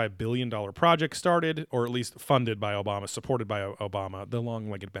 $4.5 billion project started, or at least funded by Obama, supported by Obama, the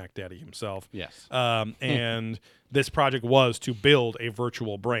long-legged back daddy himself. Yes. And this project was to build a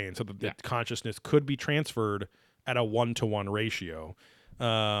virtual brain so that the consciousness could be transferred at a 1-to-1 ratio.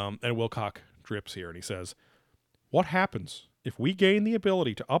 And Wilcock drips here, and he says, what happens if we gain the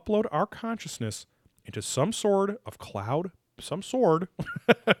ability to upload our consciousness into some sort of cloud,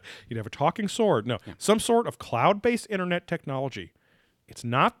 you'd have a talking sword, some sort of cloud-based internet technology. It's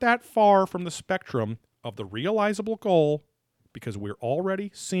not that far from the spectrum of the realizable goal because we're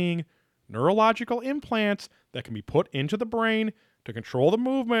already seeing neurological implants that can be put into the brain to control the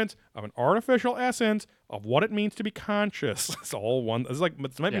movements of an artificial essence of what it means to be conscious. It's all one. This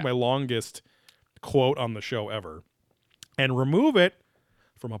might be my longest quote on the show ever. And remove it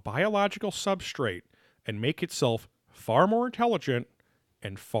from a biological substrate and make itself far more intelligent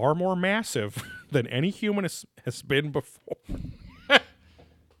and far more massive than any human has been before.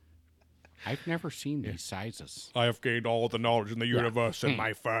 I've never seen these sizes. I have gained all the knowledge in the universe, and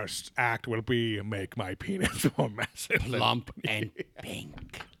my first act will be make my penis more massive. Plump and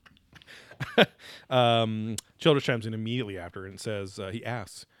pink. Childress chimes in immediately after and says, he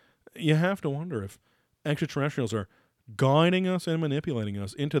asks, you have to wonder if extraterrestrials are guiding us and manipulating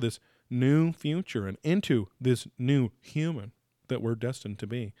us into this new future and into this new human that we're destined to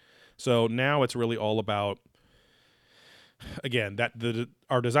be. So now it's really all about, again, that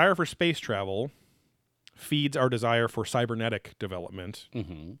our desire for space travel feeds our desire for cybernetic development,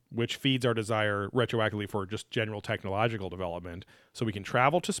 which feeds our desire retroactively for just general technological development, so we can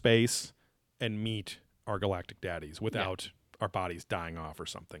travel to space and meet our galactic daddies without our bodies dying off or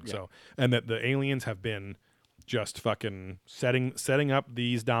something. So, and that the aliens have been just fucking setting up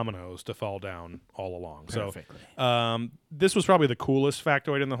these dominoes to fall down all along. Perfectly. So this was probably the coolest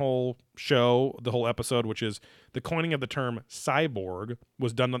factoid in the whole show, the whole episode, which is the coining of the term cyborg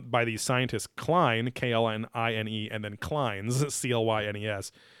was done by these scientists Klein, K-L-N-I-N-E, and then Kleins,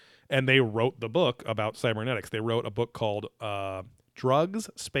 C-L-Y-N-E-S. And they wrote the book about cybernetics. They wrote a book called Drugs,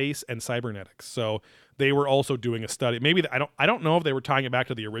 Space, and Cybernetics. So they were also doing a study. Maybe I don't know if they were tying it back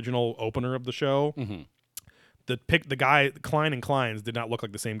to the original opener of the show. The guy Klein and Kleins did not look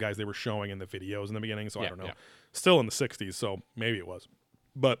like the same guys they were showing in the videos in the beginning, so I don't know. Still in the 60s, so maybe it was.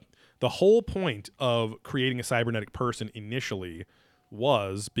 But the whole point of creating a cybernetic person initially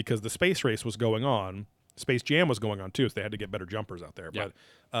was because the space race was going on. Space Jam was going on too, so they had to get better jumpers out there. Yeah.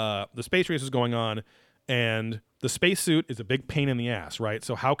 But the space race was going on, and the spacesuit is a big pain in the ass, right?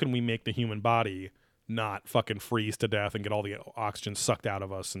 So how can we make the human body not fucking freeze to death and get all the oxygen sucked out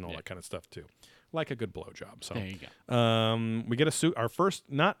of us and all that kind of stuff too? Like a good blowjob. So There you go. we get a Sook,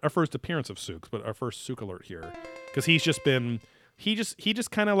 not our first appearance of Sooks, but our first Sook alert here, because he just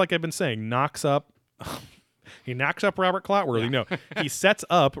kind of, like I've been saying, knocks up. He knocks up Robert Clotworthy. No, he sets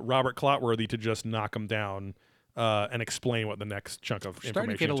up Robert Clotworthy to just knock him down and explain what the next chunk of information.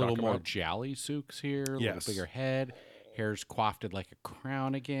 Starting to get a little more about. jolly Sooks here. A Yes. little bigger head. Hair's coifted like a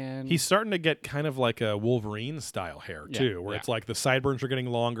crown again. He's starting to get kind of like a Wolverine style hair too, where yeah. it's like the sideburns are getting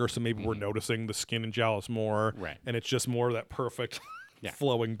longer, so maybe we're noticing the skin and jowls more, Right. and it's just more of that perfect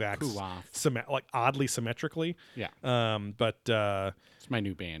flowing back, Cool-off. like oddly symmetrically. Yeah. But It's my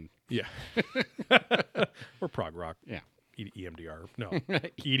new band. yeah, we're prog rock. Yeah. EMDR, no,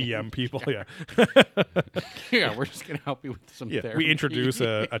 EDM people. Yeah, Yeah, we're just going to help you with some yeah. therapy. We introduce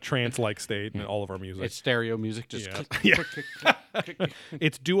a trance-like state in all of our music. It's stereo music. Just Yeah. click, Yeah. click, click, click, click.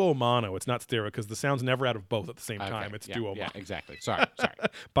 It's duo mono. It's not stereo because the sound's never out of both at the same Okay, time. It's yeah, duo yeah, mono, exactly. Sorry.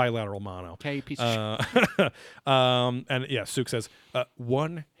 bilateral mono. Okay, piece of shit. And yeah, Sook says,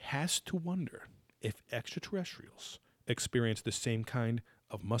 one has to wonder if extraterrestrials experience the same kind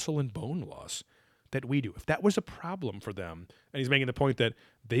of muscle and bone loss that we do. If that was a problem for them, and he's making the point that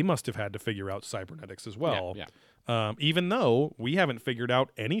they must have had to figure out cybernetics as well. Yeah. Even though we haven't figured out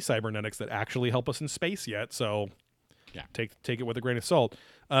any cybernetics that actually help us in space yet. So Yeah. take it with a grain of salt.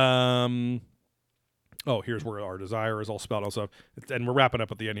 Here's where our desire is all spelled out. So, and we're wrapping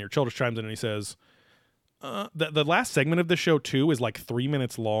up at the end here. Childress chimes in and he says, the last segment of the show too is like 3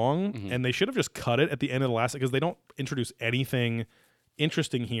 minutes long, and they should have just cut it at the end of the last, because they don't introduce anything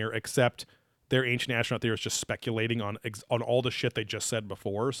interesting here except their ancient astronaut theorists just speculating on all the shit they just said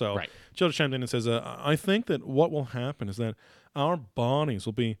before. So Right. Childress chimes in and says, I think that what will happen is that our bodies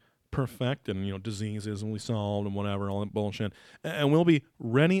will be perfected, and diseases will be solved and whatever, all that bullshit, and we'll be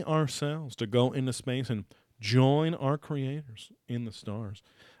ready ourselves to go into space and join our creators in the stars.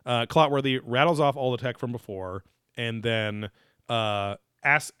 Clotworthy rattles off all the tech from before, and then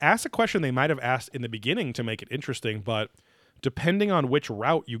asks a question they might have asked in the beginning to make it interesting, but depending on which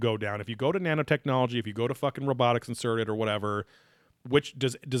route you go down, if you go to nanotechnology, if you go to fucking robotics inserted or whatever, which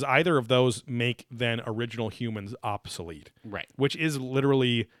does either of those make then original humans obsolete? Right. Which is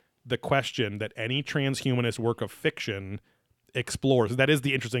literally the question that any transhumanist work of fiction explores. That is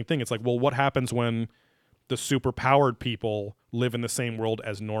the interesting thing. It's like, well, what happens when the superpowered people live in the same world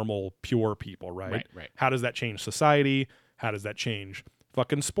as normal, pure people, right? Right. How does that change society? How does that change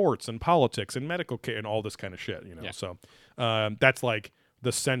fucking sports and politics and medical care and all this kind of shit, Yeah. So that's like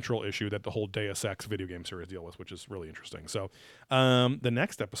the central issue that the whole Deus Ex video game series deal with, which is really interesting. So the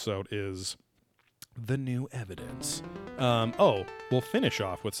next episode is The New Evidence. We'll finish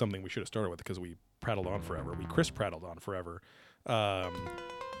off with something we should have started with because we prattled on forever. Chris prattled on forever.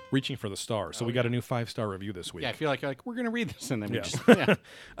 Reaching for the Stars. So we got a new 5-star review this week. Yeah, I feel like we're going to read this and then we Yeah. just...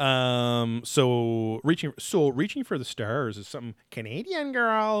 Yeah. So reaching for the stars is something Canadian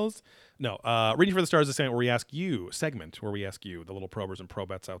girls. No, reaching for the stars is a segment where we ask you, the little probers and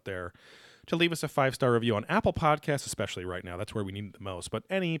probettes out there, to leave us a 5-star review on Apple Podcasts, especially right now. That's where we need it the most. But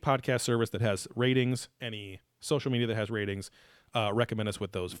any podcast service that has ratings, any social media that has ratings, recommend us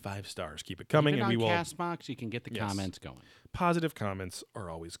with those 5 stars. Keep it coming, Even and we on will. CastBox, you can get the Yes. comments going. Positive comments are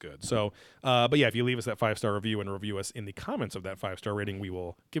always good. So, but yeah, if you leave us that 5-star review and review us in the comments of that 5-star rating, we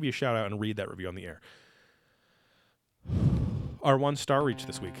will give you a shout out and read that review on the air. Our 1-star reach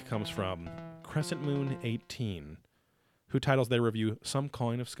this week comes from Crescent Moon 18, who titles their review "Some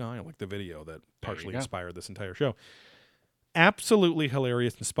Coin of Sky," like the video that partially go. inspired this entire show. Absolutely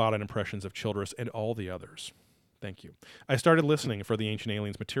hilarious and spot-on impressions of Childress and all the others. Thank you. I started listening for the Ancient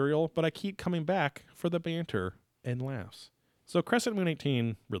Aliens material, but I keep coming back for the banter and laughs. So Crescent Moon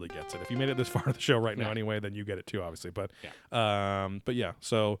 18 really gets it. If you made it this far in the show right now anyway, then you get it too, obviously. But yeah,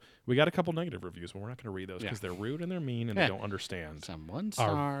 so we got a couple negative reviews, but we're not going to read those because they're rude and they're mean and they don't understand Some 1 our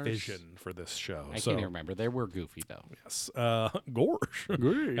stars. vision for this show. I so, can't even remember. They were goofy, though. yes. Gosh.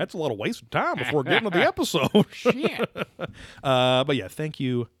 That's a lot of waste of time before getting to the episode. Shit. But yeah, thank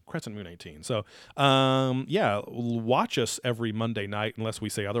you, Crescent Moon 18. So, watch us every Monday night, unless we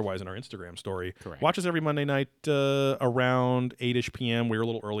say otherwise in our Instagram story. Correct. Watch us every Monday night around 8-ish p.m. We were a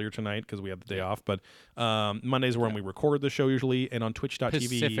little earlier tonight because we had the day off, but Mondays are when we record the show usually, and on twitch.tv.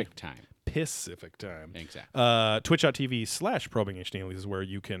 Pacific time. Pacific time. Exactly. Twitch.tv/Probing Ancient Aliens is where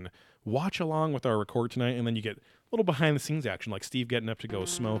you can watch along with our record tonight, and then you get a little behind the scenes action, like Steve getting up to go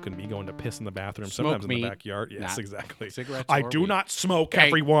smoke and me going to piss in the bathroom, Smoke sometimes in meat, the backyard. Yes, not exactly. Cigarettes I or do weed. not smoke, Okay,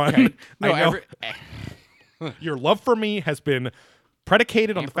 everyone. okay. No, I know. Your love for me has been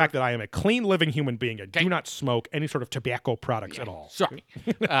predicated on the fact that I am a clean living human being. I do not smoke any sort of tobacco products at all. Sorry.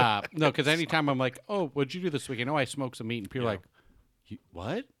 No, because anytime I'm like, oh, what'd you do this weekend? Oh, I smoked some meat. And people are like,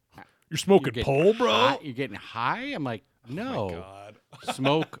 what? You're smoking getting pole, bro? high? You're getting high? I'm like, no. God.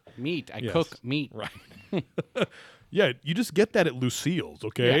 Smoke meat. I cook meat. Right. Yeah, you just get that at Lucille's,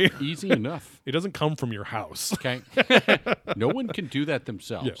 okay? Yeah, easy enough. It doesn't come from your house. Okay. No one can do that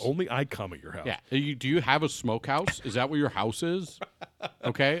themselves. Yeah, only I come at your house. Yeah. Do you have a smokehouse? Is that where your house is?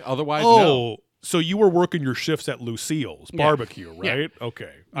 Okay. Otherwise, Oh, no. so you were working your shifts at Lucille's barbecue, right?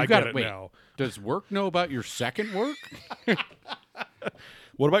 Okay, I get it wait, now. Does work know about your second work?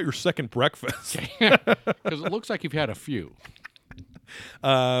 What about your second breakfast? Because it looks like you've had a few.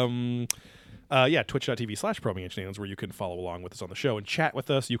 Twitch.tv/ProbingAncientAliens, where you can follow along with us on the show and chat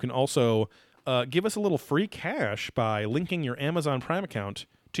with us. You can also give us a little free cash by linking your Amazon Prime account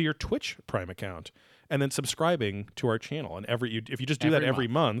to your Twitch Prime account and then subscribing to our channel. And if you just do that every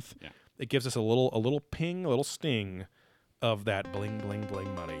month, it gives us a little ping, a little sting of that bling, bling,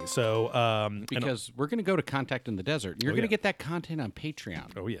 bling money. So because we're going to go to Contact in the Desert. You're going to get that content on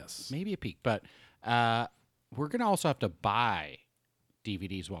Patreon. Oh, yes. Maybe a peek. But we're going to also have to buy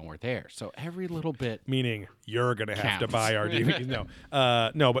DVDs while we're there. So every little bit. Meaning you're going to have to counts. buy our DVDs.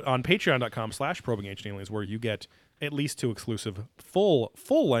 No, but on patreon.com/ProbingAncientAliens, where you get at least 2 exclusive full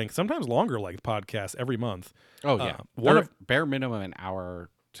length, sometimes longer length podcasts every month. Oh, yeah. Bare minimum an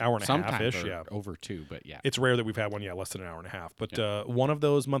hour and a sometimes half-ish, yeah. Over 2, but yeah. It's rare that we've had one, less than an hour and a half. But one of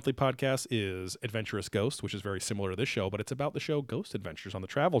those monthly podcasts is Adventurous Ghost, which is very similar to this show, but it's about the show Ghost Adventures on the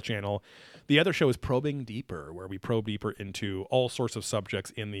Travel Channel. The other show is Probing Deeper, where we probe deeper into all sorts of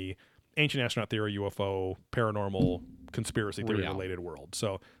subjects in the ancient astronaut theory, UFO, paranormal, conspiracy theory-related world.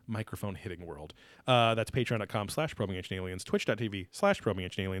 So, microphone-hitting world. That's patreon.com/ProbingAncientAliens,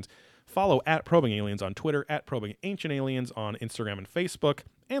 twitch.tv/ProbingAncientAliens. Follow @ProbingAliens on Twitter, @ProbingAncientAliens on Instagram and Facebook,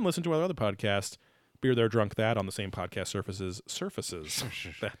 and listen to our other podcast, Beer There Drunk That, on the same podcast surfaces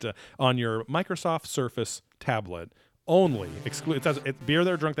that on your Microsoft Surface tablet only. Beer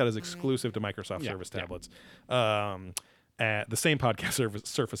There Drunk That is exclusive to Microsoft Surface tablets. At the same podcast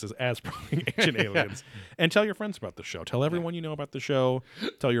surfaces as Probing Ancient Aliens. And tell your friends about the show. Tell everyone you know about the show.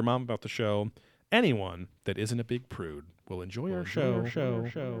 Tell your mom about the show. Anyone that isn't a big prude will enjoy our show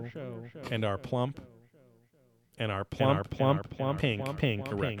and our plump pink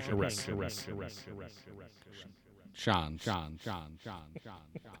erection. Sean.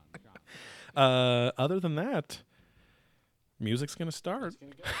 Other than that, music's going to start.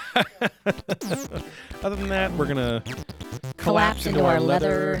 Other than that, we're going to collapse into our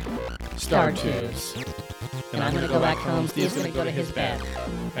leather star tubes. And I'm going to go back home. Steve's going to go to his bed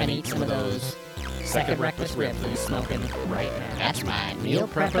and eat some of those second breakfast ribs that he's smoking right now. That's my meal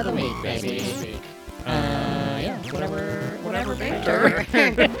prep of the week, baby. Whatever, Victor.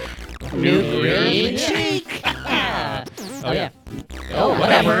 New green cheek. Oh, yeah. Oh,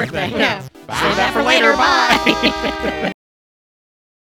 whatever. Save that for later. Bye.